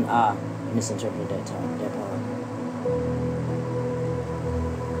time. Even I misinterpreted that parable.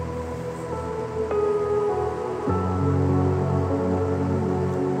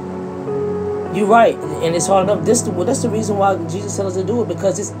 You're right, and it's hard enough. That's the reason why Jesus tells us to do it,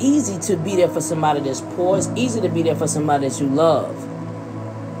 because it's easy to be there for somebody that's poor. It's easy to be there for somebody that you love.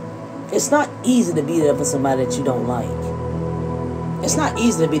 It's not easy to be there for somebody that you don't like. It's not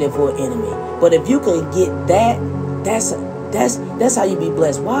easy to be there for an enemy. But if you can get that, that's how you be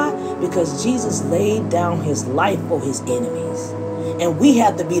blessed. Why? Because Jesus laid down his life for his enemies. And we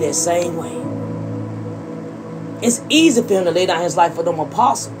have to be that same way. It's easy for him to lay down his life for them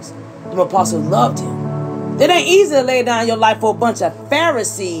apostles. Them apostles loved him. It ain't easy to lay down your life for a bunch of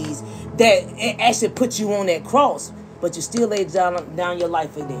Pharisees that actually put you on that cross. But you still lay down your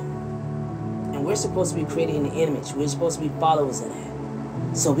life for them. And we're supposed to be created in the image. We're supposed to be followers of that.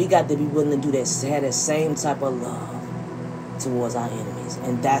 So we got to be willing to do that, have that same type of love towards our enemies.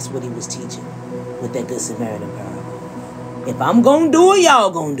 And that's what he was teaching with that Good Samaritan parable. If I'm going to do it,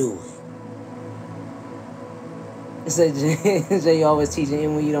 y'all going to do it. So you always teaching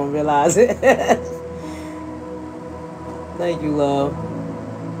even when you don't realize it. Thank you, love.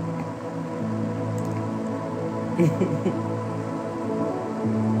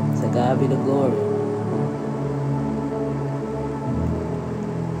 To God be the glory.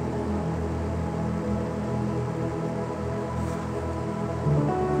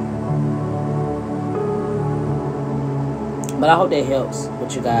 But I hope that helps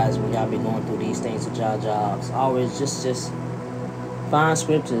with you guys when y'all be going through these things with y'all jobs. Always just find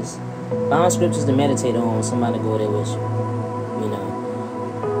scriptures. Find scriptures to meditate on when somebody go there with you. You know.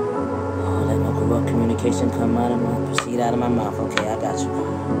 Oh, let no corrupt communication proceed out of my mouth. Okay, I got you.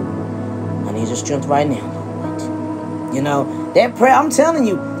 I need your strength right now, Lord. You know, that prayer, I'm telling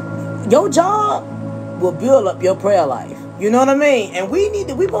you, your job will build up your prayer life. You know what I mean? And we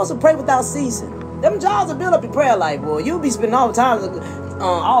supposed to pray without ceasing. Them jobs will build up your prayer life, boy. You'll be spending all kinds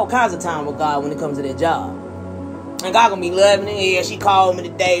of time with God when it comes to that job. And God gonna be loving it. Yeah, she called me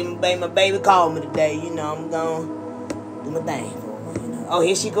today. My baby called me today. You know, I'm gonna do my thing for her, you know. Oh,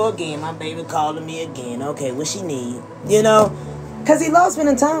 here she go again. My baby calling me again. Okay, what she need? You know? Because he loves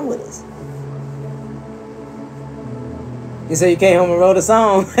spending time with us. You said you came home and wrote a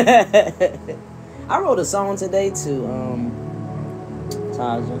song. I wrote a song today too,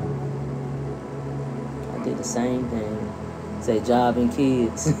 Taja. Did the same thing. Say job and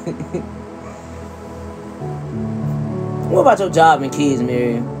kids. What about your job and kids,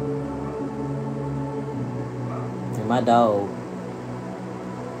 Miriam? And my dog.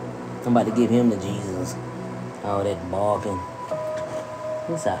 I'm about to give him to Jesus. All that barking.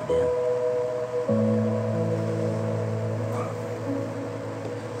 What's out there?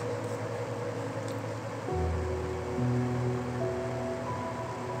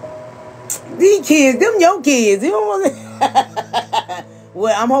 These kids, them your kids. You don't want to...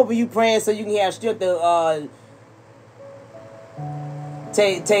 Well, I'm hoping you praying so you can have strength to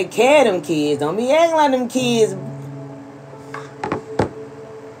take care of them kids. Don't be acting like them kids.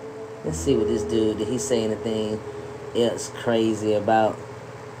 Let's see what this dude, did he say anything else crazy about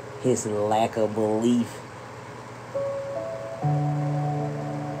his lack of belief?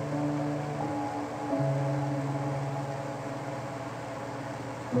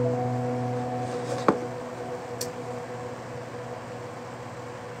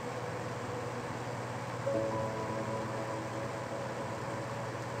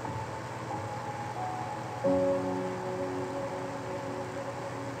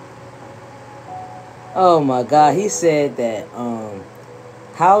 Oh my God, he said that.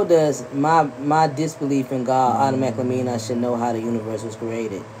 How does my disbelief in God automatically mean I should know how the universe was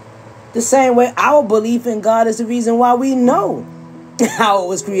created? The same way our belief in God is the reason why we know how it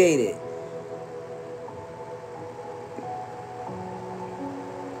was created.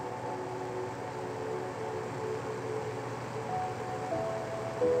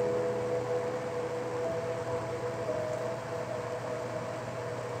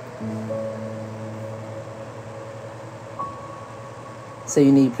 So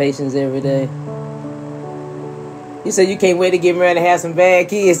you need patience every day. You said you can't wait to get married and have some bad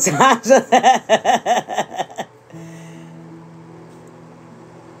kids. You don't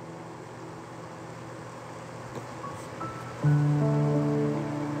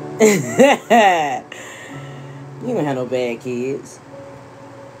have no bad kids.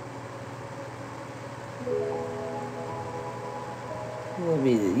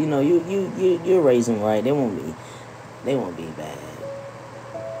 You know, you're raising right. They won't be bad.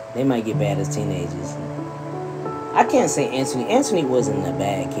 They might get bad as teenagers. I can't say Anthony. Anthony wasn't a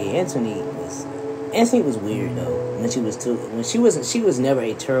bad kid. Anthony was weird though. When she was 2, she was never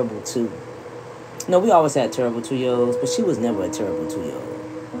a terrible 2. No, we always had terrible 2-year-olds, but she was never a terrible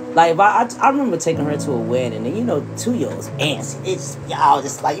 2-year-old. Like if I remember taking her to a wedding, and 2-year-olds antsy. It's y'all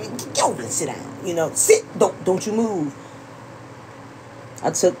just like, get over and sit down. Sit. Don't you move.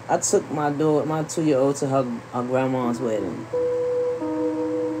 I took my 2-year-old to her grandma's wedding.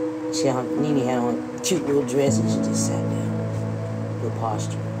 Nene had on a cute little dress, and she just sat there with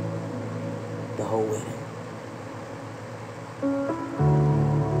posture the whole wedding.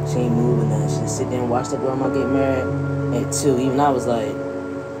 She ain't moving nothing. She just sit there and watch the grandma get married at 2. Even I was like,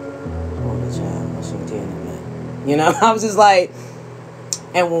 oh, the child, she ain't telling me nothing. I was just like,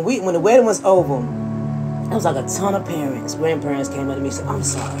 and when the wedding was over, there was like a ton of grandparents came up to me and said, I'm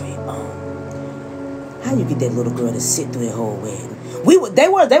sorry, how you get that little girl to sit through the whole wedding? They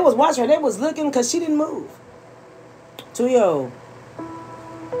was watching her. They was looking because she didn't move. 2-year-old.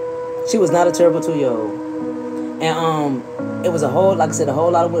 She was not a terrible 2-year-old. And it was a whole lot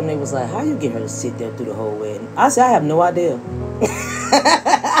of women. They was like, how you get her to sit there through the whole wedding? I said, I have no idea.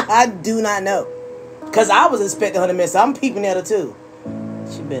 I do not know. Because I was expecting her to miss. I'm peeping at her too.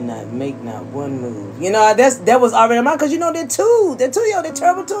 She better not make not one move. That was already in mind. Because they're 2. They're 2-year-old. They're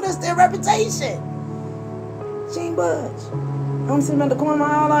terrible 2. That's their reputation. She ain't budge. I'm sitting at the corner of my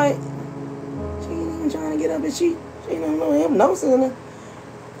eye like, she ain't even trying to get up, and she don't know him, no sooner.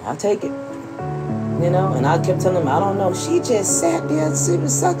 I'll take it. And I kept telling him, I don't know. She just sat there. She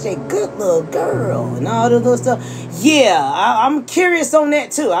was such a good little girl and all this little stuff. Yeah, I'm curious on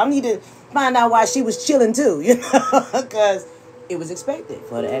that too. I need to find out why she was chilling too, because it was expected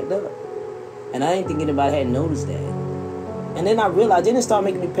for her to act up. And I didn't think anybody had noticed that. And then I realized, then it started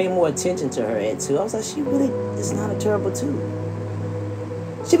making me pay more attention to her at 2. I was like, she really is not a terrible 2.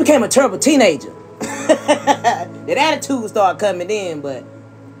 She became a terrible teenager. That attitude started coming in, but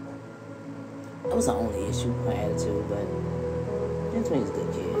that was the only issue, her attitude. But Anthony was a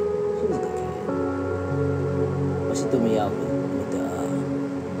good kid. She was a good kid. But she threw me out with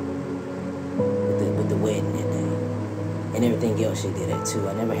the wedding that day. And everything else she did at 2.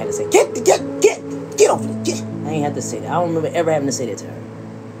 I never had to say, get over it, get. I ain't have to say that. I don't remember ever having to say that to her.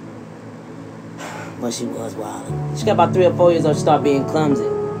 But she was wild. She got about 3 or 4 years old. She started being clumsy.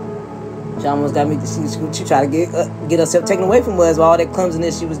 She almost got me. She tried to get herself taken away from us with all that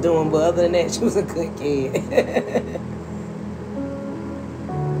clumsiness she was doing. But other than that, she was a good kid.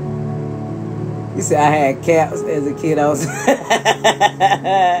 You said I had caps as a kid. I was.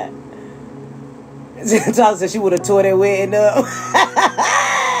 Charles said she would have tore that wedding up.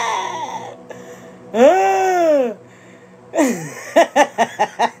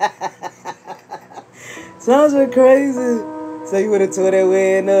 Sounds like crazy. So you would have tore that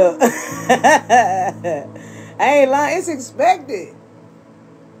wedding up. I ain't lying. It's expected.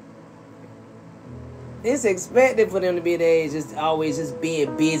 It's expected for them to be at age just always just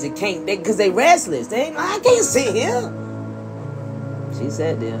being busy. Because they restless. I can't sit here. She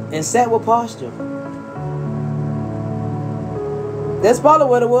sat there and sat with posture. That's probably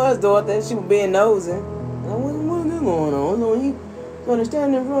what it was, Dorothy. She was being nosy. What is going on? So they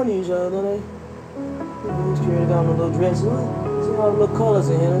stand in front of each other. This kid got on a little dress. There's a lot of little colors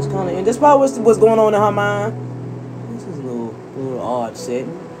in here. It's kind of. That's probably what's going on in her mind. This is a little odd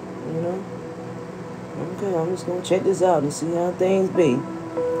setting, Okay, I'm just gonna check this out and see how things be.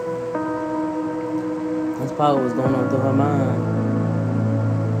 That's probably what's going on through her mind.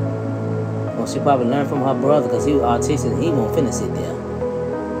 Well, she probably learned from her brother because he was autistic and he won't finna sit there.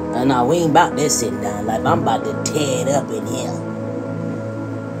 Nah, we ain't about that sitting down. Like, I'm about to tear it up in here.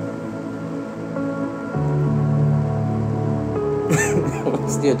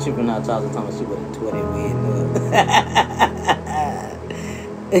 Still tripping out Charles Thomas. She would have tore that wig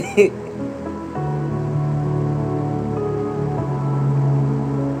up.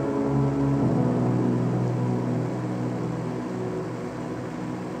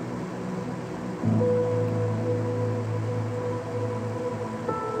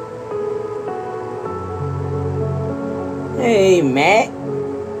 Hey, Matt.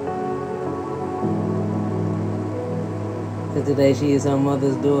 So today she is her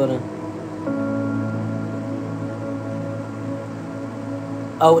mother's daughter.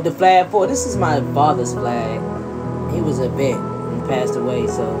 Oh, with the flag for this is my father's flag. He was a vet and passed away.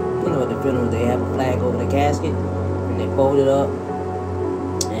 So you know at the funeral they have a flag over the casket and they fold it up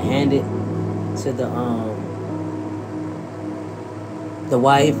and hand it to the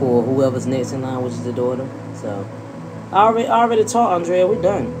wife or whoever's next in line, which is the daughter. So I already taught Andrea. We're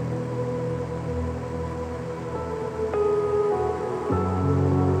done.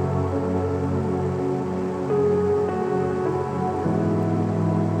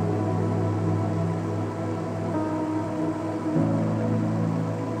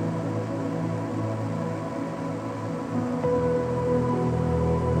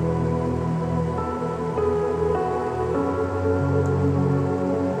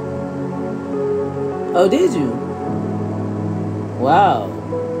 Oh, did you? Wow.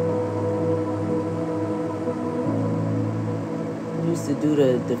 You used to do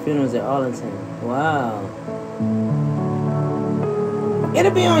the funerals at Arlington. Wow.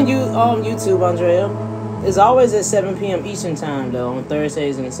 It'll be on YouTube, Andrea. It's always at 7 p.m. Eastern time, though, on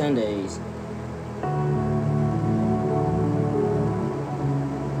Thursdays and Sundays.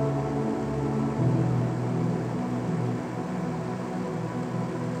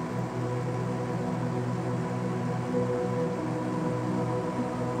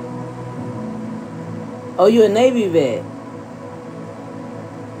 Oh, you a Navy vet?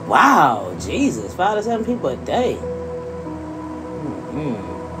 Wow, Jesus, 5 to 7 people a day.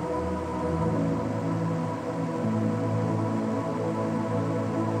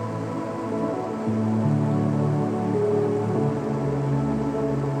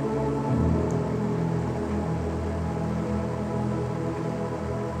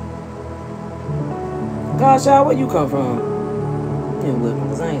 Gosh, where you come from? You with me,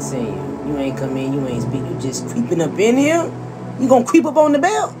 cause I ain't seen you. You ain't come in, you ain't speak. You just creeping up in here. You gonna creep up on the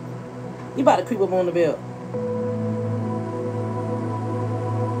belt? You about to creep up on the belt.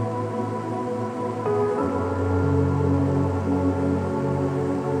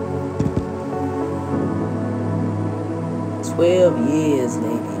 "12 years,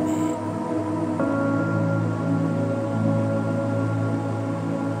 Navy man."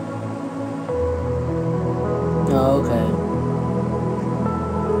 Oh, okay.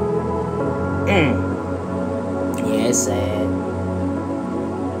 Yeah, it's sad.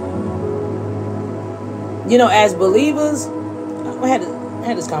 You know, as believers, I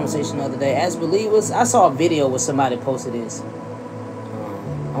had this conversation the other day. As believers, I saw a video where somebody posted this. I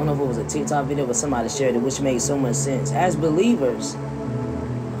don't know if it was a TikTok video, but somebody shared it, which made so much sense. As believers,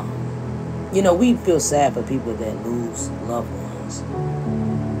 you know, we feel sad for people that lose loved ones.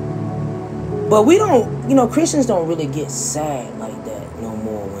 But we don't, you know, Christians don't really get sad like that no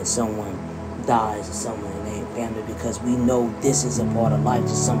more when someone dies or someone in their family, because we know this is a part of life.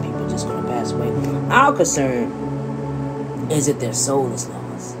 Just some people just gonna pass away. Our concern is that their soul is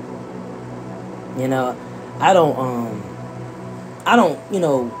lost. You know, I don't, you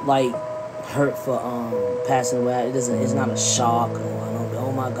know, like hurt for passing away. It's not a shock, or I don't,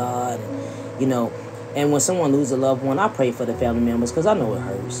 oh my God, you know. And when someone loses a loved one, I pray for the family members, because I know it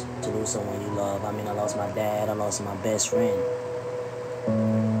hurts to lose someone you love. I mean, I lost my dad, I lost my best friend.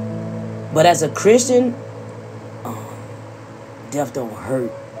 But as a Christian, death don't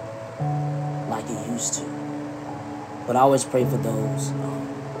hurt like it used to. But I always pray for those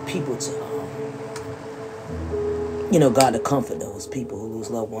people to, you know, God to comfort those people who lose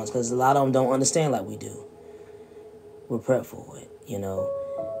loved ones, because a lot of them don't understand like we do. We're prayed for it, you know.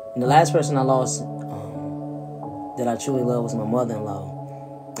 And the last person I lost that I truly love was my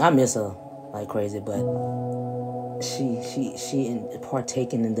mother-in-law. I miss her like crazy, but she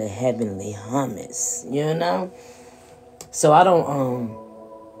partaking in the heavenly hummus, you know. So I don't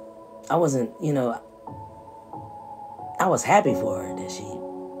I wasn't, you know, I was happy for her that she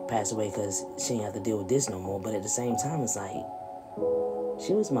passed away, because she didn't have to deal with this no more. But at the same time, it's like,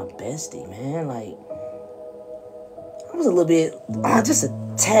 she was my bestie, man. Like, I was a little bit, just a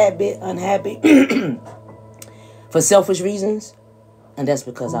tad bit unhappy for selfish reasons. And that's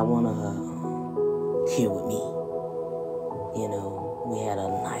because I want her here with me. You know, we had a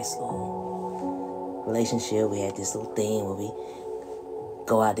nice little relationship. We had this little thing where we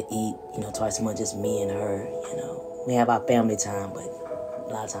go out to eat, twice a month, just me and her, We have our family time, but a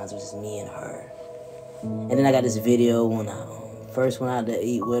lot of times it was just me and her. And then I got this video when I first went out to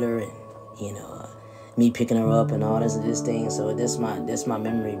eat with her, and, me picking her up and all this thing. So this my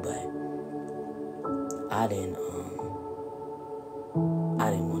memory, but I didn't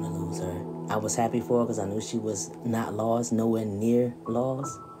want to lose her. I was happy for her because I knew she was not lost, nowhere near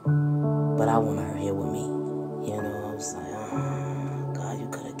lost. But I wanted her here with me. I was like, oh, God, you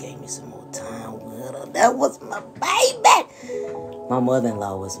could have gave me some more time with her. That was my baby. My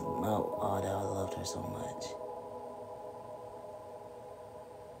mother-in-law was, I loved her so much.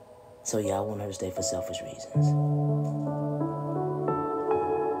 So yeah, I want her to stay for selfish reasons.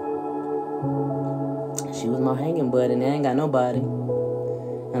 She was my hanging buddy, and I ain't got nobody.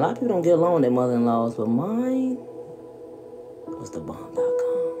 And a lot of people don't get along with their mother-in-laws, but mine was the bomb.com.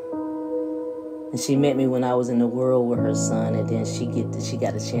 And she met me when I was in the world with her son, and then she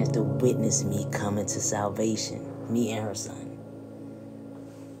got a chance to witness me coming to salvation, me and her son.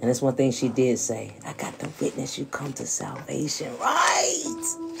 And that's one thing she did say. I got to witness you come to salvation. Right.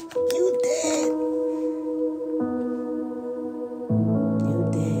 You did. You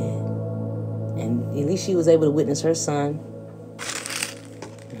did. And at least she was able to witness her son.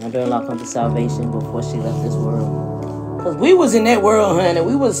 And her daughter come to salvation before she left this world. Because we was in that world, honey.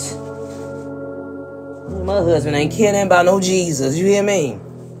 My husband ain't caring about no Jesus. You hear me?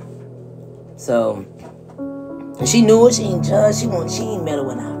 So... And she knew it. She ain't judged. She ain't met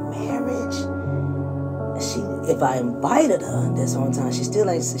her in our marriage. If I invited her this one time, she still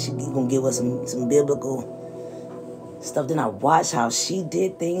ain't. She gonna give us some biblical stuff. Then I watched how she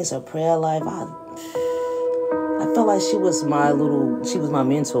did things. Her prayer life. I felt like she was my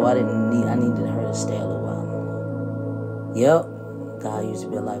mentor. I needed her to stay a little while. Yep. God used to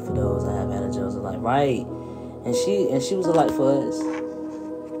be a light for those that have had a Joseph life, right? And she was a light for us.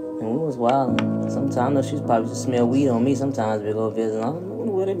 And we was wild. Sometimes I know she was probably just smell weed on me. Sometimes we go visit. I don't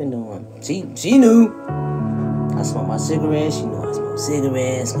know what they been doing. She knew. I smoked my cigarettes. She knew I smoked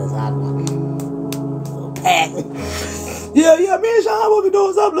cigarettes because I little pack. Yeah, me and Sean will be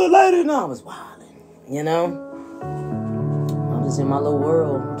doing something a little later. And I was wilding, I was just in my little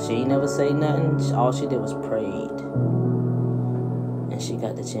world. She ain't never say nothing. All she did was prayed. And she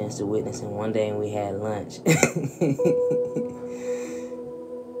got the chance to witness. And one day we had lunch.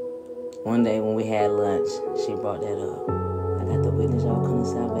 One day when we had lunch, she brought that up. I got to witness y'all come to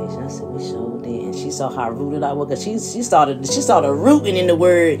salvation. I said, we sure did. And she saw how rooted I was. Because she started rooting in the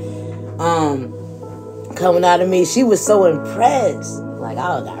word coming out of me. She was so impressed. Like,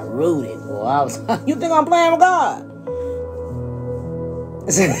 I got rooted, boy. I was like, you think I'm playing with God?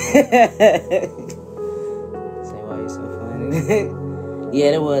 Say, why you so funny?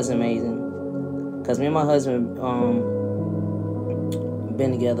 Yeah, it was amazing. Because me and my husband...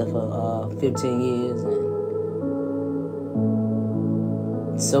 been together for 15 years, and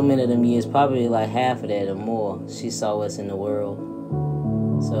so many of them years, probably like half of that or more, she saw us in the world.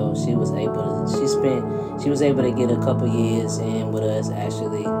 So she was able to get a couple years in with us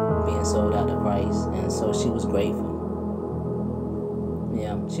actually being sold out to Christ, and so she was grateful.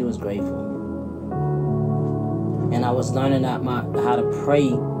 Yeah, she was grateful. And I was learning how to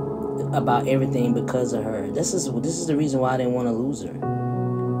pray about everything because of her. This is the reason why I didn't want to lose her.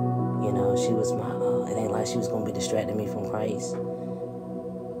 She was my, it ain't like she was going to be distracting me from Christ.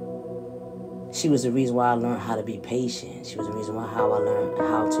 She was the reason why I learned how to be patient. She was the reason how I learned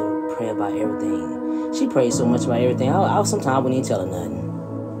how to pray about everything. She prayed so much about everything. I sometimes I wouldn't even tell her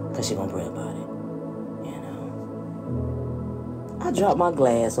nothing. Because she going to pray about it. I dropped my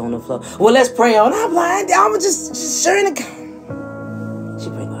glass on the floor. Well, let's pray on. I'm blind. I'm just sharing the... She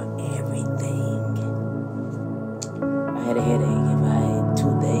prayed about everything. I had a headache. If I had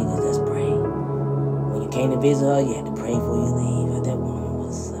toothache, let's pray. When you came to visit her, you had to pray before you leave. That woman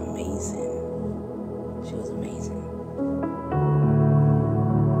was amazing. She was amazing.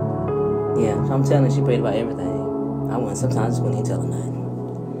 Yeah, so I'm telling her, she prayed about everything. Sometimes I just wouldn't even tell her nothing.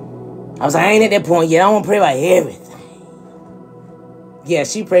 I was like, I ain't at that point yet. I want to pray about everything. Yeah,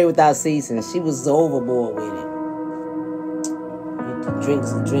 she prayed without ceasing. She was overboard with it. Drink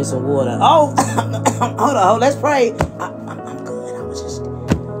some water. Oh, hold on, let's pray. I'm good. I was just...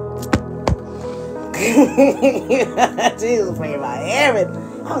 Jesus was praying about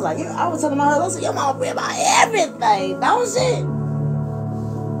everything. I was like, I was telling my husband, I said, your mama pray about everything, don't she?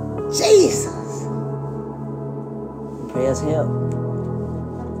 Jesus. Prayers help.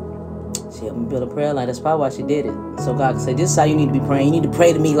 She helped me build a prayer line. That's probably why she did it. So God can say, this is how you need to be praying. You need to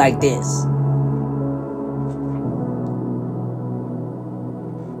pray to me like this.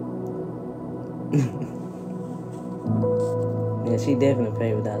 Yeah, She definitely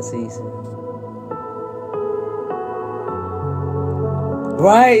prayed without ceasing.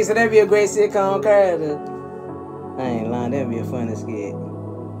 Right, so that'd be a great sitcom character. I ain't lying, that'd be a funny skit.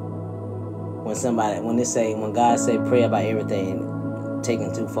 When God say pray about everything,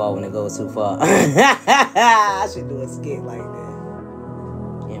 taking too far when it goes too far. I should do a skit like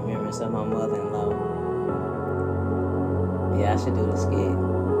that. In remembrance of my mother-in-law. Yeah, I should do the skit.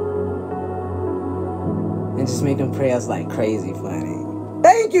 And just make them prayers like crazy funny.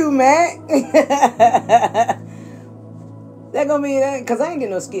 Thank you, Matt. That gonna be that, cause I ain't did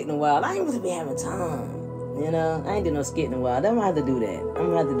no skit in a while. I ain't really be having time. You know, I ain't did no skit in a while. I'm gonna have to do that. I'm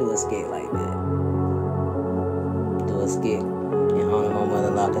gonna have to do a skit like that. Do a skit in honor of my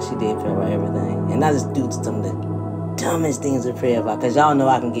mother-in-law, cause she did pray about everything. And I just do some of the dumbest things to pray about, cause y'all know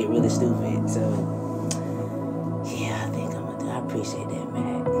I can get really stupid. So yeah, I think I'm gonna do. I appreciate that,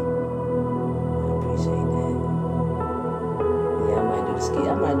 Matt. I appreciate that. Yeah, I might do the skit.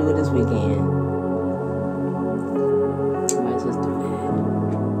 I might do it this weekend.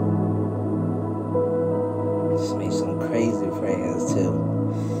 Crazy prayers too.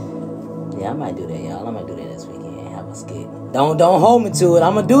 Yeah, I might do that, y'all. I might do that this weekend. Have a skit. Don't hold me to it.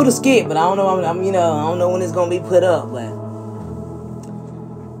 I'm gonna do the skit, but I don't know. I don't know when it's gonna be put up, but I'm gonna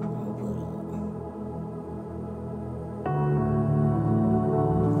put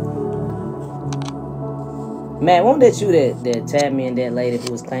it up. Man, wasn't that you that tagged me and that lady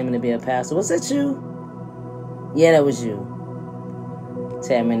who was claiming to be a pastor? Was that you? Yeah, that was you.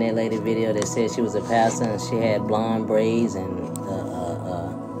 Tagged me in that lady video that said she was a pastor and she had blonde braids and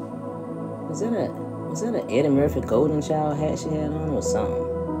was that an Eddie Murphy Golden Child hat she had on or something?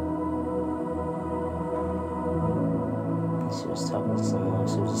 And she was talking to someone.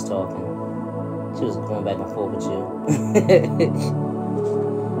 She was just talking. She was going back and forth with you.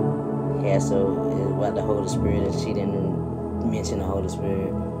 Yeah, so about the Holy Spirit, and she didn't mention the Holy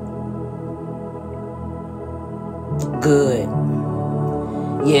Spirit. Good.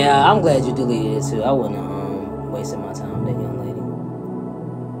 Yeah, I'm glad you deleted it too. I wouldn't have wasted my time with that young lady.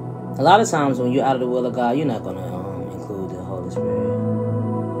 A lot of times when you're out of the will of God, you're not going to include the Holy Spirit.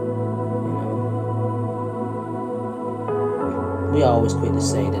 You know? We always quick to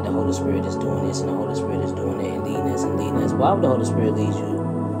say that the Holy Spirit is doing this and the Holy Spirit is doing that and leading us and leading us. Why would the Holy Spirit lead you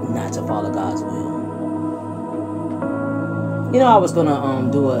not to follow God's will? You know, I was going to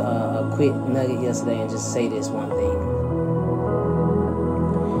do a quick nugget yesterday and just say this one thing.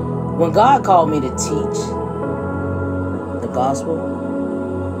 When God called me to teach the gospel,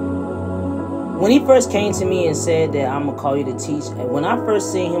 when he first came to me and said that I'm going to call you to teach, and when I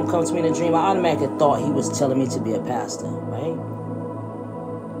first seen him come to me in a dream, I automatically thought he was telling me to be a pastor, right?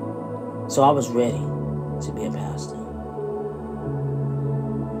 So I was ready to be a pastor.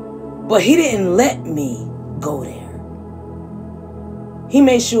 But he didn't let me go there. He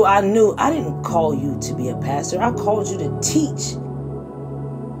made sure I knew I didn't call you to be a pastor. I called you to teach.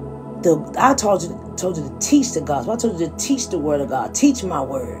 I told you to teach the gospel. I told you to teach the word of God. Teach my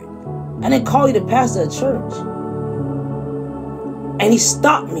word. I didn't call you to pastor a church. And he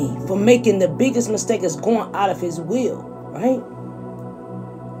stopped me from making the biggest mistake is going out of his will, right?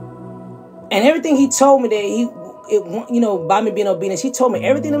 And everything he told me that by me being obedient, he told me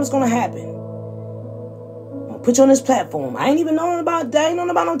everything that was going to happen. I'm going to put you on this platform. I ain't even knowing about that. I ain't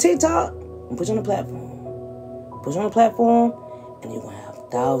knowing about no TikTok. I'm going to put you on the platform. Put you on the platform, and you're going to have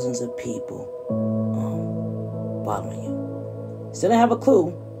thousands of people following you. Still don't have a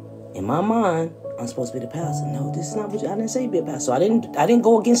clue. In my mind, I'm supposed to be the pastor. No, this is not what I didn't say be a pastor. So I didn't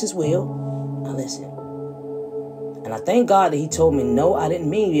go against his will. I listened. And I thank God that he told me, no, I didn't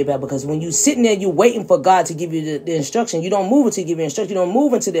mean to be a pastor. Because when you're sitting there, you're waiting for God to give you the instruction. You don't move until he give you instruction. You don't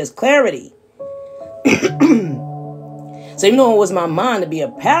move until there's clarity. So even though it was my mind to be a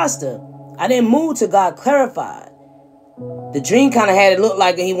pastor, I didn't move till God clarified. The dream kind of had it look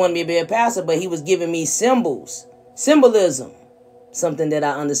like he wanted me to be a pastor, but he was giving me symbolism, something that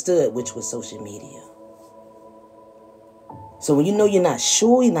I understood, which was social media. So when you know you're not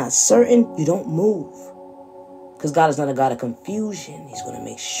sure, you're not certain, you don't move. Because God is not a God of confusion. He's going to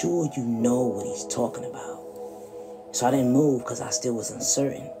make sure you know what he's talking about. So I didn't move because I still was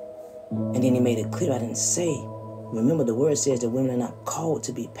uncertain. And then he made it clear I didn't say. Remember, the word says that women are not called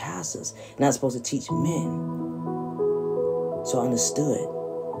to be pastors, not supposed to teach men. So I understood.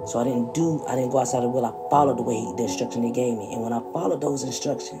 So I didn't go outside the will. I followed the instruction he gave me. And when I followed those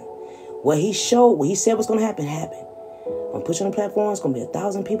instructions, what he said was going to happen, happened. I'm going to put you on the platform. It's going to be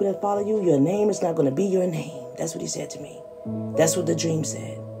 1,000 people that follow you. Your name is not going to be your name. That's what he said to me. That's what the dream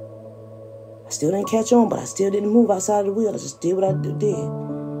said. I still didn't catch on, but I still didn't move outside of the will. I just did what I did.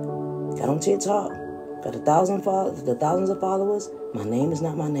 Got on TikTok. Got the thousands of followers. My name is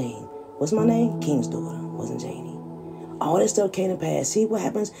not my name. What's my name? King's daughter. Wasn't Janie. All that stuff came to pass. See what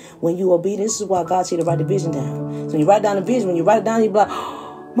happens when you obedient. This is why God said to write the vision down. So when you write down the vision, when you write it down, you be like,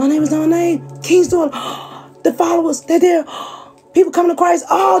 oh, my name is not my name. King's daughter. The followers, they're there. People coming to Christ.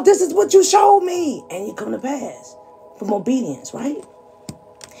 Oh, this is what you showed me. And you come to pass from obedience, right?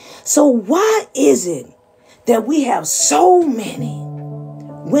 So why is it that we have so many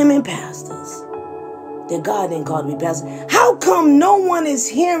women pastors that God didn't call to be pastors? How come no one is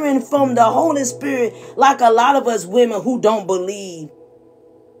hearing from the Holy Spirit like a lot of us women who don't believe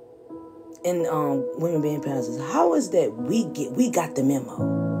in women being pastors? How is that we got the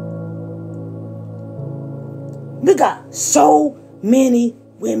memo? We got so many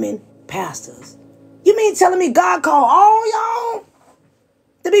women pastors. You mean telling me God called all y'all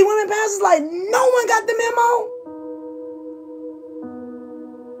to be women pastors? Like no one got the memo?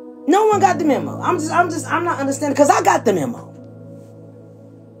 No one got the memo. I'm not understanding, because I got the memo.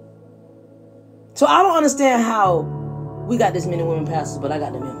 So I don't understand how we got this many women pastors, but I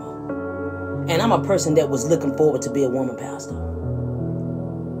got the memo. And I'm a person that was looking forward to be a woman pastor.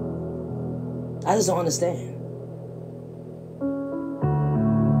 I just don't understand.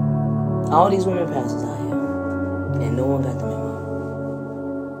 All these women pastors out here, and no one got the memo.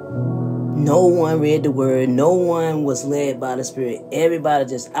 No one read the word. No one was led by the Spirit. Everybody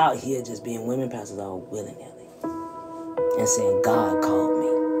just out here just being women pastors all willy-nilly and saying, God called me.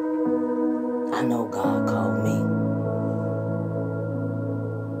 I know God called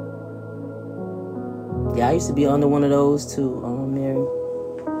me. Yeah, I used to be under one of those too, Mary.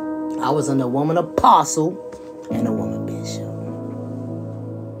 I was under a woman apostle and a woman bishop.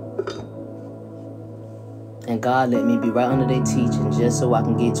 And God let me be right under their teaching just so I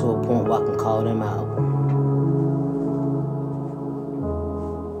can get to a point where I can call them out.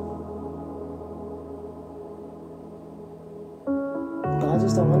 But I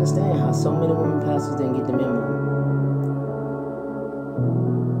just don't understand how so many women pastors didn't get the memo.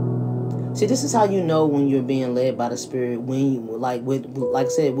 See, this is how you know when you're being led by the Spirit. When you, like I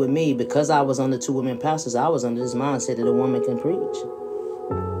said, with me, because I was under two women pastors, I was under this mindset that a woman can preach.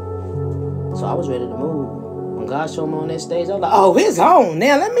 So I was ready to move. When God showed me on that stage, I was like, oh, it's on.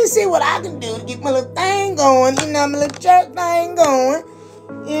 Now let me see what I can do to get my little thing going. You know, my little church thing going.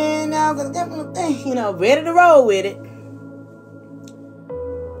 And I'm going to get my little thing, ready to roll with it.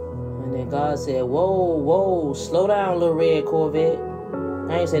 And then God said, whoa, slow down, little red Corvette.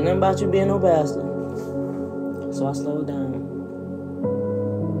 I ain't say nothing about you being no pastor. So I slowed down.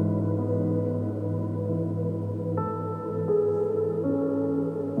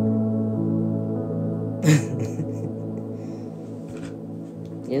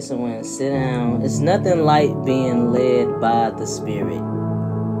 Yes, someone sit down. It's nothing like being led by the Spirit.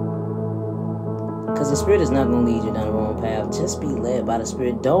 Because the Spirit is not going to lead you down the wrong path. Just be led by the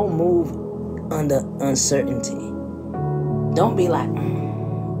Spirit. Don't move under uncertainty. Don't be like,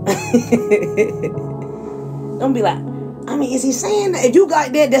 Don't be like, is he saying that? If you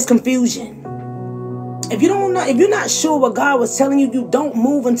got that, that's confusion. If you don't know, if you're not sure what God was telling you, you don't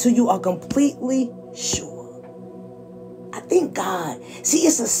move until you are completely sure. I think God, see,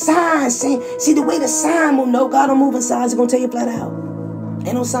 it's a sign saying, see, the way the sign will know God don't move in signs, he's going to tell you flat out.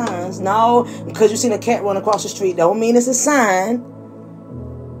 Ain't no signs. No, because you seen a cat run across the street, don't mean it's a sign.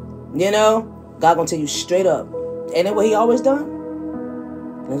 God going to tell you straight up. Ain't that what he always done?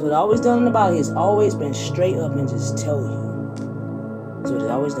 That's what he always done in the Bible. He's always been straight up and just tell you. That's what he's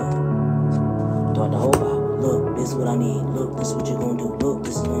always done. Throughout the whole Bible. Look, this is what I need. Look, this is what you're going to do. Look,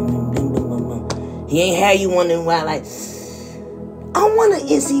 this is he ain't had you wondering why, like, I wonder,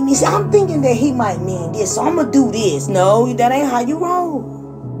 is he me? See, I'm thinking that he might mean this, so I'm going to do this. No, that ain't how you roll.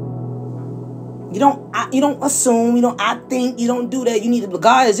 You don't assume, I think, you don't do that. You need to,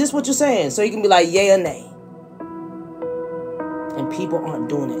 God, is this what you're saying? So you can be like, yay or nay. And people aren't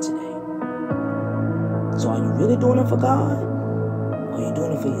doing it today. So are you really doing it for God? Or are you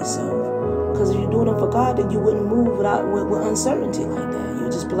doing it for yourself? Because if you're doing it for God, then you wouldn't move with uncertainty like that. You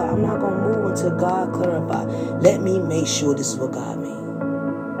would just be like, I'm not going to move until God clarifies. Let me make sure this is what God means.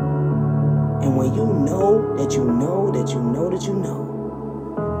 And when you know that you know that you know that you know,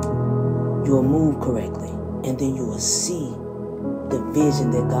 you will move correctly. And then you will see the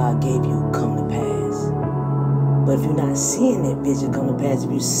vision that God gave you come to pass. But if you're not seeing that vision come to pass, if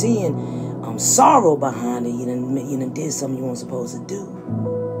you're seeing sorrow behind it, you done did something you weren't supposed to do.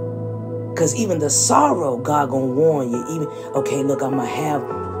 Because even the sorrow, God gonna warn you. Even, okay, look, I'm gonna have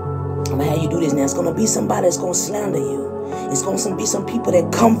you do this now. It's gonna be somebody that's gonna slander you. It's gonna be some people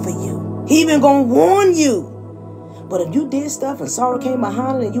that come for you. He even gonna warn you. But if you did stuff and sorrow came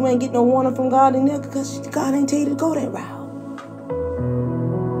behind it and you ain't get no warning from God in there, because God ain't tell you to go that route.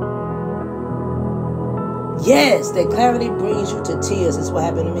 Yes, that clarity brings you to tears. That's what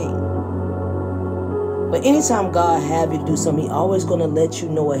happened to me. But anytime God have you to do something, He always going to let you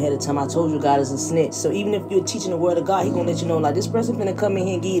know ahead of time. I told you God is a snitch. So even if you're teaching the word of God, He going to let you know, like, this person finna come in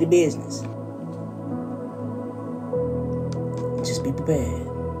here and give you the business. Just be prepared.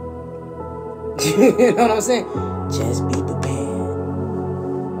 You know what I'm saying? Just be prepared.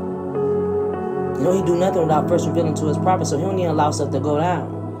 You know, He do nothing without first revealing to His prophet, so He don't even allow stuff to go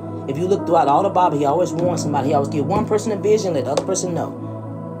down. If you look throughout all the Bible, He always warns somebody. He always give one person a vision, let the other person know.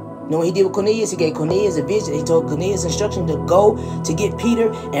 You know what He did with Cornelius? He gave Cornelius a vision. He told Cornelius instruction to go to get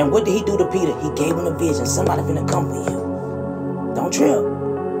Peter. And what did He do to Peter? He gave him a vision. Somebody finna come for you. Don't trip.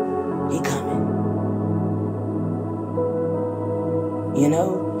 He coming. You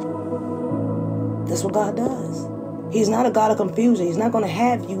know? That's what God does. He's not a God of confusion. He's not going to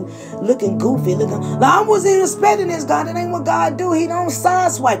have you looking goofy. Like, I wasn't even expecting this, God. That ain't what God do. He don't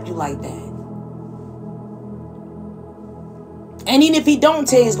sideswipe you like that. And even if He don't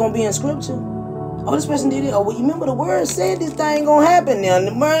tell you, it's going to be in scripture. Oh, this person did it. Oh, well, you remember the word said this thing ain't going to happen now. And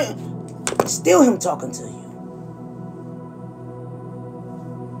the word, still Him talking to you.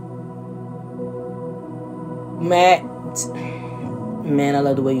 Man, I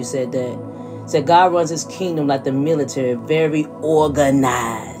love the way you said that. Said God runs His kingdom like the military, very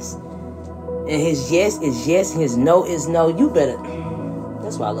organized. And His yes is yes, His no is no. You better.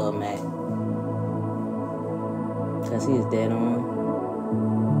 That's why I love Matt. Because he is dead on.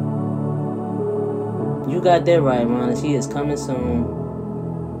 You got that right, Ron. He is coming soon.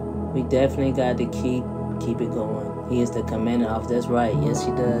 We definitely got to keep it going. He is the commanding officer. That's right. Yes,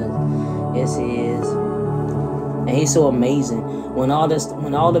 He does. Yes, He is. And He's so amazing. When all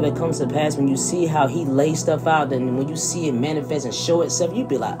of it comes to pass, when you see how He lays stuff out, and when you see it manifest and show itself, you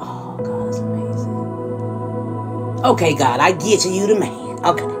be like, oh, God, that's amazing. Okay, God, I get you the man.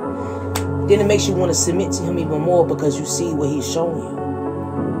 Okay. Then it makes you want to submit to Him even more because you see what He's showing you.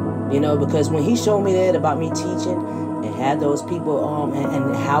 You know, because when He showed me that about me teaching and had those people,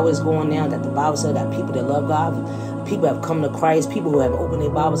 and how it's going now, that the Bible said that people that love God, people have come to Christ, people who have opened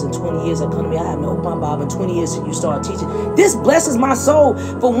their Bibles in 20 years have come to me. I haven't opened my Bible in 20 years since you started teaching. This blesses my soul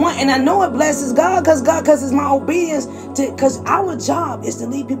for one, and I know it blesses God because it's my obedience because our job is to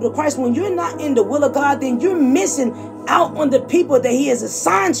lead people to Christ. When you're not in the will of God, then you're missing out on the people that He has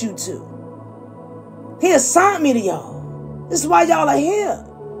assigned you to. He assigned me to y'all. This is why y'all are here.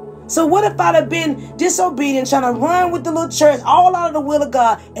 So what if I'd have been disobedient, trying to run with the little church, all out of the will of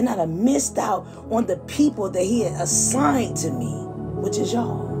God, and I'd have missed out on the people that He had assigned to me, which is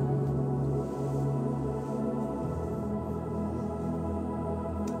y'all.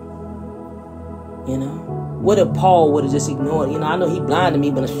 You know? What if Paul would have just ignored? You know, I know he blinded me,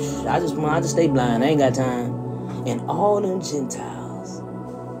 but I just stay blind. I ain't got time. And all them Gentiles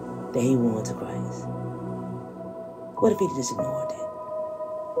that he won to Christ. What if he just ignored that?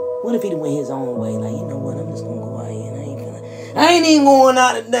 What if he went his own way? Like, you know what? I'm just going to go out here and I ain't even going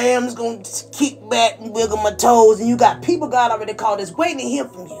out today. I'm just going to kick back and wiggle my toes. And you got people God already called that's waiting to hear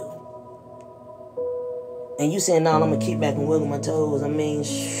from you. And you saying, no, I'm going to kick back and wiggle my toes. I mean,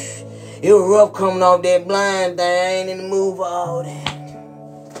 it was rough coming off that blind thing. I ain't in the mood for all that.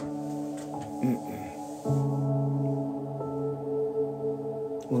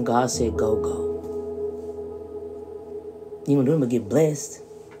 When God said, go, go. You know, them will get blessed.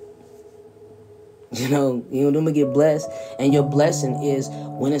 You know, them will get blessed. And your blessing is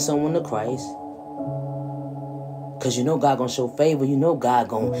winning someone to Christ. Because you know God going to show favor. You know God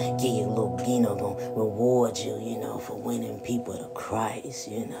going to give you a little, going to reward you, for winning people to Christ,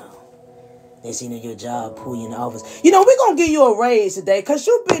 They see your job, pull you in the office. We're going to give you a raise today because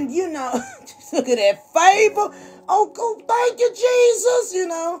you've been, look at that favor. Oh, thank you, Jesus,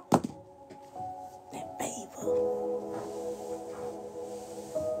 That favor.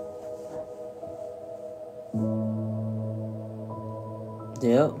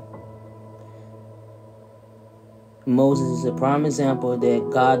 Yep. Moses is a prime example that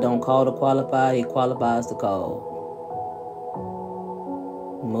God don't call the qualified, He qualifies the called.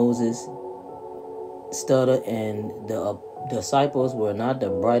 Moses stuttered, and the disciples were not the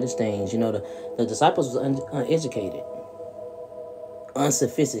brightest things. The disciples was uneducated,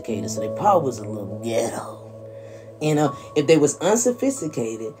 unsophisticated, so they probably was a little ghetto. If they was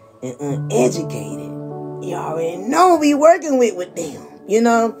unsophisticated and uneducated, you already know we working with them.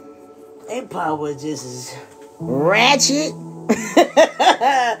 They probably was just as ratchet.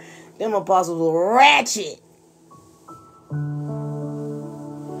 Them apostles were ratchet.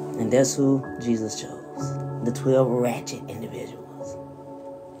 And that's who Jesus chose. the 12 ratchet individuals.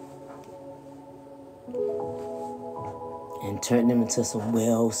 And turn them into some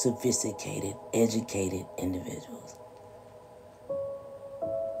well-sophisticated, educated individuals.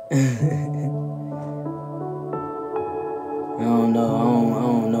 I don't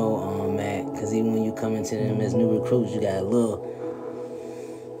know, Matt, because even when you come into them as new recruits, you got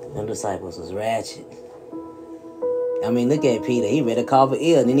them disciples was ratchet. I mean, look at Peter. He read a call for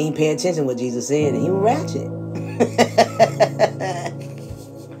ill, and he didn't pay attention to what Jesus said, and he was ratchet.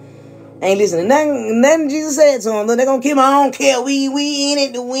 Ain't listening to nothing Jesus said to him. Look, they're going to kill him. I don't care. We in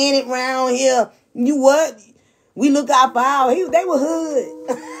it to win it round here. You what? We look out for our. They were hood.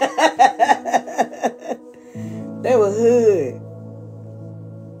 They were hood.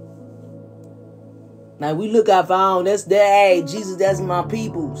 Now, we look out for our own. That's their, hey, Jesus, that's my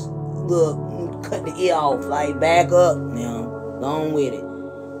peoples. Look, cut the ear off. Like, back up. Now, go on with it.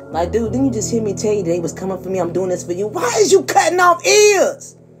 Like, dude, didn't you just hear me tell you they was coming for me? I'm doing this for you. Why is you cutting off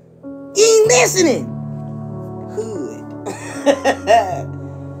ears? You ain't listening. Hood.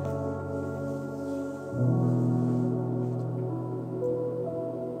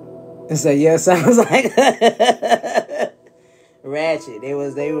 And so yeah, sounds like ratchet. They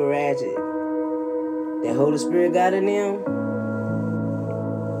were ratchet. That Holy Spirit got in them.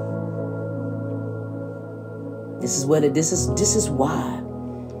 This is why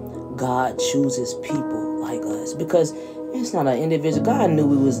God chooses people like us, because it's not an individual. God knew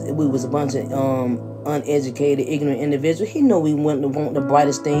we was a bunch of uneducated, ignorant individuals. He knew we wouldn't want the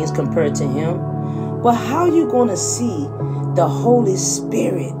brightest things compared to Him. But how you gonna see the Holy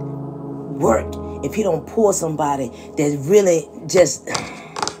Spirit work if He don't pull somebody that really just,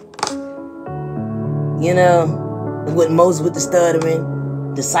 with Moses with the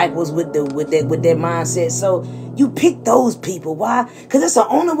stuttering, disciples with that mindset? So you pick those people. Why? Because it's the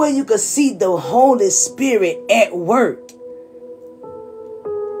only way you can see the Holy Spirit at work.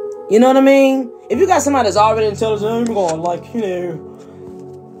 You know what I mean? If you got somebody that's already intelligent, I'm going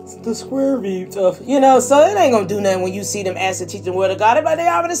the square root of, so it ain't gonna do nothing when you see them ask to teach the word of God, but they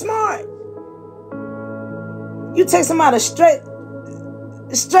already smart. You take somebody straight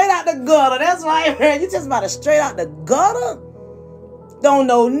out the gutter. That's right, man. You take somebody straight out the gutter. Don't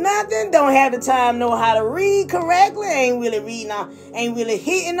know nothing. Don't have the time know how to read correctly. Ain't really reading, ain't really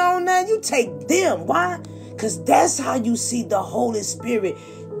hitting on nothing. You take them. Why? Because that's how you see the Holy Spirit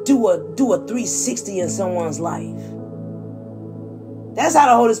do a 360 in someone's life. That's how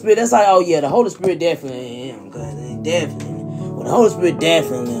the Holy Spirit, that's like, oh yeah, the Holy Spirit definitely, definitely. Well, the Holy Spirit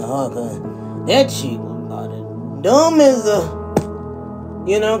definitely, that chick was about the dumb as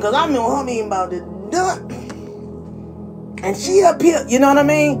because I know her being about the dumb. And she up here, you know what I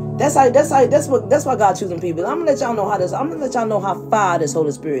mean? That's why God choosing people. I'm gonna let y'all know how far this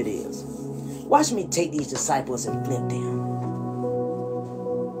Holy Spirit is. Watch me take these disciples and flip them.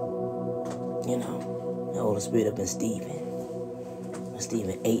 The Holy Spirit up in Stephen.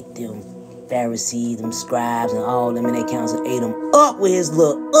 Stephen ate them Pharisees, them scribes, and all them in their council, ate them up with his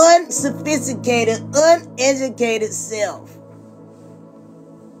little unsophisticated, uneducated self.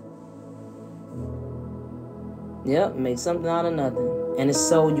 Yep, make something out of nothing. And it's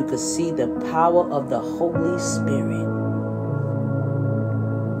so you could see the power of the Holy Spirit.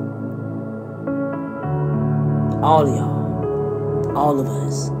 All of y'all, all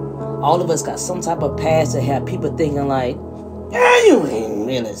of us got some type of past that have people thinking like, yeah, you ain't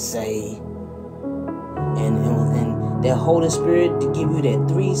really saved. And that Holy Spirit to give you that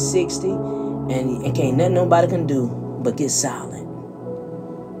 360, and it can't nothing nobody can do but get silent.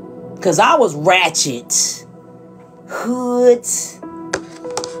 Cause I was ratchet, hood,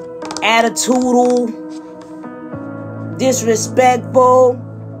 attitudinal, disrespectful,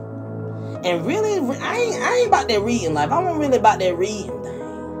 and really, I ain't about that reading life. I wasn't really about that reading thing.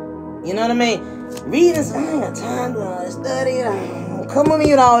 You know what I mean? Reading, I ain't got time to study. Come with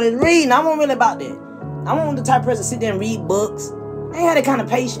me with all this reading. I wasn't really about that. I wasn't the type of person to sit there and read books. I ain't had that kind of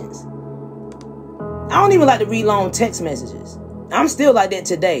patience. I don't even like to read long text messages. I'm still like that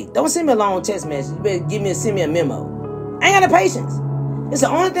today. Don't send me a long text message. You better send me a memo. I ain't got the patience. It's the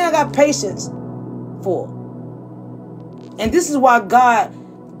only thing I got patience for. And this is why God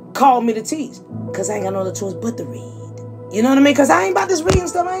called me to teach. Because I ain't got no other choice but to read. You know what I mean? Because I ain't about this reading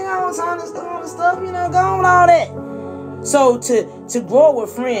stuff. I ain't got no time to do all this stuff. Go on all that. So to grow up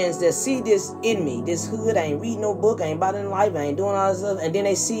with friends that see this in me, this hood, I ain't reading no book, I ain't about it in life, I ain't doing all this stuff, and then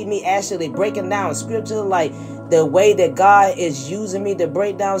they see me actually breaking down scripture, like the way that God is using me to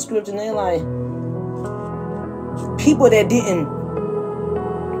break down scripture, and they're like, people that didn't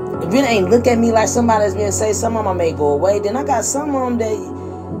really ain't look at me like somebody that's been say some of them may go away. Then I got some of them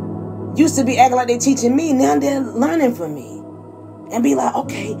that used to be acting like they teaching me. Now they're learning from me. And be like,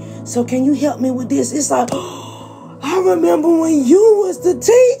 okay, so can you help me with this? It's like, oh, I remember when you was the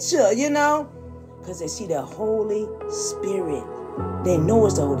teacher, you know? Because they see the Holy Spirit. They know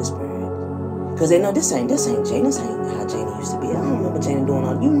it's the Holy Spirit. Because they know this ain't Jane. This ain't how Jane used to be. I don't remember Jane doing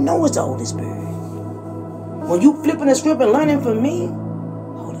all. You know it's the Holy Spirit. When you flipping the script and learning from me,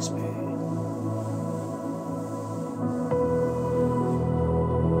 Holy Spirit.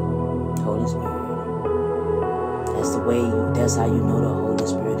 Holy Spirit. That's the way, that's how you know the Holy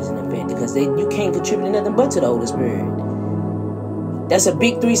Spirit is in effect. Because you can't contribute to nothing but to the Holy Spirit. That's a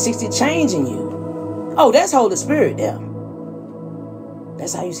big 360 change in you. Oh, that's Holy Spirit, yeah.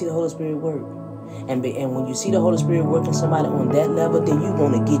 That's how you see the Holy Spirit work. And when you see the Holy Spirit working somebody on that level, then you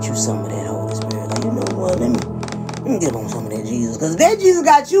want to get you some of that Holy Spirit. Like, you know what? Let me get on some of that Jesus. Because that Jesus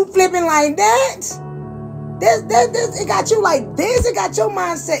got you flipping like that. It got you like this. It got your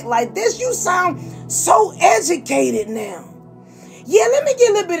mindset like this. You sound so educated now. Yeah, let me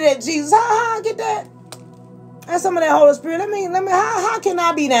get a little bit of that Jesus. How I get that? And some of that Holy Spirit. Let me. How can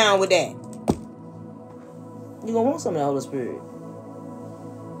I be down with that? You gonna want some of the Holy Spirit.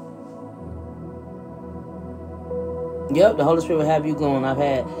 Yep, the Holy Spirit will have you glowing. I've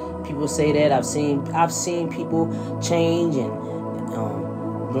had people say that. I've seen people change and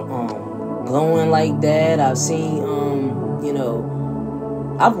glowing like that. I've seen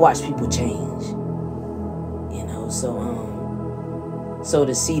I've watched people change. You know, so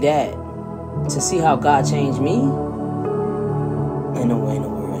to see that, to see how God changed me, ain't no way in the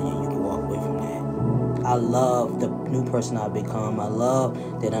world you can walk away from that. I love the new person I've become. I love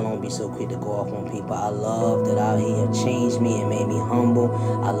that I don't be so quick to go off on people. I love that He has changed me and made me humble.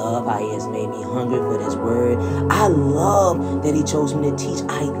 I love how He has made me hungry for this word. I love that He chose me to teach.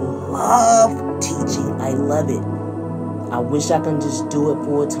 I love teaching. I love it. I wish I could just do it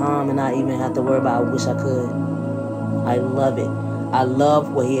full time and not even have to worry about it. I wish I could. I love it. I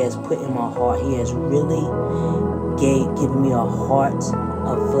love what He has put in my heart. He has really given me a heart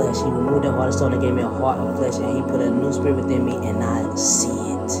of flesh. He removed the heart of stone and gave me a heart of flesh, and He put a new spirit within me, and I see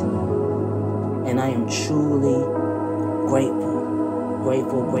it. And I am truly grateful.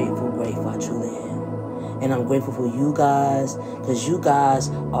 I truly am. And I'm grateful for you guys, because you guys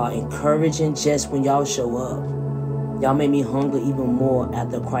are encouraging just when y'all show up. Y'all made me hungry even more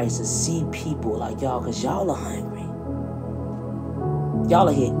after Christ to see people like y'all, because y'all are hungry. Y'all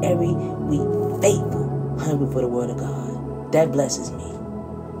are here every week, faithful, hungry for the word of God. That blesses me.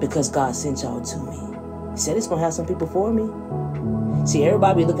 Because God sent y'all to me. He said it's going to have some people for me. See,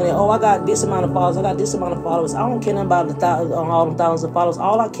 everybody be looking at, oh, I got this amount of followers. I got this amount of followers. I don't care nothing about all them thousands of followers.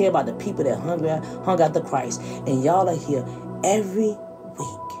 All I care about the people that hung out to Christ. And y'all are here every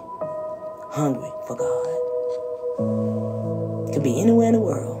week, hungry for God. Could be anywhere in the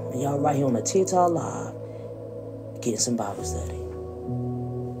world. And y'all right here on the TikTok Live, getting some Bible study.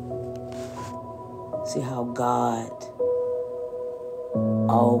 See how God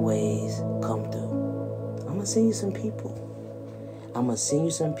always come through. I'm going to send you some people. I'm going to send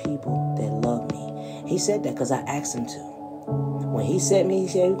you some people that love me. He said that because I asked Him to. When He said me, He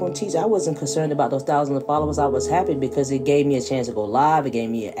said He was going to teach. I wasn't concerned about those thousands of followers. I was happy because it gave me a chance to go live. It gave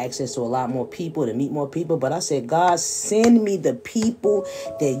me access to a lot more people, to meet more people. But I said, God, send me the people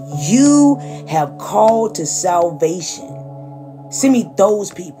that You have called to salvation. Send me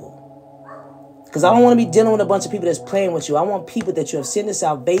those people. Because I don't want to be dealing with a bunch of people that's playing with you. I want people that You have sent to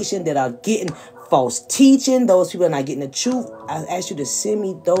salvation, that are getting false teaching. Those people are not getting the truth. I ask You to send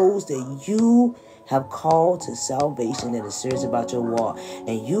me those that You have called to salvation, that are serious about Your walk.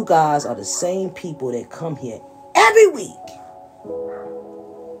 And you guys are the same people that come here every week.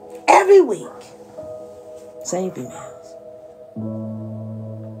 Every week. Same females.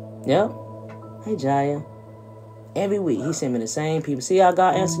 Yep. Hey, Jaya. Every week, He sent me the same people. See how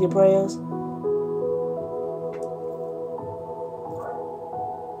God answered your prayers?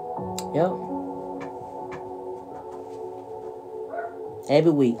 Yep.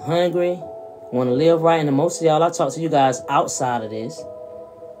 Every week, hungry, want to live right. And most of y'all, I talk to you guys outside of this.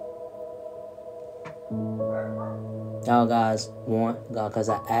 Y'all guys want God, because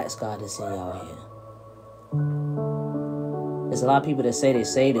I asked God to send y'all here. There's a lot of people that say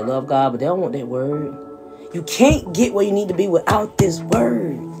they love God, but they don't want that word. You can't get where you need to be without this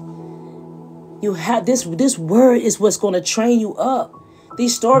word. You have this word is what's going to train you up.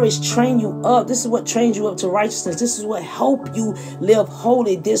 These stories train you up. This is what trains you up to righteousness. This is what help you live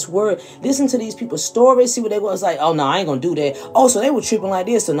holy. This word. Listen to these people's stories. See what they was like. Oh, no, I ain't going to do that. Oh, so they were tripping like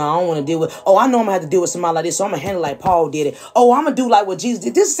this. So, no, I don't want to deal with. Oh, I know I'm going to have to deal with somebody like this. So I'm going to handle like Paul did it. Oh, I'm going to do like what Jesus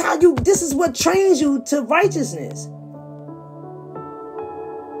did. This is what trains you to righteousness.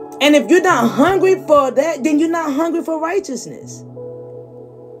 And if you're not hungry for that, then you're not hungry for righteousness.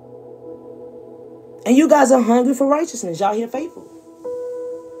 And you guys are hungry for righteousness. Y'all here faithful.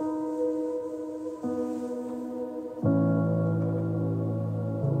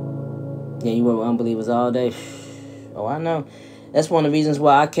 Yeah, you work with unbelievers all day. Oh, I know. That's one of the reasons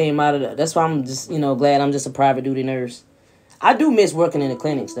why I came out of that's why I'm just, glad I'm just a private duty nurse. I do miss working in the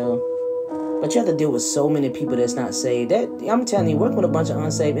clinics, though. But you have to deal with so many people that's not saved. That I'm telling you, working with a bunch of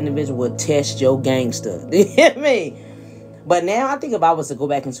unsaved individuals will test your gangster. You hear me? But now I think if I was to go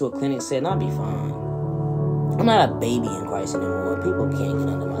back into a clinic setting, I'd be fine. I'm not a baby in Christ anymore. People can't get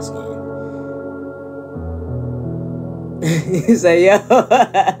under my skin. You say, yo.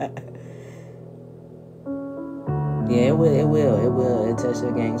 Yeah, it will. It test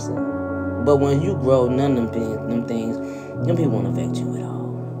your gangster. But when you grow, none of them things, them people won't affect you at all.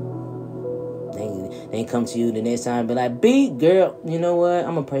 They come to you the next time and be like, B, girl, you know what?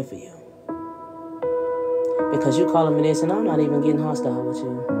 I'm going to pray for you. Because you calling me this and I'm not even getting hostile with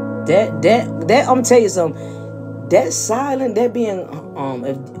you. That I'm going to tell you something. That silent, that being,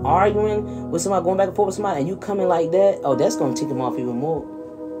 if arguing with somebody, going back and forth with somebody, and you coming like that, oh, that's going to tick them off even more.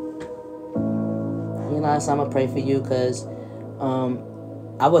 So I'm going to pray for you because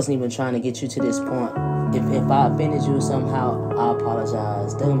I wasn't even trying to get you to this point. If I offended you somehow, I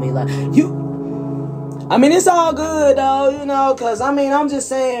apologize. They're going to be like, it's all good, though, because, I'm just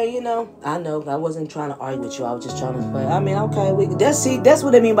saying, I know, I wasn't trying to argue with you. I was just trying to play. Okay, that's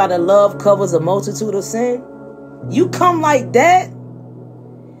what they mean by the love covers a multitude of sin. You come like that.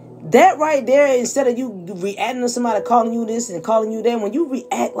 That right there, instead of you reacting to somebody calling you this and calling you that, when you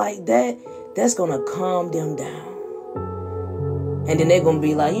react like that, that's going to calm them down. And then they're going to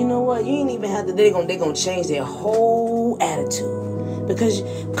be like, you know what? You ain't even have to, they're going to change their whole attitude. Because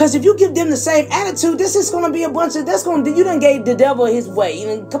if you give them the same attitude, this is going to be you done gave the devil his way.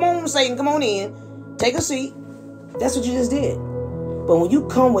 Come on, Satan, come on in. Take a seat. That's what you just did. But when you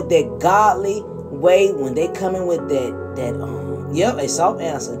come with that godly way, when they come in with a soft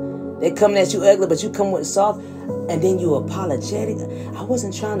answer. They coming at you ugly, but you come with soft, and then you apologetic. I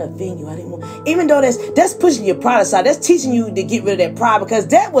wasn't trying to offend you. I didn't want, even though that's pushing your pride aside. That's teaching you to get rid of that pride, because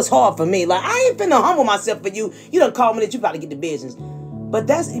that was hard for me. Like, I ain't finna humble myself for you. You done call me that you about to get the business. But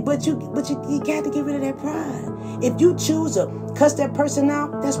you got to get rid of that pride. If you choose to cuss that person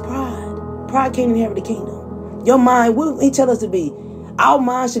out, that's pride. Pride can't inherit the kingdom. Your mind, what he tell us to be? Our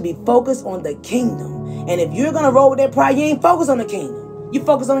mind should be focused on the kingdom. And if you're gonna roll with that pride, you ain't focused on the kingdom. You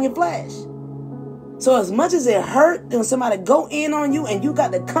focus on your flesh. So as much as it hurt when somebody go in on you and you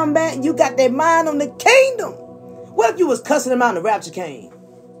got to come back, you got that mind on the kingdom. What if you was cussing them out and the rapture came?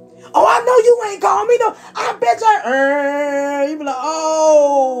 Oh, I know you ain't called me though. I bet you be like,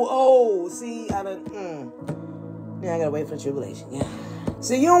 see, I done, Now I gotta wait for the tribulation. Yeah.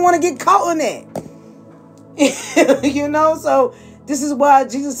 See, you don't want to get caught in that. So this is why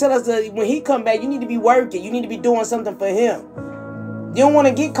Jesus tell us that when he come back, you need to be working. You need to be doing something for him. You don't want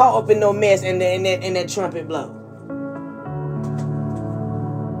to get caught up in no mess and that trumpet blow.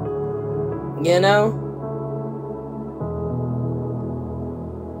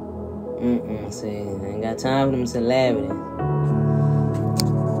 See, I ain't got time for them celebrities.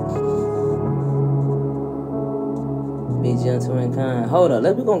 Be gentle and kind. Hold up,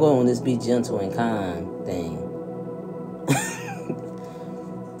 we're gonna go on this be gentle and kind thing.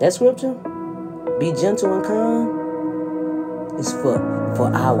 That scripture, be gentle and kind, is for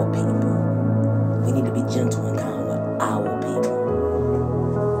our people. We need to be gentle and kind with our people.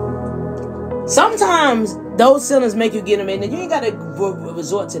 Sometimes those sinners make you get them in, and you ain't got to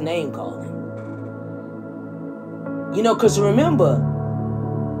resort to name calling. Because remember,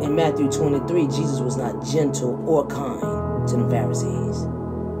 in Matthew 23, Jesus was not gentle or kind to the Pharisees.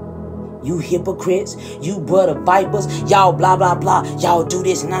 You hypocrites, you blood of vipers, y'all blah, blah, blah, y'all do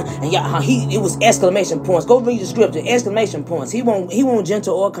this and that, and y'all, it was exclamation points. Go read the scripture, exclamation points. He won't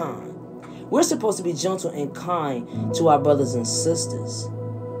gentle or kind. We're supposed to be gentle and kind to our brothers and sisters.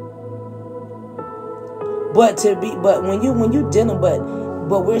 But when you dealing, but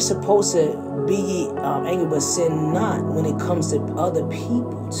we're supposed to be angry, but sin not when it comes to other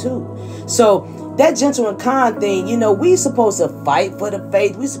people too. So that gentle and kind thing, we supposed to fight for the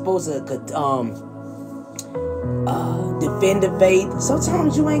faith. We supposed to defend the faith.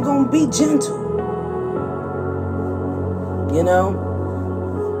 Sometimes you ain't gonna be gentle.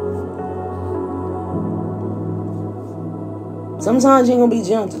 Sometimes you ain't gonna be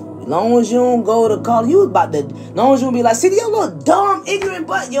gentle. As long as you don't go to call, as long as you don't be like, see, you little dumb, ignorant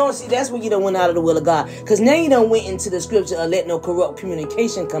butt. You don't see, that's when you done went out of the will of God. Because now you done went into the scripture and let no corrupt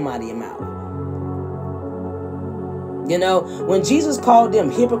communication come out of your mouth. You know, when Jesus called them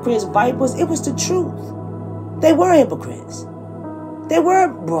hypocrites, vipers, it was the truth. They were hypocrites. They were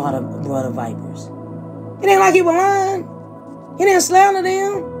brought of vipers. It ain't like he was lying. He didn't slander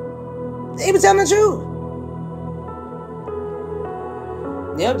them. He was telling the truth.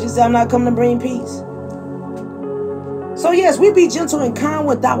 Yep, Jesus said, I'm not coming to bring peace. So yes, we be gentle and kind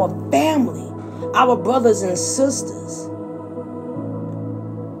with our family, our brothers and sisters.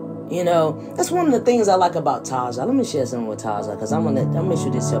 You know, that's one of the things I like about Taja. Let me share something with Taja, because I'm gonna make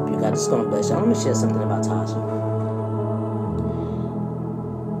sure this help you guys. It's gonna bless you. Let me share something about Taja.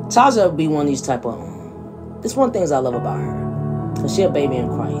 Taja will be one of these type of. This one of the things I love about her, because she's a baby in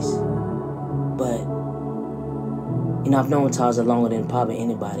Christ. But you know, I've known Taja longer than probably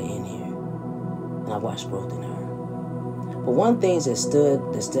anybody in here, and I've watched growth in her. But one thing that stood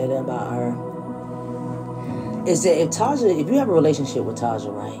about her is that if you have a relationship with Taja,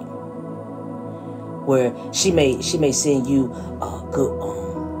 right? Where she may send you a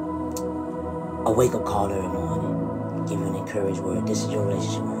wake-up call every morning, give you an encouraging word. This is your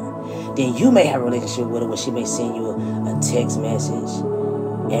relationship with her. Then you may have a relationship with her where she may send you a text message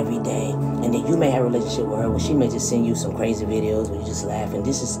every day. And then you may have a relationship with her where she may just send you some crazy videos where you just laugh. And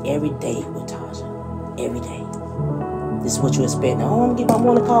this is every day with Taja. Every day. This is what you expect. Now, I'm going to get my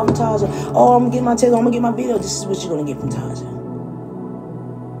morning call from Taja. Oh, I'm going to get my text. I'm going to get my video. This is what you're going to get from Taja.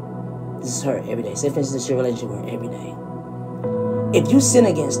 This is her every day. Say, for instance, your relationship with her every day. If you sin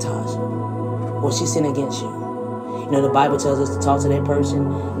against Taja, or she sin against you, you know, the Bible tells us to talk to that person,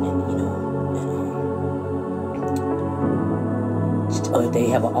 and, you know, or if they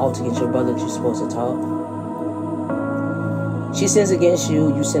have an altar against your brother that you're supposed to talk. She sins against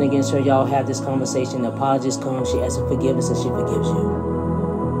you, you sin against her, y'all have this conversation, the apologies come, she asks for forgiveness, and she forgives you.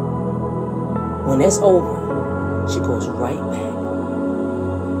 When that's over, she goes right back.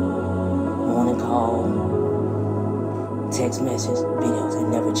 Morning call, text message, videos, it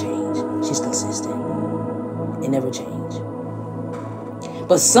never change. She's consistent. It never change.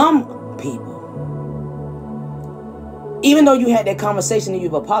 But some people, even though you had that conversation and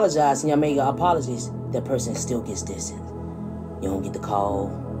you've apologized and y'all made your apologies, that person still gets distant. You don't get the call,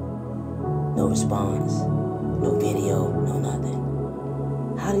 no response, no video, no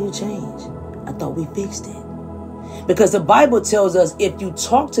nothing. How do you change? I thought we fixed it. Because the Bible tells us if you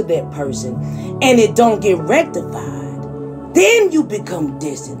talk to that person and it don't get rectified, then you become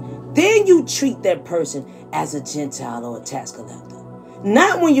distant. Then you treat that person as a Gentile or a tax collector.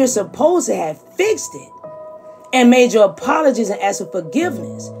 Not when you're supposed to have fixed it and made your apologies and asked for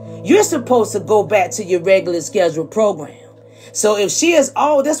forgiveness. You're supposed to go back to your regular scheduled program. So if she is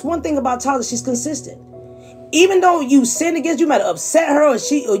that's one thing about Taja, she's consistent. Even though you sin against, you might have upset her or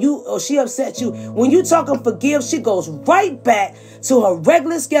she upset you. When you talk and forgive, she goes right back to her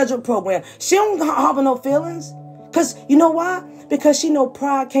regular scheduled program. She don't harbor no feelings. Because you know why? Because she know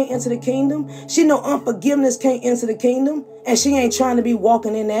pride can't enter the kingdom. She know unforgiveness can't enter the kingdom. And she ain't trying to be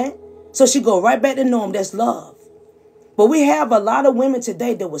walking in that. So she go right back to norm. That's love. But we have a lot of women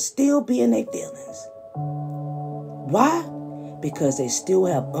today that will still be in their feelings. Why? Because they still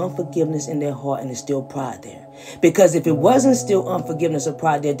have unforgiveness in their heart and there's still pride there. Because if it wasn't still unforgiveness or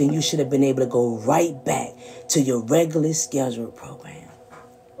pride there, then you should have been able to go right back to your regularly scheduled program.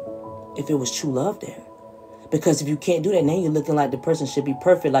 If it was true love there. Because if you can't do that, now you're looking like the person should be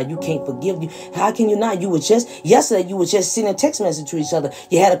perfect, like you can't forgive you. How can you not? Yesterday you were just sending a text message to each other.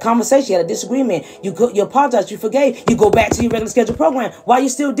 You had a conversation, you had a disagreement. You apologized, you forgave. You go back to your regular scheduled program. Why you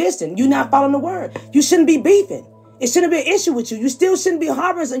still distant? You're not following the word. You shouldn't be beefing. It shouldn't be an issue with you. You still shouldn't be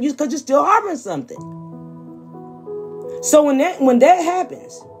harboring something because you're still harboring something. So when that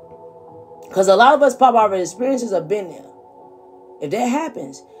happens, because a lot of us probably our experiences have been there. If that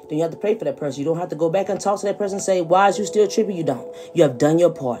happens, then you have to pray for that person. You don't have to go back and talk to that person and say, why is you still tripping? You don't. You have done your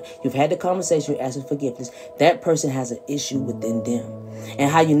part. You've had the conversation. You're asking forgiveness. That person has an issue within them.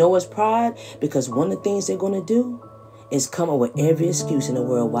 And how you know it's pride? Because one of the things they're going to do is come up with every excuse in the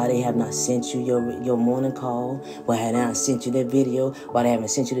world why they have not sent you your morning call, why they have not sent you that video, why they haven't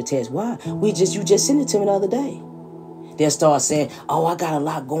sent you the text. Why? You just sent it to me the other day. They'll start saying, oh, I got a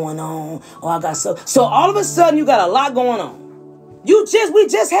lot going on. Oh, I got so all of a sudden you got a lot going on. We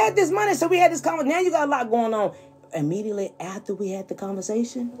just had this money, so we had this conversation. Now you got a lot going on. Immediately after we had the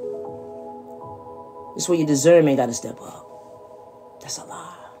conversation, this is where your discernment got to step up. That's a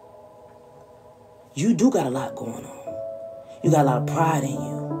lie. You do got a lot going on. You got a lot of pride in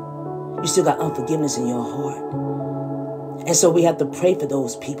you. You still got unforgiveness in your heart. And so we have to pray for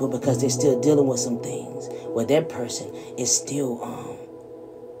those people because they're still dealing with some things where that person is still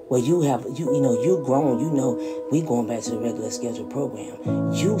where you're grown, we going back to the regular scheduled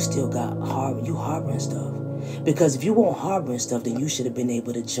program. You still got harboring stuff. Because if you weren't harboring stuff, then you should have been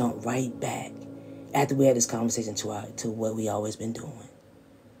able to jump right back after we had this conversation to what we always been doing.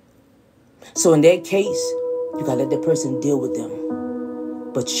 So in that case, you got to let that person deal with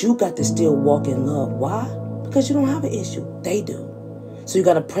them. But you got to still walk in love. Why? Because you don't have an issue. They do. So you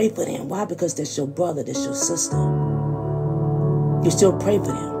got to pray for them. Why? Because that's your brother. That's your sister. You still pray for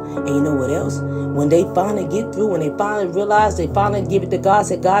them. And you know what else? When they finally get through, when they finally realize, they finally give it to God,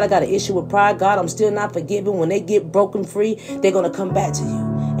 say, God, I got an issue with pride. God, I'm still not forgiven. When they get broken free, they're going to come back to you.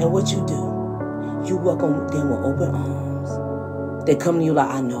 And what you do, you welcome them with open arms. They come to you like,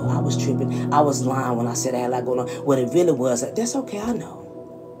 I know, I was tripping. I was lying when I said I had a lot going on. What it really was, like, that's okay, I know.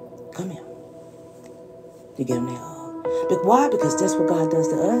 Come here. You get them there. But why? Because that's what God does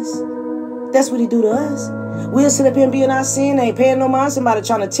to us. That's what he do to us. We'll sit up here and be in our sin, ain't paying no mind. Somebody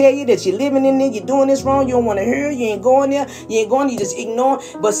trying to tell you that you're living in there, you're doing this wrong, you don't want to hear it, you ain't going there, you just ignore.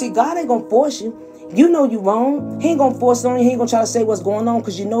 But see, God ain't going to force you. You know you wrong. He ain't going to force it on you. He ain't going to try to say what's going on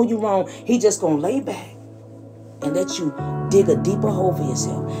because you know you're wrong. He just going to lay back and let you dig a deeper hole for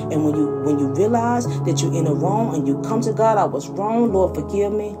yourself. And when you realize that you're in the wrong and you come to God, I was wrong, Lord,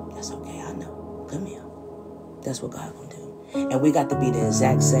 forgive me. That's okay, I know. Come here. That's what God going to do. And we got to be the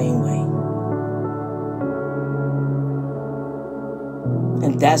exact same way.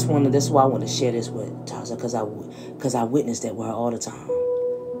 And that's why I want to share this with Tasha, because I witnessed that with her all the time.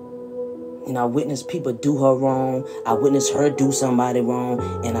 You know, I witnessed people do her wrong. I witnessed her do somebody wrong.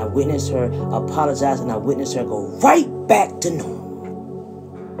 And I witnessed her apologize. And I witnessed her go right back to normal.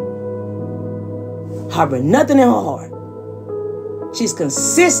 Harboring nothing in her heart. She's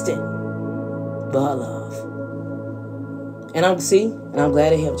consistent with her love. And I'm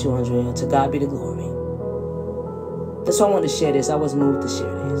glad it helped you, Andrea. To God be the glory. That's why I wanted to share this. I was moved to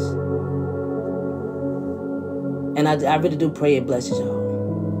share this. And I really do pray it blesses y'all.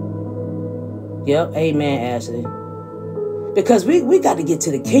 Yep, amen, Ashley. Because we got to get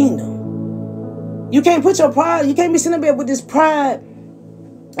to the kingdom. You can't put your pride, you can't be sitting there with this pride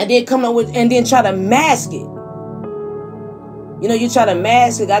and then come up with, and then try to mask it. You know, you try to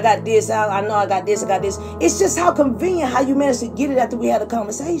mask it. I got this, I know I got this, I got this. It's just how convenient how you managed to get it after we had a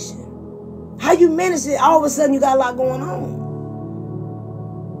conversation. How you manage it, all of a sudden you got a lot going on.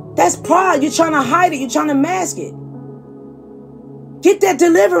 That's pride. You're trying to hide it. You're trying to mask it. Get that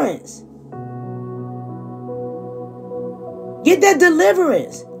deliverance. Get that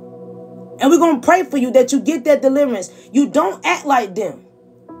deliverance. And we're going to pray for you that you get that deliverance. You don't act like them.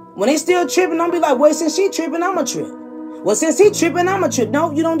 When they still tripping, don't be like, well, since she tripping, I'm a trip. Well, since he tripping, I'm a trip.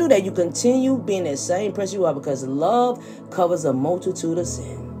 No, you don't do that. You continue being that same person you are because love covers a multitude of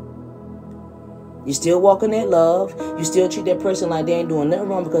sin. You still walk in that love. You still treat that person like they ain't doing nothing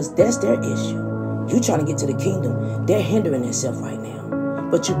wrong because that's their issue. You trying to get to the kingdom. They're hindering themselves right now.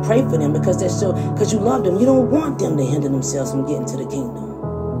 But you pray for them because because you love them. You don't want them to hinder themselves from getting to the kingdom.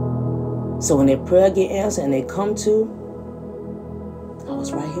 So when their prayer get answered and they come to, I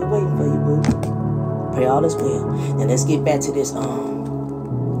was right here waiting for you, boo. Pray all is well. And let's get back to this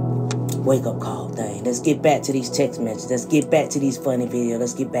wake up call thing. Let's get back to these text messages. Let's get back to these funny videos.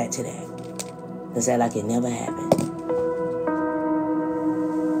 Let's get back to that. Let's act like it never happened.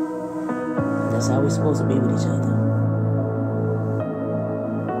 That's how we're supposed to be with each other.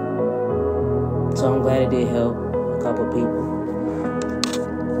 So I'm glad it did help a couple people.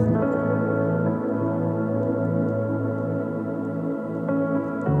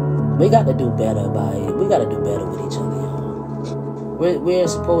 We got to do better about it. We got to do better with each other, y'all. We're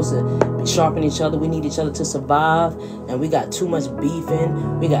supposed to sharpen each other. We need each other to survive. And we got too much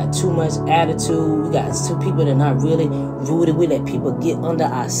beefing. We got too much attitude. We got two people that are not really rooted. We let people get under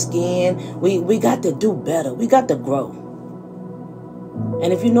our skin. We got to do better. We got to grow.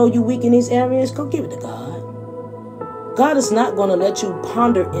 And if you know you're weak in these areas, go give it to God. God is not going to let you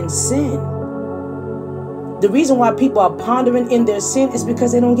ponder in sin. The reason why people are pondering in their sin is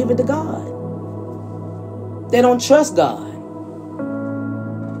because they don't give it to God. They don't trust God.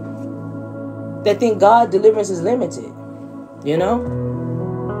 They think God's deliverance is limited. You know?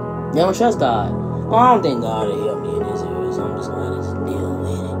 They don't trust God. Oh, I don't think God will help me in this area, so I'm just going to deal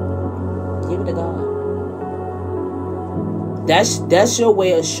with it. Give it to God. That's your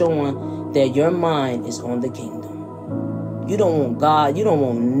way of showing that your mind is on the kingdom. You don't want God. You don't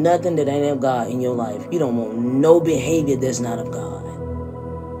want nothing that ain't of God in your life. You don't want no behavior that's not of God.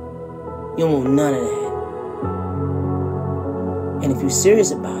 You don't want none of that. And if you're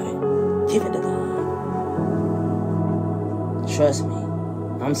serious about it, give it to God. Trust me,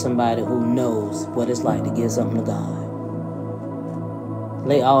 I'm somebody who knows what it's like to give something to God.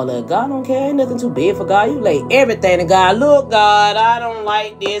 Lay all that. God don't care. Ain't nothing too big for God. You lay everything to God. Look, God, I don't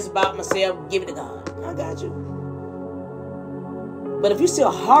like this about myself. Give it to God. I got you. But if you're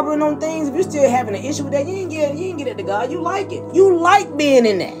still harboring on things, if you're still having an issue with that, you ain't get it to God. You like it. You like being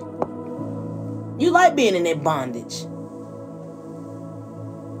in that. You like being in that bondage.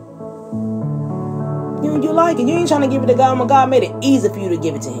 You like it. You ain't trying to give it to God, but God made it easy for you to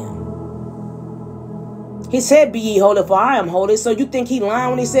give it to him. He said, be ye holy, for I am holy. So you think he lying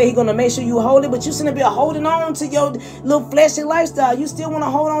when he said he going to make sure you holy, but you sitting there holding on to your little fleshy lifestyle. You still want to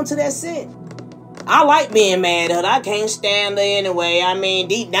hold on to that sin. I like being mad at her. I can't stand her anyway. I mean,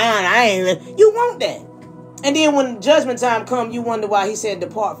 deep down, I ain't. You want that. And then when judgment time comes, you wonder why he said,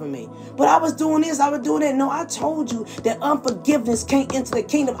 depart from me. But I was doing this, I was doing that. No, I told you that unforgiveness can't enter the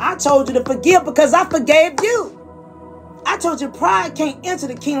kingdom. I told you to forgive because I forgave you. I told you pride can't enter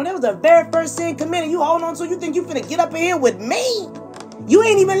the kingdom. That was the very first sin committed. You hold on to it. You think you finna get up in here with me? You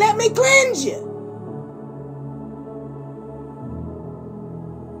ain't even let me cleanse you.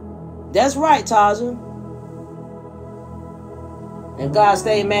 That's right, Taja. If God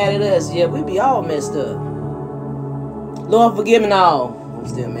stay mad at us, yeah, we be all messed up. Lord, forgive me now. I'm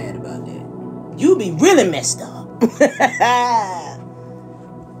still mad about that. You be really messed up.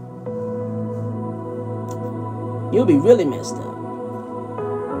 You'll be really messed up.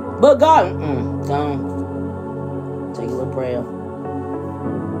 But God, come. Take a little prayer.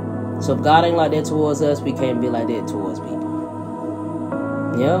 So if God ain't like that towards us, we can't be like that towards people.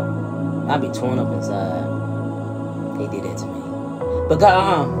 Yep. I be torn up inside. He did that to me. But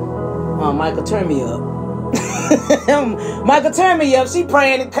God, Michael, turn me up. Michael, turn me up. She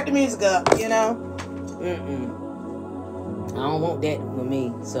praying and cut the music up, you know? I don't want that with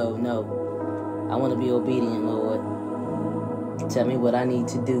me, so no. I want to be obedient, Lord. Tell me what I need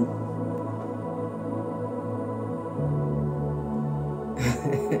to do.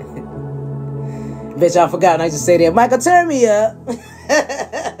 Bet y'all forgot when I used to say that. Michael, turn me up.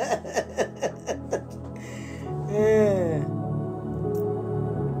 Yeah.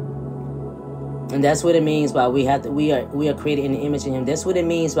 And that's what it means by we are created in the image of him. That's what it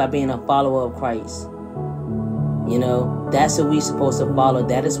means by being a follower of Christ. You know, that's what we're supposed to follow.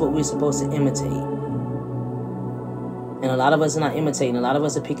 That is what we're supposed to imitate. And a lot of us are not imitating. A lot of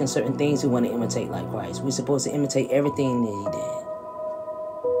us are picking certain things we want to imitate like Christ. We're supposed to imitate everything that he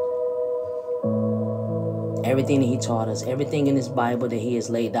did. Everything that he taught us. Everything in this Bible that he has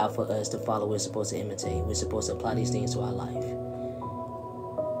laid out for us to follow, we're supposed to imitate. We're supposed to apply these things to our life.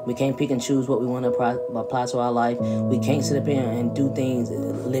 We can't pick and choose what we want to apply to our life. We can't sit up here and do things,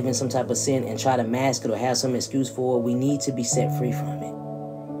 live in some type of sin and try to mask it or have some excuse for it. We need to be set free from it.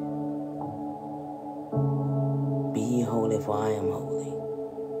 Be ye holy, for I am holy.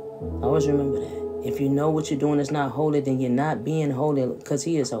 Always remember that. If you know what you're doing is not holy, then you're not being holy because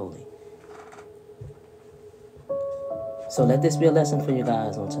he is holy. So let this be a lesson for you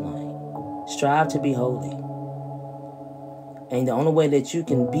guys on tonight. Strive to be holy. And the only way that you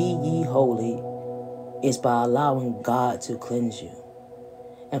can be ye holy is by allowing God to cleanse you.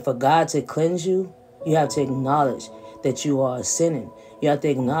 And for God to cleanse you, you have to acknowledge that you are sinning. You have to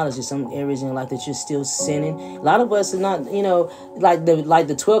acknowledge that some areas in your life that you're still sinning. A lot of us are not, like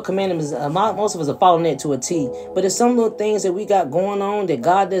the 12 commandments, most of us are following that to a T. But there's some little things that we got going on that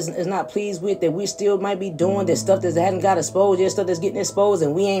God is not pleased with, that we still might be doing, that stuff that hasn't got exposed, there's stuff that's getting exposed,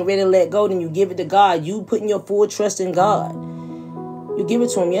 and we ain't ready to let go. Then you give it to God. You putting your full trust in God. You give it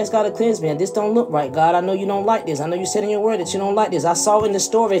to him. Yes, God to cleanse me. This don't look right, God. I know you don't like this. I know you said in your word that you don't like this. I saw in the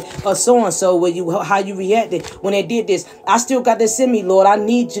story of so-and-so how you reacted when they did this. I still got this in me, Lord. I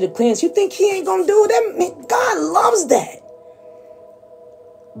need you to cleanse. You think he ain't going to do that? God loves that.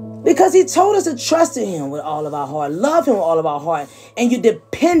 Because he told us to trust in him with all of our heart. Love him with all of our heart. And you're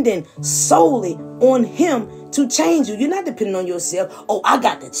dependent solely on him to change you. You're not depending on yourself. Oh, I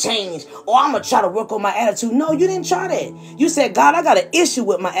got to change. Oh, I'm going to try to work on my attitude. No, you didn't try that. You said, God, I got an issue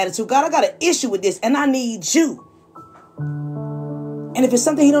with my attitude. God, I got an issue with this, and I need you. And if it's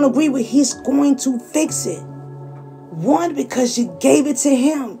something he don't agree with, he's going to fix it. One, because you gave it to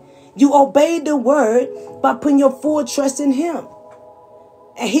him. You obeyed the word by putting your full trust in him.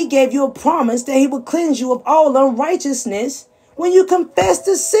 And he gave you a promise that he would cleanse you of all unrighteousness when you confess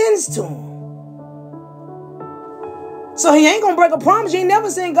the sins to him. So he ain't going to break a promise. You ain't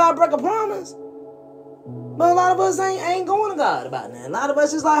never seen God break a promise. But a lot of us ain't going to God about that. A lot of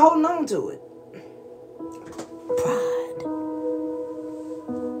us is like holding on to it. Pride.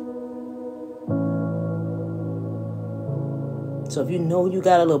 So if you know you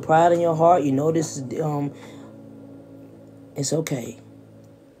got a little pride in your heart, you know this is, it's okay.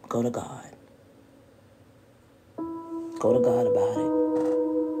 Go to God. Go to God about it.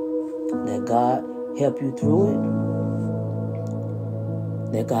 Let God help you through it.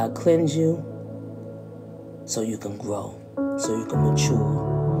 Let God cleanse you. so you can grow, so you can mature.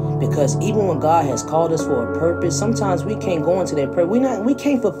 Because even when God has called us for a purpose, sometimes we can't go into that purpose. We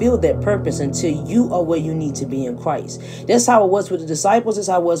can't fulfill that purpose until you are where you need to be in Christ. That's how it was with the disciples. That's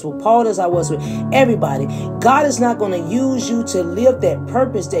how it was with Paul. That's how it was with everybody. God is not going to use you to live that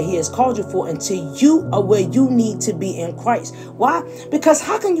purpose that he has called you for until you are where you need to be in Christ. Why? Because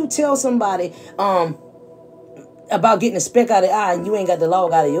how can you tell somebody about getting a speck out of the eye and you ain't got the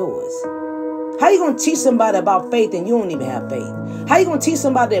log out of yours? How you going to teach somebody about faith and you don't even have faith? How you going to teach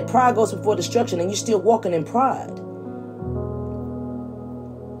somebody that pride goes before destruction and you're still walking in pride?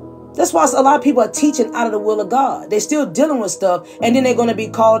 That's why a lot of people are teaching out of the will of God. They're still dealing with stuff and then they're going to be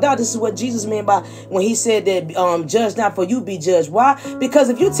called out. This is what Jesus meant by when he said that judge not for you be judged. Why? Because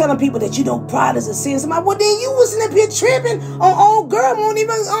if you're telling people that you know pride is a sin, somebody, well then you wasn't up here tripping on old girl won't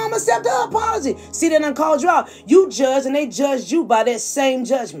even accept her apology. See, they done called you out. You judged and they judged you by that same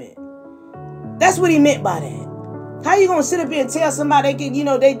judgment. That's what he meant by that. How you gonna sit up here and tell somebody they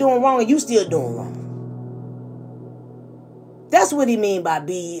doing wrong and you still doing wrong? That's what he mean by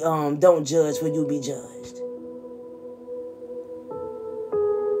don't judge for you be judged.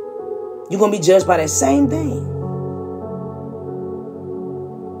 You're gonna be judged by that same thing.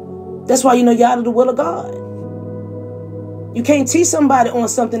 That's why you're out of the will of God. You can't teach somebody on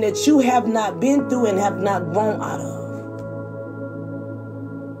something that you have not been through and have not grown out of.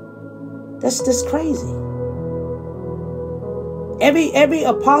 That's just crazy. Every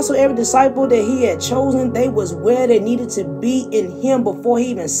apostle, every disciple that he had chosen, they was where they needed to be in him before he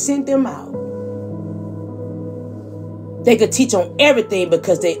even sent them out. They could teach on everything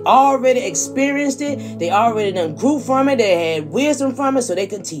because they already experienced it. They already done grew from it. They had wisdom from it, so they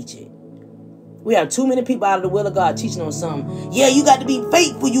could teach it. We have too many people out of the will of God teaching on something. Yeah, you got to be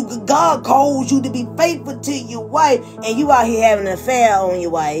faithful. God calls you to be faithful to your wife, and you out here having an affair on your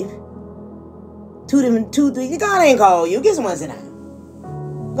wife. Two, three. God ain't call you. Get someone sit down.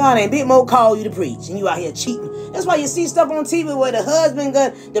 God ain't Big Mo call you to preach, and you out here cheating. That's why you see stuff on TV where the husband,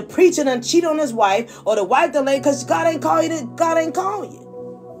 the preacher done cheat on his wife, or the wife done lay because God ain't call you. God ain't call you.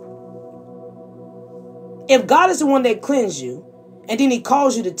 If God is the one that cleansed you, and then he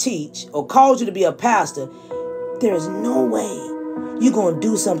calls you to teach or calls you to be a pastor, there is no way you're going to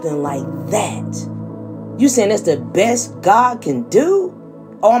do something like that. You saying that's the best God can do?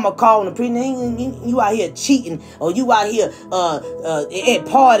 Oh, I'm going to call him to preach. You out here cheating, or you out here at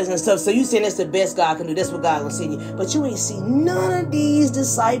parties and stuff. So you saying that's the best God can do. That's what God going to send you. But you ain't see none of these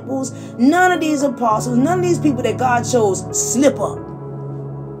disciples, none of these apostles, none of these people that God chose slip up.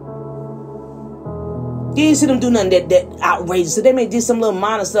 You didn't see them do nothing that outrageous. So they may do some little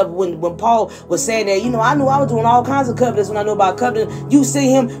minor stuff when Paul was saying that, I knew I was doing all kinds of covenants when I knew about covenant. You see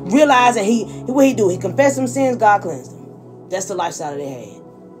him realizing what he do. He confessed some sins, God cleansed him. That's the lifestyle that they had.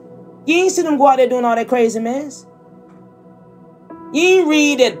 You ain't see them go out there doing all that crazy mess. You ain't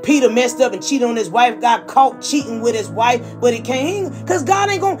read that Peter messed up and cheated on his wife, got caught cheating with his wife, but he can't. Because God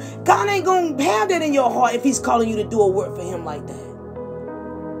ain't gonna have that in your heart if he's calling you to do a work for him like that.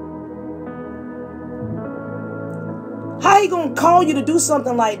 How he gonna call you to do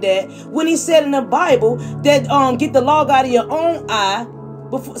something like that when he said in the Bible that get the log out of your own eye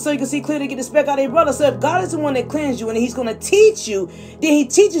so you can see clearly, get the speck out of your brother? So if God is the one that cleansed you and he's gonna teach you, then he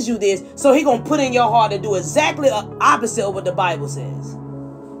teaches you this, so he gonna put in your heart to do exactly the opposite of what the Bible says.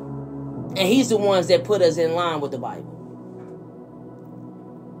 And he's the ones that put us in line with the Bible.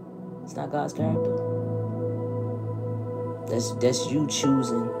 It's not God's character. That's you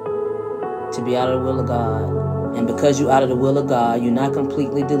choosing to be out of the will of God. And because you're out of the will of God, you're not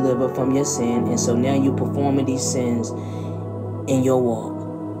completely delivered from your sin. And so now you're performing these sins in your walk.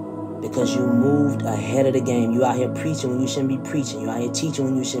 Because you moved ahead of the game. You out here preaching when you shouldn't be preaching. You out here teaching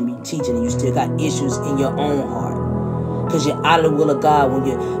when you shouldn't be teaching. And you still got issues in your own heart. Because you're out of the will of God. When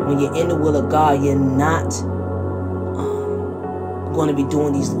you're in the will of God, you're not going to be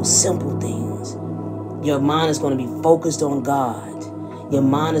doing these little simple things. Your mind is going to be focused on God. Your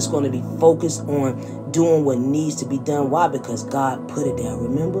mind is going to be focused on doing what needs to be done. Why? Because God put it there.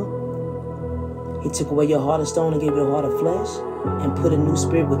 Remember? He took away your heart of stone and gave you a heart of flesh and put a new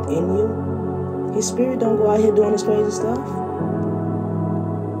spirit within you. His spirit don't go out here doing this crazy stuff.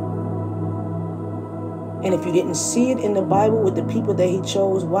 And if you didn't see it in the Bible with the people that he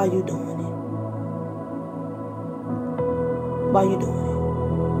chose, why are you doing it? Why are you doing it?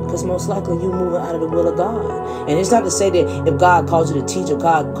 Because most likely you moving out of the will of God. And it's not to say that if God calls you to teach or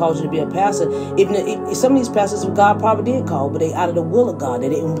God calls you to be a pastor, if some of these pastors God probably did call, but they out of the will of God. They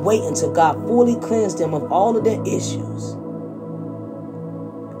didn't wait until God fully cleansed them of all of their issues.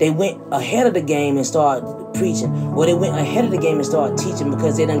 They went ahead of the game and started preaching. Or they went ahead of the game and started teaching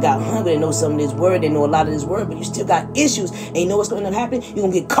because they done got hungry. They know some of this word. They know a lot of this word. But you still got issues. And you know what's going to end up happening? You're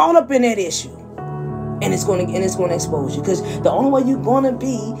going to get caught up in that issue. And it's going to expose you. Because the only way you're going to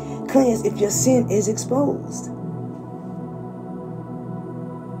be cleansed if your sin is exposed.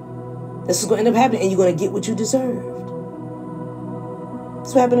 This is going to end up happening. And you're going to get what you deserved.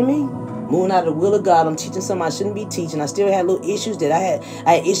 That's what happened to me. Moving out of the will of God, I'm teaching something I shouldn't be teaching. I still had little issues that I had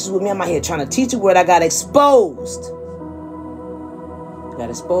issues with me. I'm out here trying to teach a word. I got exposed.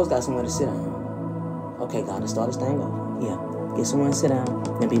 Got somewhere to sit down. Okay, God, let's start this thing over. Yeah, get somewhere to sit down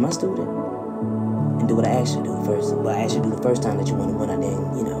and be my student. And do what I asked you to do first. What I asked you to do the first time that you wanted when I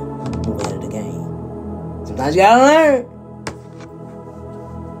didn't, move out of the game. Sometimes you gotta learn.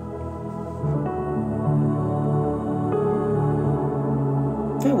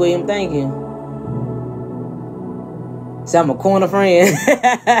 Hey, William, thank you. See, I'm a corner friend.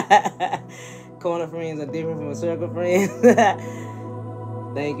 Corner friends are different from a circle friend.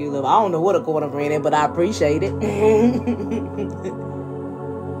 Thank you, love. I don't know what a corner friend is, but I appreciate it.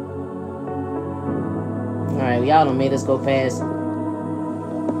 Alright, y'all done made us go past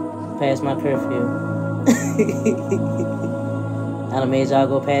my curfew. I done made y'all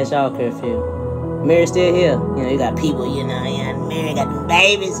go past y'all curfew. Mary's still here. You got people, Mary got them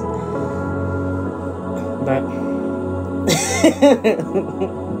babies. But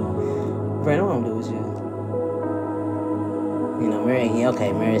Brandon, what I'm do with you? Mary,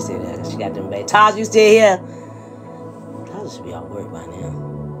 okay, Mary's still there. She got them babies. Taj, you still here? Taj should be off work by now.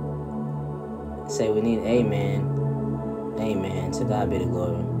 Say we need amen. Amen. To God be the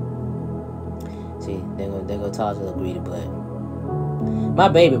glory. See, they go Taj will agree to, but my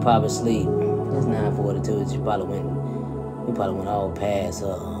baby probably asleep. It's 9:42. We probably went all past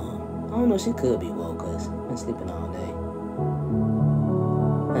her. I don't know. She could be woke because been sleeping all day.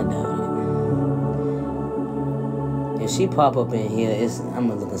 I doubt it. If she pop up in here, I'm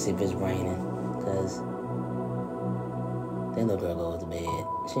gonna look and see if it's raining because that little girl goes to bed.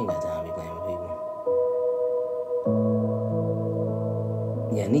 She ain't got time to be playing with people.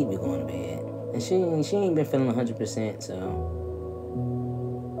 Yeah, Neat be going to bed, and she ain't been feeling 100%. So.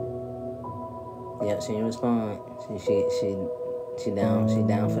 Yeah, she didn't respond. She down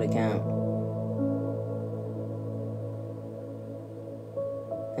for the count.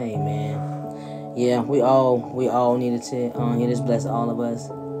 Hey man. Yeah, we all needed to hear this, bless all of us.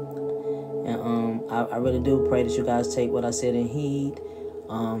 And I really do pray that you guys take what I said in heed.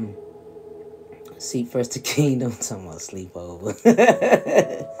 Seek first the kingdom. I'm talking about sleepover.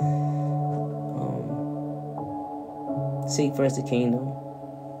 Seek first the kingdom.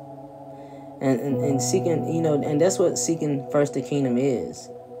 And seeking, and that's what seeking first the kingdom is.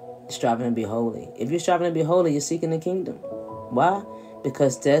 Striving to be holy. If you're striving to be holy, you're seeking the kingdom. Why?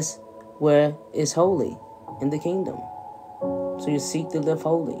 Because that's where it's holy, in the kingdom. So you seek to live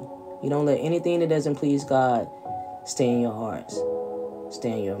holy. You don't let anything that doesn't please God stay in your hearts,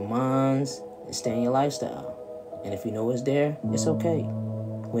 stay in your minds, and stay in your lifestyle. And if you know it's there, it's okay.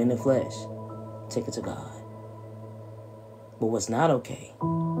 We're in the flesh. Take it to God. But what's not okay,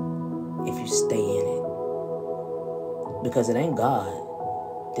 if you stay in it. Because it ain't God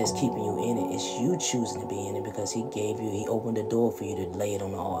that's keeping you in it. It's you choosing to be in it because he opened the door for you to lay it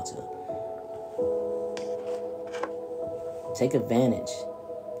on the altar. Take advantage.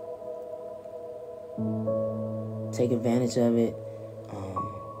 Take advantage of it.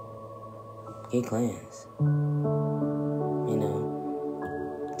 Get cleansed.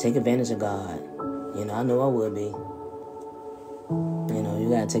 Take advantage of God. I know I would be. You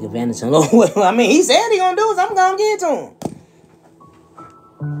gotta take advantage of him. I mean, he said he gonna do it, so I'm gonna give it to him.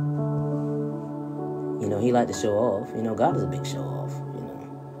 He like to show off. God is a big show off.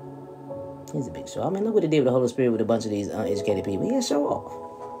 He's a big show. I mean, look what he did with the Holy Spirit with a bunch of these uneducated people. He a show off.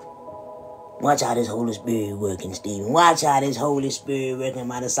 Watch how this Holy Spirit working, Stephen. Watch how this Holy Spirit working,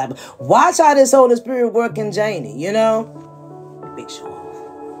 my disciple. Watch how this Holy Spirit working, Janie. Big show off.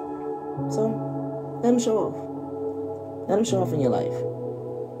 So, let him show off. Let him show off in your life.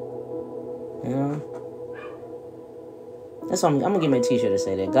 That's why I'm going to give me a t-shirt to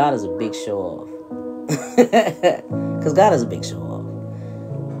say that. God is a big show off. Because God is a big show off.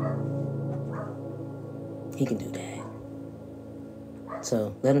 He can do that.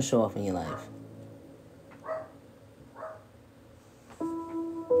 So, let him show off in your life.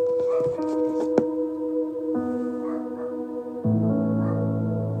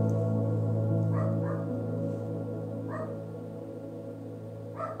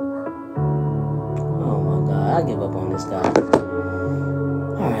 I give up on this guy.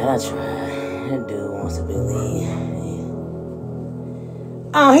 Alright, I try. That dude wants to believe.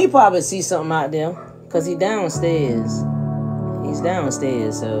 He probably see something out there. Because he downstairs. He's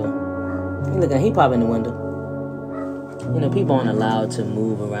downstairs, so... He probably in the window. You know, people aren't allowed to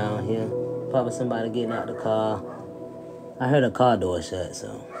move around here. Probably somebody getting out the car. I heard a car door shut,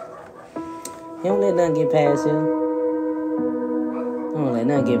 so... He don't let nothing get past him. Don't let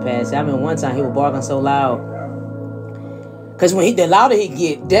nothing get past him. I mean, one time he was barking so loud. Because when the louder he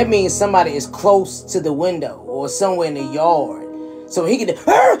get, that means somebody is close to the window or somewhere in the yard. So he get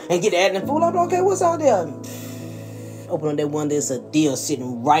and get acting fool. I'm like, okay, what's out there? Open up that window, there's a deer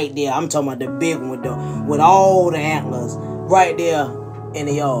sitting right there. I'm talking about the big one with all the antlers right there in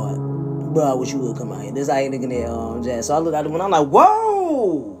the yard. Bro, I wish you would come out here. This how he looking at Jazz. So I look out the window, I'm like,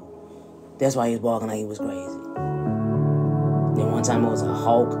 whoa! That's why he was barking like he was crazy. Then one time it was a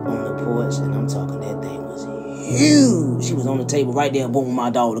hawk on the porch, and I'm talking, that thing was huge. She was on the table right there, booming my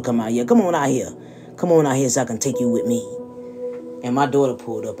dog to come out here. Come on out here. Come on out here so I can take you with me. And my daughter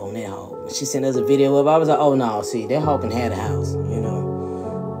pulled up on that hawk. She sent us a video of it. I was like, oh no, see, that hawk can have the house, you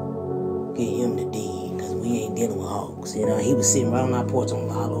know. Get him the deed, because we ain't dealing with hawks. You know, he was sitting right on our porch on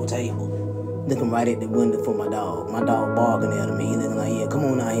our little table, looking right at the window for my dog. My dog barking at him, and he looking like, yeah, come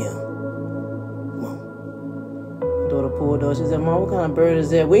on out here. Come on. Daughter pulled up. She said, Mom, what kind of bird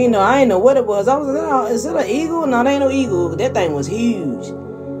is that? We know, I ain't know what it was. I was like, is it an eagle? No, that ain't no eagle. That thing was huge.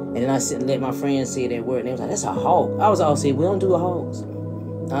 And then I sit and let my friends see that word, and they was like, that's a hawk. I was all, see, we don't do hawks.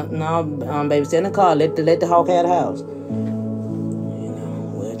 No, baby, stay in the car. Let the hawk have the house. You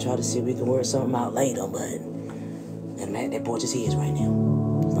know, we'll try to see if we can work something out later, but that porch is his right now.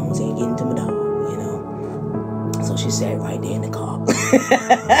 As long as he ain't getting to my dog, you know. So she sat right there in the car.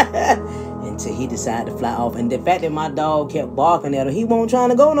 Until he decided to fly off. And the fact that my dog kept barking at him, he wasn't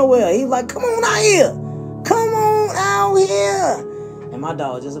trying to go nowhere. He was like, come on out here. Come on out here. And my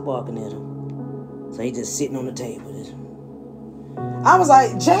dog just barking at him. So he just sitting on the table. I was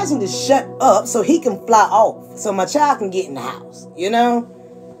like, Jazz need to shut up so he can fly off. So my child can get in the house. You know?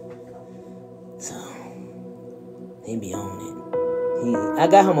 So, he be on it. I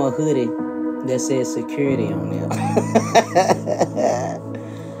got him a hoodie that says security on there.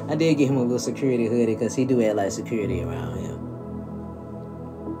 I did get him a little security hoodie because he do have like security around here.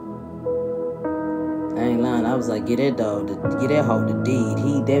 I ain't lying. I was like, get that hawk the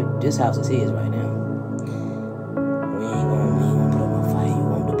deed. This house is his right now. We ain't gonna put up a fight. You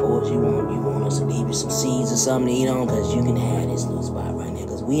want the porch? You want us to leave you some seeds or something to eat on? Cause you can have this little spot right now.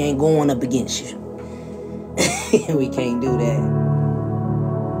 Cause we ain't going up against you. We can't do that.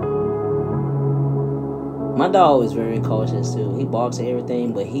 My dog is very cautious too. He barks at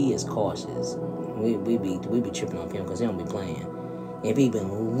everything, but he is cautious. We be tripping off him because he don't be playing. If he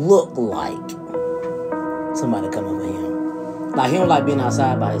even look like somebody come over him. Like, he don't like being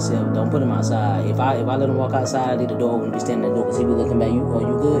outside by himself. Don't put him outside. If I let him walk outside, I leave the door when he be standing at the door because he be looking back. Are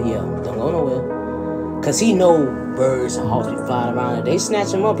you good? Yeah. Don't go nowhere. Because he know birds and hawks be flying around. If they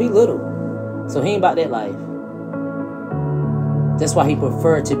snatch him up, he little. So he ain't about that life. That's why he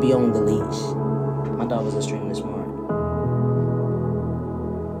preferred to be on the leash. My dog was extremely smart.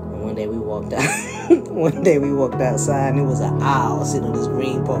 And one day we walked out. One day we walked outside and it was an owl sitting on this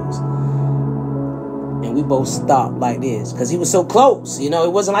green post. And we both stopped like this because he was so close. You know,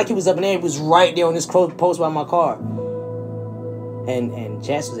 it wasn't like he was up in there. He was right there on this post by my car. And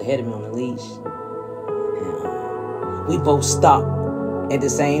Jess was ahead of me on the leash. And, we both stopped at the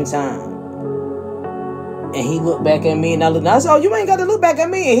same time. And he looked back at me and I looked. I said, oh, you ain't got to look back at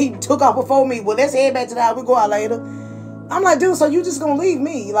me. And he took off before me. Well, let's head back to the house. We'll go out later. I'm like, dude, so you just going to leave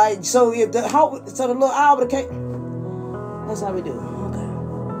me? Like, so if the little owl would have came. That's how we do.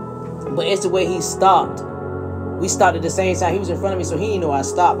 But it's the way he stopped. We stopped at the same time. He was in front of me, so he didn't know I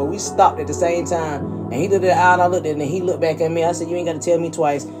stopped. But we stopped at the same time. And he looked at the owl, and I looked at it, and he looked back at me. I said, you ain't got to tell me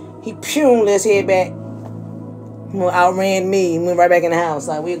twice. He let's head back. Outran me and went right back in the house.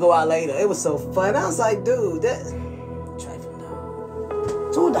 Like, we'll go out later. It was so fun. I was like, dude, that's trifling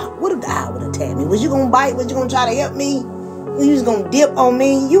dog. So what if the owl would attack me? Was you going to bite? Was you going to try to help me? Was you just going to dip on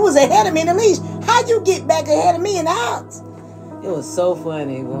me? You was ahead of me in the leash. How'd you get back ahead of me in the house? It was so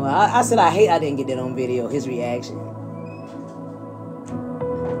funny. Well, I said I didn't get that on video, his reaction.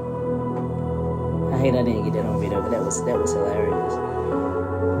 I didn't get that on video, but that was hilarious.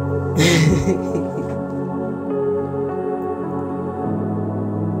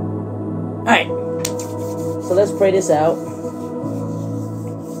 Alright. So let's pray this out.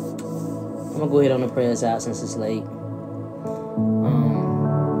 I'm gonna go ahead on and pray this out since it's late.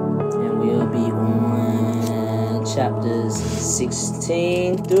 And we'll be on chapters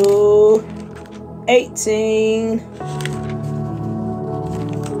 16 through 18.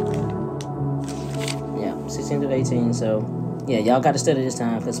 Yeah, 16 through 18. So Yeah, y'all got to study this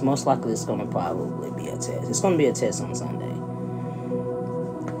time because most likely it's going to probably be a test. It's going to be a test on Sunday.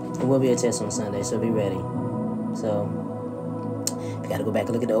 It will be a test on Sunday, so be ready. So, if you got to go back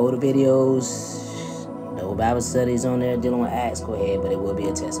and look at the older videos, the old Bible studies on there dealing with Acts, go ahead, but it will be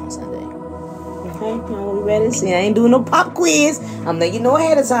a test on Sunday. Okay, y'all be ready? See, I ain't doing no pop quiz. I'm letting you know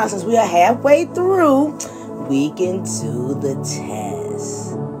ahead of time since we are halfway through. We can do the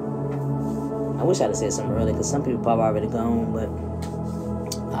test. I wish I'd have said something earlier because some people probably already gone, but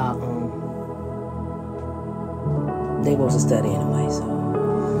they supposed to study anyway, so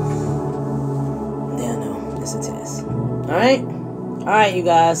they'll know it's a test. All right, you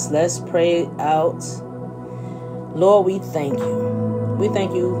guys, let's pray out. Lord, we thank you. We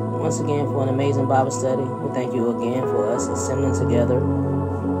thank you once again for an amazing Bible study. We thank you again for us assembling together,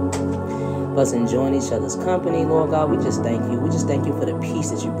 us enjoying each other's company. Lord God, we just thank you. We just thank you for the peace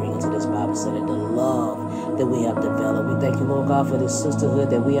that you bring into this Bible study, the love that we have developed. We thank you, Lord God, for this sisterhood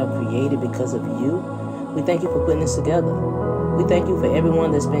that we have created because of you. We thank you for putting this together. We thank you for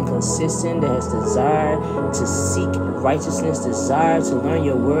everyone that's been consistent, that has desired to seek righteousness, desire to learn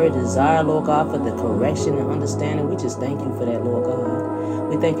your word, desire, Lord God, for the correction and understanding. We just thank you for that, Lord God.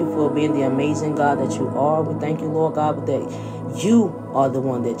 We thank you for being the amazing God that you are. We thank you, Lord God, that you are the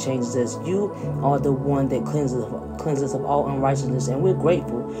one that changes us. You are the one that cleanses of all unrighteousness. And we're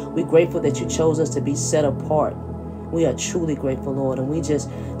grateful. We're grateful that you chose us to be set apart. We are truly grateful, Lord.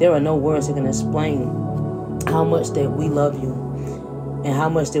 And there are no words that can explain how much that we love you and how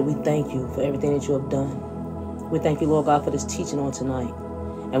much that we thank you for everything that you have done. We thank you, Lord God, for this teaching on tonight.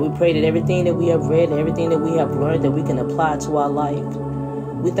 And we pray that everything that we have read and everything that we have learned that we can apply to our life.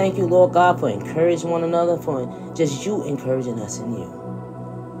 We thank you, Lord God, for encouraging one another, for just you encouraging us in you.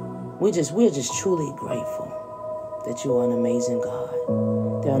 We're just truly grateful that you are an amazing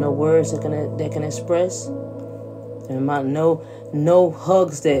God. There are no words that can express. There are no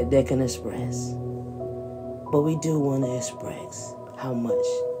hugs that can express. But we do want to express how much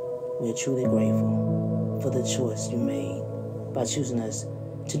we're truly grateful for the choice you made by choosing us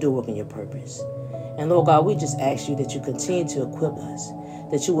to do work in your purpose. And Lord God, we just ask you that you continue to equip us,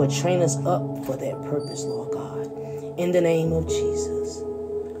 that you will train us up for that purpose, Lord God, in the name of Jesus.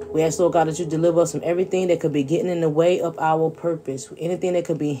 We ask, Lord God, that you deliver us from everything that could be getting in the way of our purpose, anything that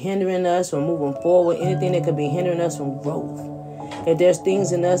could be hindering us from moving forward, anything that could be hindering us from growth. If there's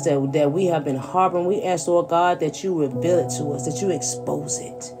things in us that we have been harboring, we ask, Lord God, that you reveal it to us, that you expose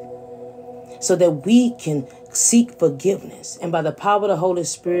it, so that we can seek forgiveness. And by the power of the Holy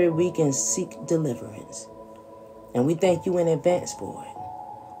Spirit, we can seek deliverance. And we thank you in advance for it.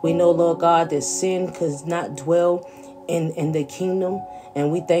 We know, Lord God, that sin does not dwell in the kingdom.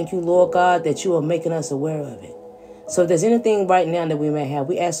 And we thank you, Lord God, that you are making us aware of it. So if there's anything right now that we may have,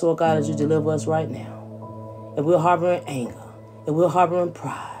 we ask, Lord God, that you deliver us right now. If we're harboring anger, if we're harboring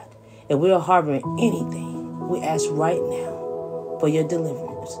pride, if we're harboring anything, we ask right now for your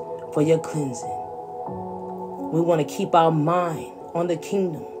deliverance, for your cleansing. We want to keep our mind on the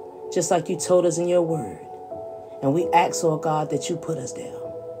kingdom, just like you told us in your word. And we ask, Lord God, that you put us down.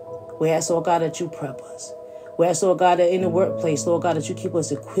 We ask, Lord God, that you prep us. We ask, Lord God, that in the workplace, Lord God, that you keep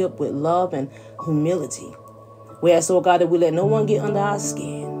us equipped with love and humility. We ask, Lord God, that we let no one get under our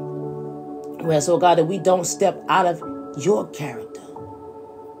skin. We ask, Lord God, that we don't step out of your character.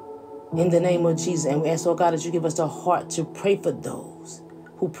 In the name of Jesus. And we ask, Lord God, that you give us the heart to pray for those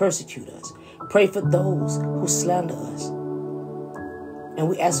who persecute us. Pray for those who slander us. And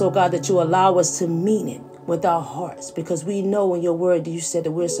we ask, Lord God, that you allow us to mean it with our hearts, because we know in your word you said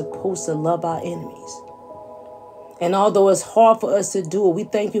that we're supposed to love our enemies. And although it's hard for us to do it, we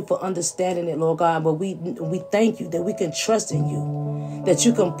thank you for understanding it, Lord God. But we thank you that we can trust in you, that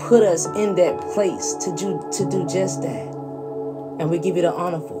you can put us in that place to do just that. And we give you the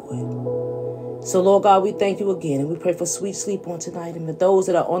honor for it. So, Lord God, we thank you again. And we pray for sweet sleep on tonight. And for those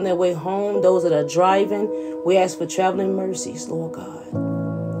that are on their way home, those that are driving, we ask for traveling mercies, Lord God.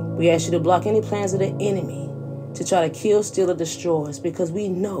 We ask you to block any plans of the enemy to try to kill, steal, or destroy us, because we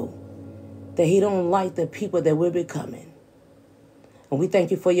know that he don't like the people that we're becoming. And we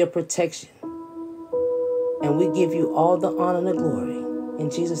thank you for your protection. And we give you all the honor and the glory. In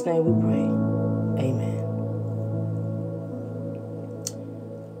Jesus' name we pray. Amen.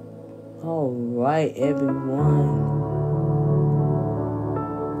 All right, everyone.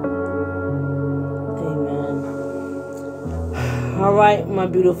 Amen. All right, my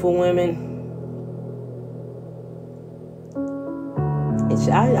beautiful women.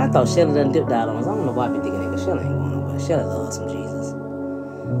 I thought Shelly done dipped out on us. I don't know why I be thinking that, because Shelly ain't going nowhere. Shelly loves some Jesus.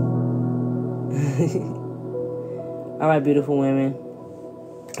 All right, beautiful women.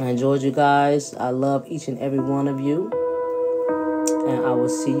 I enjoyed you guys. I love each and every one of you. And I will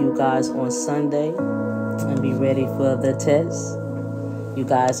see you guys on Sunday. And be ready for the test. You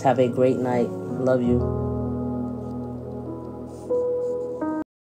guys have a great night. Love you.